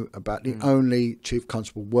man, about the only chief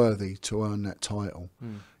constable worthy to earn that title.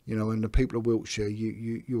 And the people of Wiltshire,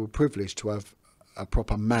 you were privileged to have a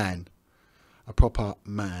proper man,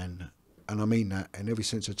 and I mean that in every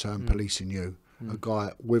sense of the term, policing you, a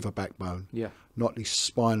guy with a backbone, not these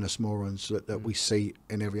spineless morons that we see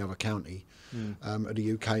in every other county of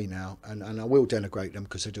the UK now, and I will denigrate them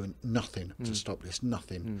because they're doing nothing to stop this,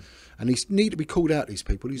 nothing. And these need to be called out, these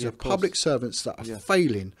people. These are public servants that are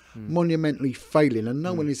failing, monumentally failing, and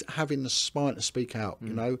no one is having the spine to speak out,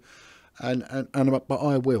 but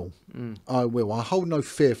I will. I hold no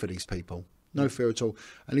fear for these people. No fear at all.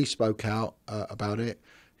 And he spoke out about it.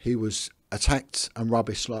 He was attacked and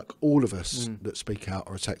rubbished like all of us that speak out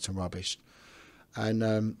are attacked and rubbished. And,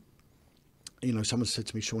 someone said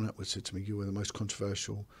to me, Sean Atwood said to me, you were the most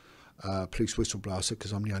controversial police whistleblower,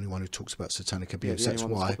 because I'm the only one who talks about satanic abuse. That's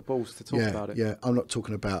why. Got the balls to talk about it. Yeah, I'm not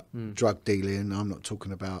talking about drug dealing. I'm not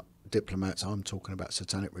talking about diplomats. I'm talking about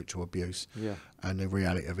satanic ritual abuse and the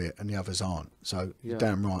reality of it, and the others aren't. So you're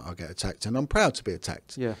damn right I get attacked, and I'm proud to be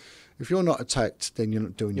attacked. Yeah. If you're not attacked, then you're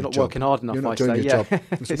not doing your job. You're not working hard enough. You're not doing your job.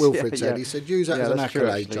 That's what Wilfred said. He said, use that as an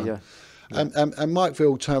accolade, John. And Mike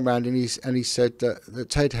Veal turned around and he said that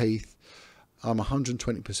Ted Heath,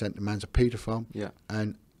 120% the man's a paedophile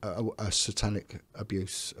and a satanic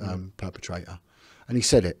abuse perpetrator. And he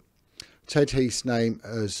said it. Ted Heath's name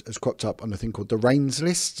has cropped up on a thing called the RAINS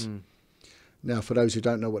list. Now, for those who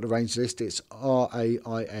don't know what the RAINS list is,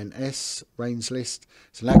 RAINS, RAINS list.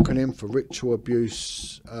 It's an acronym for Ritual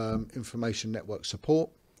Abuse Information Network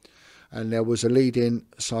Support. And there was a leading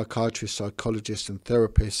psychiatrist, psychologist and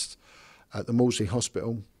therapist at the Maudsley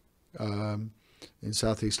Hospital in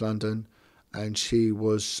South East London. And she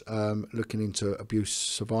was looking into abuse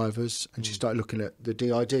survivors, and she started looking at the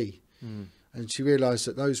DID. And she realised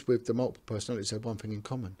that those with the multiple personalities had one thing in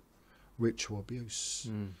common: ritual abuse.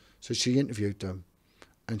 So she interviewed them,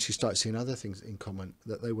 and she started seeing other things in common,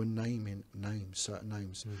 that they were naming names, certain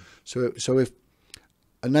names. So if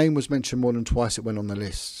a name was mentioned more than twice, it went on the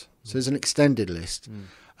list. So there's an extended list,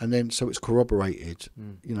 and then so it's corroborated,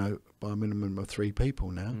 you know, by a minimum of 3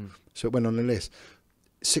 people now. So it went on the list.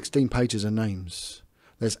 16 pages of names.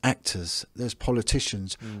 There's actors. There's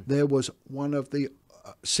politicians. There was one of the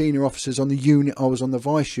senior officers on the unit. I was on the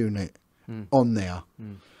vice unit on there.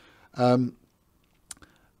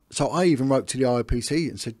 So I even wrote to the IPC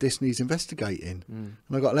and said, this needs investigating. And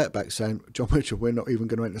I got a letter back saying, John Mitchell, we're not even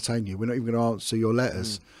going to entertain you. We're not even going to answer your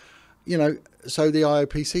letters. You know, so the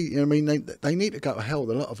IPC, you know what I mean, they need to go to hell,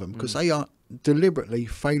 a lot of them, because they are deliberately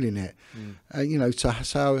failing it. You know,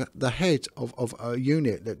 so the head of a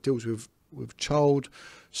unit that deals with child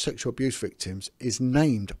sexual abuse victims is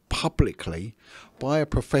named publicly by a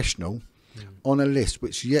professional on a list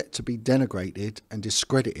which is yet to be denigrated and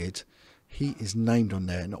discredited. He is named on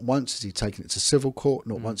there. Not once has he taken it to civil court.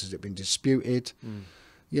 Not once has it been disputed.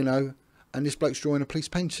 You know, and this bloke's drawing a police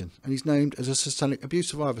pension, and he's named as a satanic abuse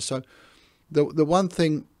survivor. So the one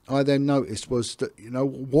thing I then noticed was that, you know,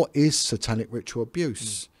 what is satanic ritual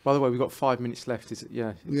abuse? By the way, we've got 5 minutes left. Is it?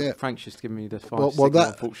 Yeah. Frank's just given me the well, signal,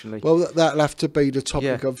 that, unfortunately. Well, that'll have to be the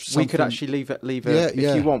topic of something. We could actually leave it.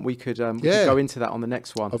 If you want, we could go into that on the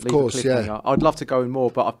next one. Of course, yeah. I'd love to go in more,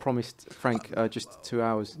 but I've promised Frank just 2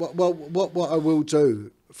 hours. Well, what I will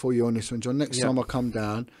do for you on this one, John, next time I come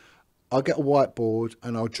down, I'll get a whiteboard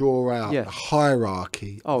and I'll draw out a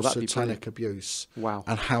hierarchy of satanic abuse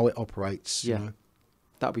and how it operates. You know?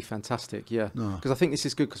 That'd be fantastic, because I think this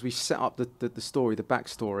is good, because we set up the story, the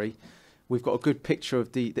backstory. We've got a good picture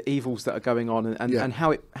of the evils that are going on, and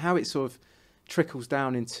how it sort of trickles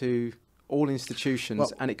down into all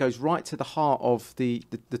institutions, and it goes right to the heart of the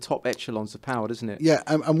top echelons of power, doesn't it? Yeah,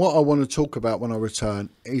 and what I want to talk about when I return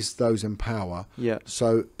is those in power. Yeah.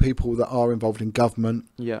 So people that are involved in government.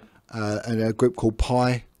 Yeah. And a group called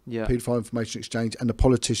PI. Yeah. Paedophile Information Exchange, and the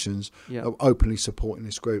politicians are openly supporting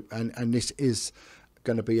this group, and this is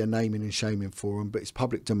going to be a naming and shaming for them, but it's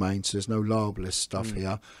public domain, so there's no libelous stuff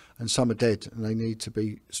here, and some are dead, and they need to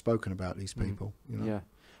be spoken about, these people. You know? Yeah,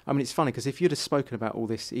 I mean, it's funny, because if you'd have spoken about all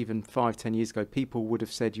this even 5-10 years ago, people would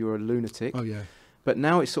have said you were a lunatic. Oh yeah. But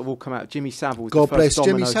now it's sort of all come out. Jimmy Savile was the first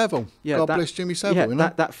domino. Jimmy Savile. Yeah, God bless Jimmy Savile. Yeah, you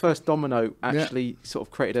know? that first domino actually sort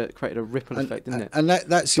of created a ripple effect, didn't it? And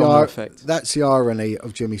that's the irony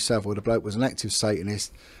of Jimmy Savile. The bloke was an active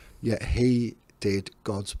Satanist, yet he did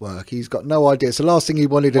God's work. He's got no idea. It's the last thing he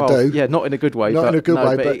wanted to do. Yeah, not in a good way. But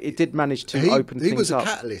it did manage to open things up. He was a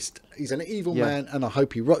catalyst. He's an evil man, and I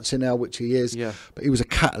hope he rots in hell, which he is. Yeah. But he was a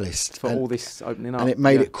catalyst for all this opening up, and it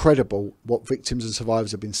made it credible what victims and survivors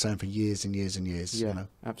have been saying for years and years and years. Yeah, you know?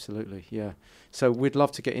 Absolutely. Yeah. So we'd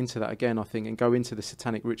love to get into that again, I think, and go into the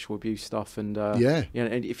satanic ritual abuse stuff. And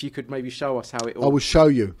and if you could maybe show us how it all. I will show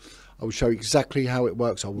you. I will show you exactly how it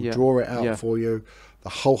works. I will draw it out for you. The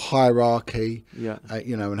whole hierarchy,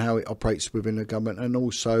 you know, and how it operates within the government, and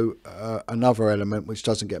also another element which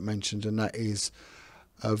doesn't get mentioned, and that is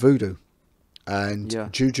voodoo,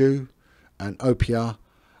 and juju, and opium,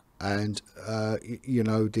 and you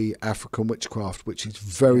know, the African witchcraft, which is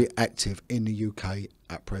very active in the UK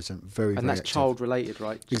at present. Very, and very that's active. child related,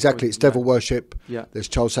 right? Exactly, it's devil worship. Yeah, there's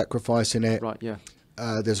child sacrifice in it. Right. Yeah.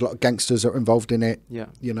 There's a lot of gangsters that are involved in it. Yeah.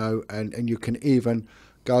 You know, and you can even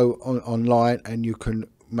go online and you can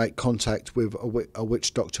make contact with a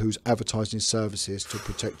witch doctor who's advertising services to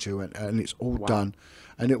protect you, and it's all done,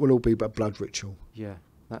 and it will all be but blood ritual. Yeah,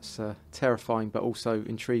 that's terrifying, but also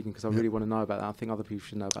intriguing, because I really want to know about that. I think other people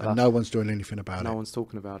should know about that. No one's doing anything about it. No one's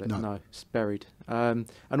talking about it. No, it's buried. And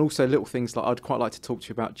also little things like, I'd quite like to talk to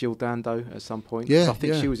you about Jill Dando at some point. Yeah, I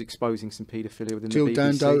think she was exposing some paedophilia within Jill the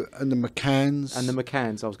BBC. Dando and the McCanns. And the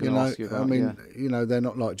McCanns, I was going to ask you about. I mean, you know, they're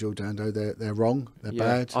not like Jill Dando. They're wrong. They're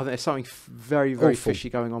bad. I think there's something very, very fishy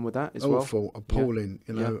going on with that as well. Awful, appalling.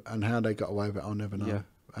 You know, and how they got away with it, I'll never know. Yeah.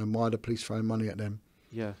 And why the police throwing money at them.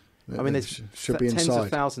 Yeah. I mean, there's tens of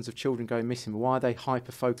thousands of children going missing. But why are they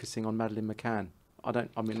hyper focusing on Madeleine McCann? Why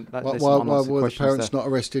were the parents not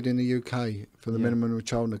arrested in the UK for the minimum of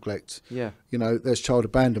child neglect? Yeah, you know, there's child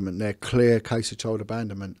abandonment there, clear case of child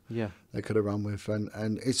abandonment. Yeah, they could have run with,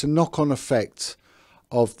 and it's a knock-on effect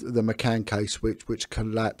of the McCann case, which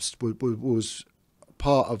collapsed, was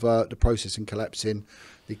part of the process in collapsing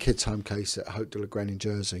the kids' home case at Hope de la Grande in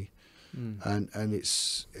Jersey, and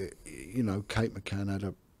it's you know, Kate McCann had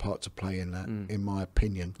a part to play in that, in my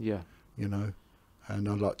opinion. Yeah, you know. And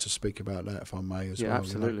I'd like to speak about that, if I may, as well. Yeah,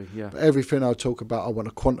 absolutely. You know? But everything I talk about, I want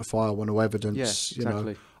to quantify. I want to evidence. Yes,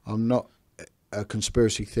 exactly. You know, I'm not a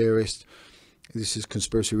conspiracy theorist. This is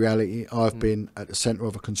conspiracy reality. I've been at the centre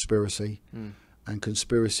of a conspiracy, and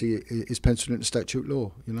conspiracy is penciled into statute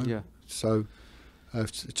law. You know. Yeah. So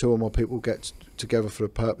if 2 or more people get together for the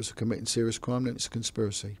purpose of committing serious crime, then it's a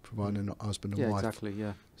conspiracy, provided they're not husband and wife. Exactly.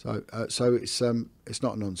 Yeah. So it's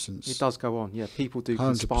not nonsense. It does go on. Yeah, people do 100%.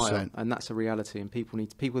 conspire, and that's a reality. And people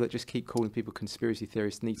that just keep calling people conspiracy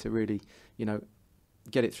theorists need to really,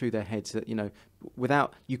 get it through their heads that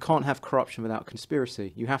you can't have corruption without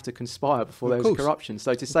conspiracy. You have to conspire before there's corruption.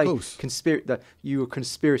 So to say that you are a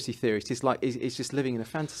conspiracy theorist is it's just living in a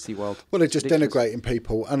fantasy world. Well, they're just denigrating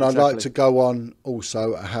people, and I'd like to go on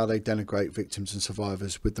also how they denigrate victims and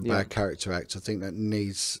survivors with the Bad Character Act. I think that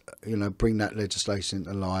needs bring that legislation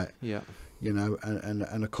into light. Yeah.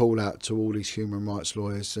 And a call out to all these human rights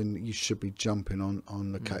lawyers, and you should be jumping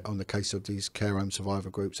on the case of these care home survivor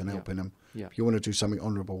groups and helping them. Yeah. If you want to do something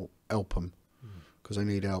honourable, help them, because they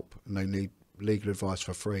need help and they need legal advice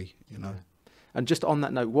for free. And just on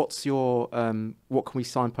that note, what's your what can we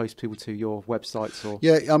signpost people to, your websites or?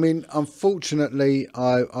 Yeah, I mean, unfortunately,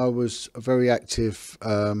 I was a very active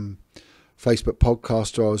Facebook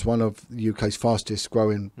podcaster. I was one of the UK's fastest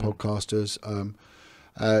growing podcasters.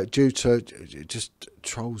 Due to just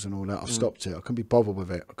trolls and all that, I've stopped it. I couldn't be bothered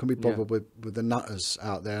with it. I couldn't be bothered with the nutters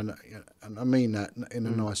out there, and I mean that in a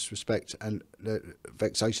nice respect, and the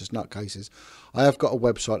vexatious nutcases. I have got a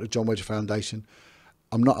website, the John Wedger Foundation.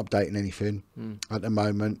 I'm not updating anything at the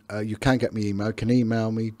moment. You can get me email. You can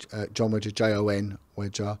email me at John Wedger, Jon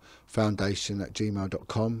Wedger Foundation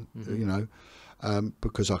 @gmail.com.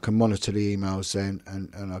 Because I can monitor the emails then,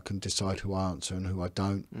 and I can decide who I answer and who I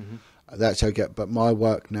don't. That's how I get. But my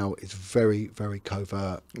work now is very, very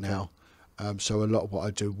covert now. So a lot of what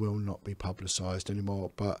I do will not be publicised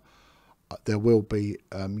anymore. But there will be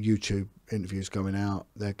YouTube interviews going out.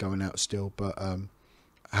 They're going out still. But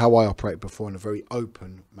how I operate before in a very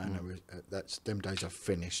open manner, them days are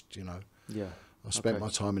finished, Yeah. I spent my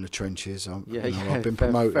time in the trenches. I've been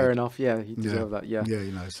promoted. Fair enough. Yeah, you deserve that. Yeah.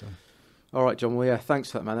 Yeah, so. All right, John. Well,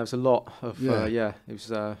 thanks for that, man. There was a lot of, it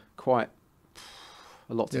was quite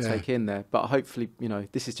a lot to take in there. But hopefully,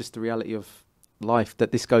 this is just the reality of life,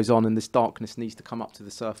 that this goes on and this darkness needs to come up to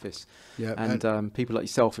the surface. Yeah, and people like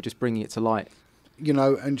yourself are just bringing it to light.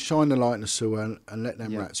 And shine the light in the sewer and let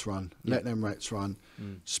them rats run. Let them rats run.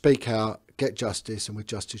 Speak out, get justice, and with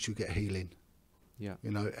justice you get healing. Yeah.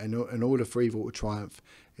 And in order for evil to triumph,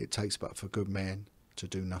 it takes but for good men to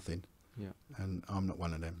do nothing. Yeah. And I'm not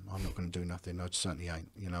one of them. I'm not going to do nothing. I certainly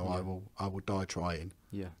ain't. I will die trying.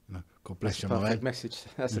 Yeah. God bless you, my man.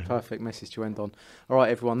 That's the perfect message to end on. All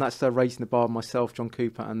right, everyone. That's Raising the Bar. Myself, John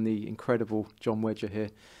Cooper, and the incredible John Wedger here.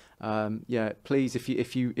 Please,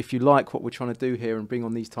 if you like what we're trying to do here and bring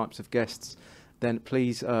on these types of guests, then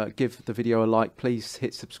please give the video a like. Please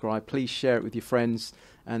hit subscribe. Please share it with your friends,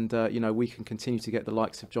 and we can continue to get the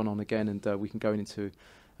likes of John on again, and we can go into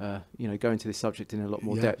this subject in a lot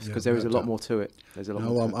more depth, because there is a lot more to it. There's a lot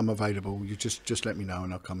more. I'm available. You just let me know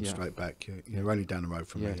and I'll come straight back. You're only down the road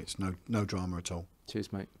from me. It's no drama at all.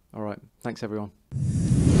 Cheers, mate. All right. Thanks, everyone.